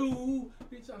 2.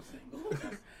 Bitch, I'm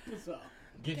single. What's up?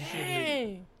 Get your shit ready.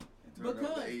 Dang. Because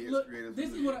look,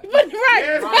 this is what. Yes,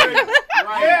 William.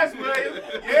 Yes, William.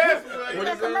 Yes, William. What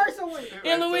is commercial with?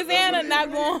 In Louisiana,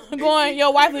 not going.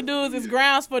 Your wifely dudes is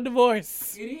grounds for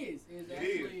divorce. It is. It's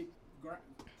actually truly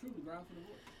grounds for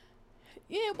divorce.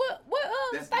 Yeah.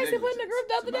 What Stacey put in the group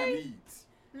the other day?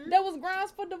 That was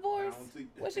grounds for divorce.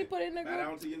 What she put in the group? I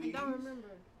don't remember.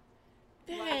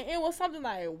 Dang, it was something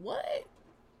like what?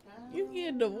 You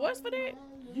get a divorce for that?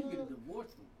 You get a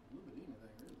divorce for anything,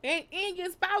 really. And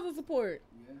get spousal support.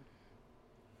 Yeah.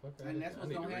 And that's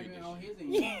what's gonna happen on his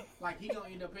end. Like he gonna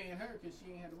end up paying her because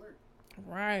she ain't had to work.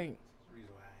 Right. That's the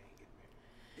reason why I ain't getting married.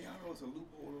 Yeah, I know it's a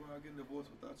loophole around getting divorced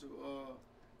without your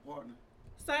partner.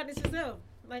 Sign it yourself,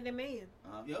 like the man.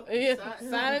 Yep. Yeah.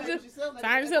 Sign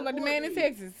yourself like the man in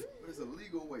Texas. But it's a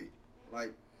legal way.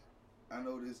 Like, I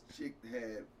know this chick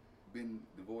had been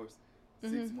divorced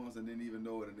 6 months and didn't even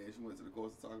know it, and then she went to the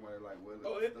courts to talk about it. Like,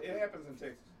 well, it happens in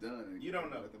Texas. Done. And you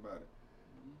don't know nothing about it.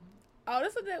 Oh,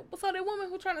 so that woman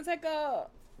who trying to take that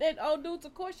old dude to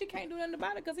court, she can't do nothing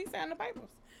about it because he signed the papers,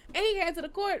 and he came to the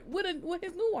court with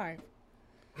his new wife.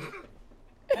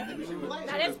 Now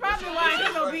that's probably why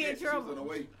he's gonna be in trouble. She was on the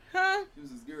way. Huh? She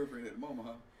was his girlfriend at the moment,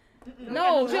 huh?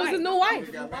 No, she was his new wife.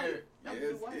 They got married. Yes,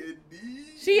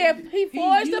 indeed. He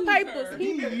forged the papers.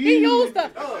 He used her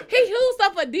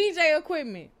for DJ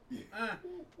equipment.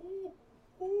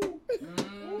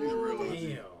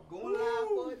 Going live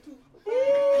for it too.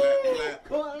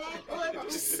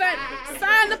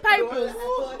 Sign the papers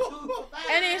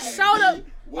and then showed up.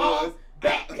 Was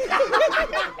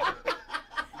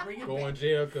going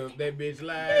jail because that bitch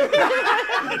lied.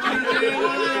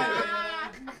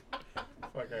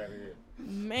 Fuck out of here.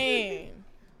 Man.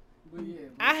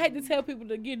 I hate to tell people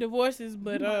to get divorces,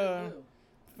 but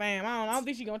fam, I don't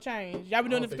think she gonna change. Y'all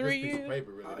been doing it for 3 years. Piece of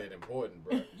paper really that important,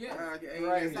 bro. Yeah.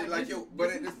 But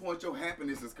at this point, your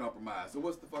happiness is compromised. So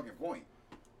what's the fucking point?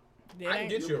 I can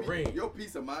get you a ring. Your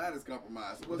peace of mind is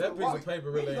compromised. So what's That the piece point? of paper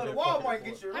really ain't Go to that fucking Walmart and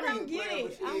get your ring. I don't get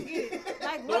it.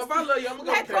 Like, So if I love you, I'm gonna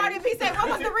like go Cardi B said, what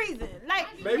was the reason? Like,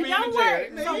 Maybe you you don't can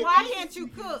work, tell. so why can't you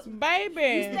cook? Baby.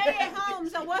 You stay at home,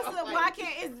 so why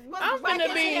can't I'm why finna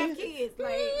can't be- you have kids?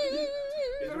 Like,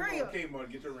 for real. Kmart,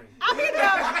 get your ring.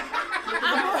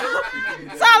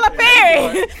 Tyler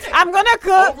Perry, I'm gonna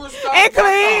cook and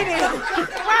clean and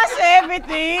wash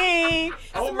everything,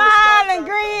 smile and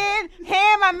grin,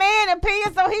 hand my man a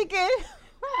pen so he can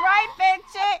write that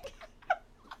check.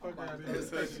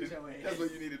 That's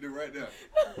what you need to do right now.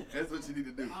 That's what you need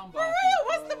to do. For real,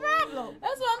 what's the problem?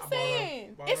 That's what I'm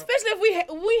saying. Especially if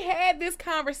we had this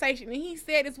conversation and he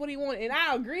said it's what he wanted and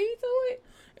I agreed to it.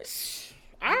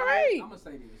 All right. I'm gonna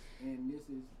say this, and this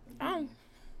is.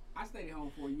 I stayed at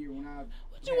home for a year when I.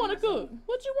 What you want to cook?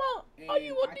 What you want? Oh,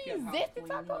 you want these zesty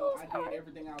tacos? I did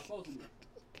everything I was supposed to do,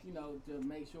 to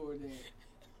make sure that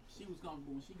she was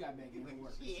comfortable when she got back into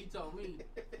work. She told me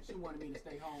she wanted me to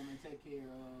stay home and take care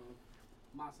of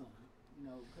my son,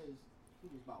 because he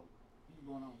was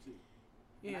going on too.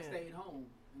 And I stayed home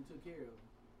and took care of him.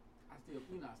 I still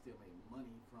made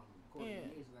money from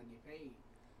coordinations. I get paid,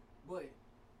 but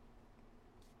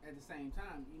at the same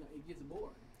time, it gets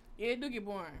boring. Yeah, it do get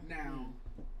boring. Now,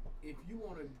 if you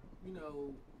want to,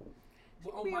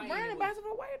 be a brand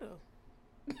ambassador waiter.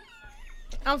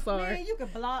 I'm sorry. Man, you can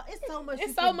blog. It's so much.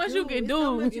 It's so much you can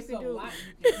do. It's a lot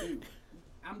you can do.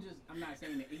 I'm not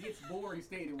saying that it gets boring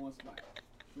staying in one spot.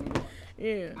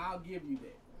 Yeah. I'll give you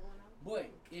that. But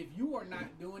if you are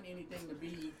not doing anything to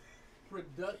be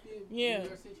productive in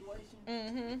your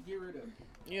situation, get rid of it.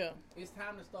 Yeah. It's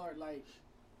time to start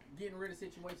getting rid of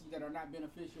situations that are not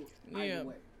beneficial either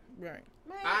way. Right.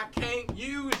 Man. I can't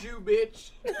use you,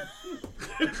 bitch.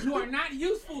 You are not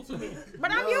useful to me.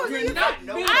 But I'm using you. Not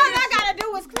all I gotta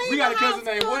do is clean we the got a house, cousin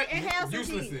named cook, what? and have some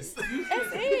Uselessness. kids.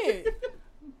 That's it.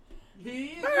 He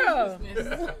is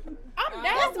uselessness. I'm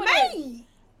down for that.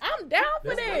 I'm down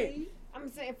for that.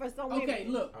 I'm saying for so many. Okay,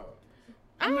 look.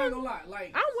 I'm not gonna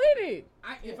lie. I'm with it.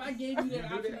 If I gave you that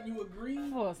option and you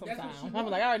agree, sometimes I'm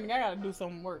like, I gotta do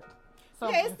some work.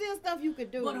 Yeah, it's still stuff you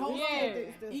could do. But hold on.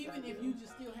 Even if you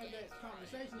just still have that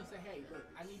conversation and say, hey, look,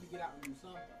 I need to get out and do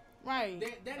something. Right.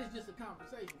 That is just a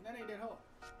conversation. That ain't that hard.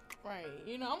 Right.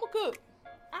 I'm a cook.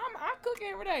 I cook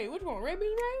every day. What you want? Red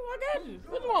beans, right? I got you.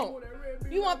 What you want?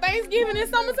 You want Thanksgiving in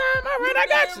summertime? All right, I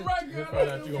got you. You find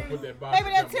out you gonna put that baby,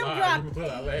 that tip drop.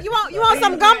 You want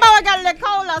some gumbo? I got a little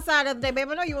cold outside the other day,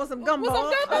 baby. I know you want some gumbo.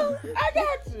 Want some gumbo? I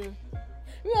got you.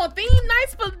 You want theme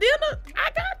nights for dinner? I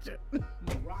got you.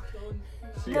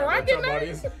 Moroccan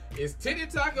nights? It's Titty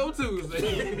Taco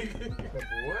Tuesday.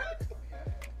 What?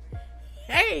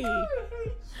 Hey,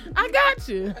 I got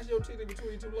you. That's your titty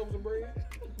between two loaves of bread.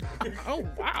 Oh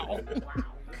wow.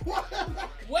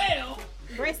 Well,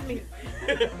 bread breast meat.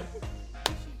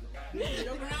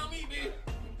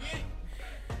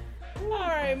 All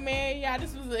right, man. Yeah,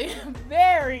 this was a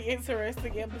very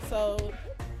interesting episode.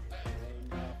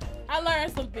 I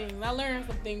learned some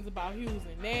things. About using.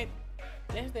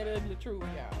 That's that ugly truth,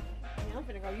 y'all. Yeah, I'm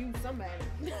finna go use somebody.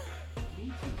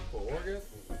 For orgasm?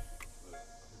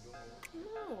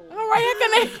 No. All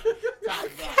right,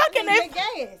 how can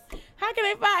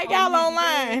they find y'all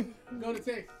online? Go to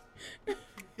Texas.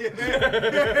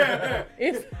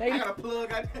 I got a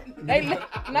plug.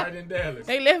 Right in Dallas.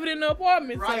 They left it in the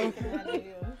apartment. Right. So.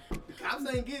 The cops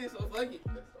ain't get it, so fuck it.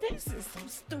 This is some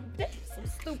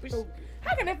stupid shit.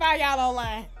 How can they find y'all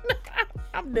online?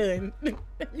 I'm done.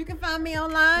 You can find me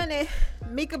online at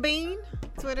Mika Bean,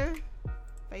 Twitter,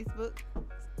 Facebook,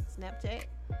 Snapchat,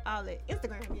 all that.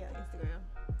 Instagram.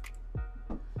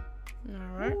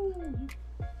 All right.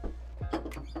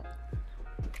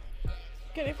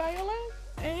 Can they find you online?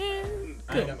 And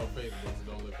I ain't got no Facebook,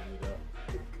 so don't look for me up.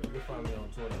 You can find me on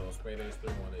Twitter on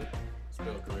Spadeace318,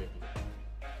 spelled correctly.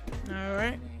 All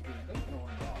right.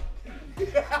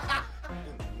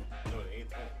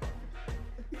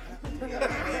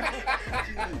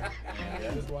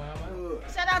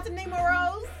 Shout out to Nima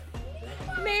Rose.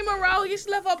 Nima Rose, you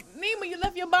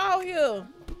left your ball here.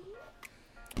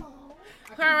 All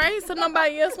right, so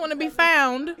nobody else want to be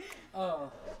found.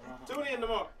 Tune in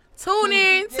tomorrow. Tune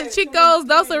in to Chico's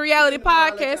Dose of Reality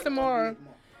podcast tomorrow.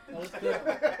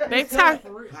 They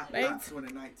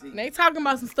talking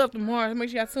about some stuff tomorrow. Make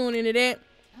sure y'all tune into that.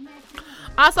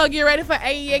 Also, get ready for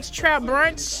AEX Trap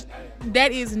Brunch.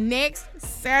 That is next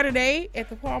Saturday at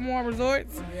the Palmar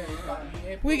Resorts.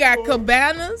 We got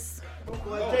cabanas.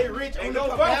 Jay Rich ain't no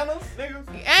cabanas, niggas.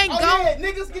 Ain't go. Yeah,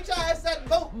 niggas, get your ass out and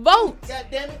vote. Vote. God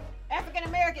damn it. African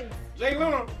Americans. Jay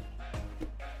Luna.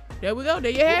 There we go.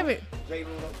 There you have it. Jay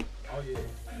Luna. Oh, yeah.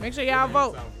 Make sure y'all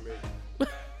vote. That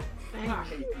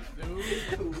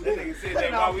nigga said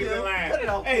that while we was in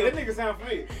line. Hey, that nigga sound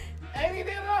familiar. Ain't he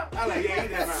that up? I like, yeah, he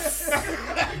that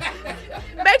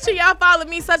up. Make sure y'all follow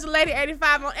me, Such a Lady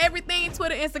 85 on everything: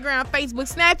 Twitter, Instagram, Facebook,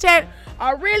 Snapchat,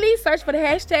 or really search for the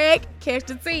hashtag Catch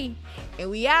the Tea. And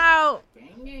we out.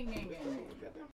 Gang, gang, gang, gang.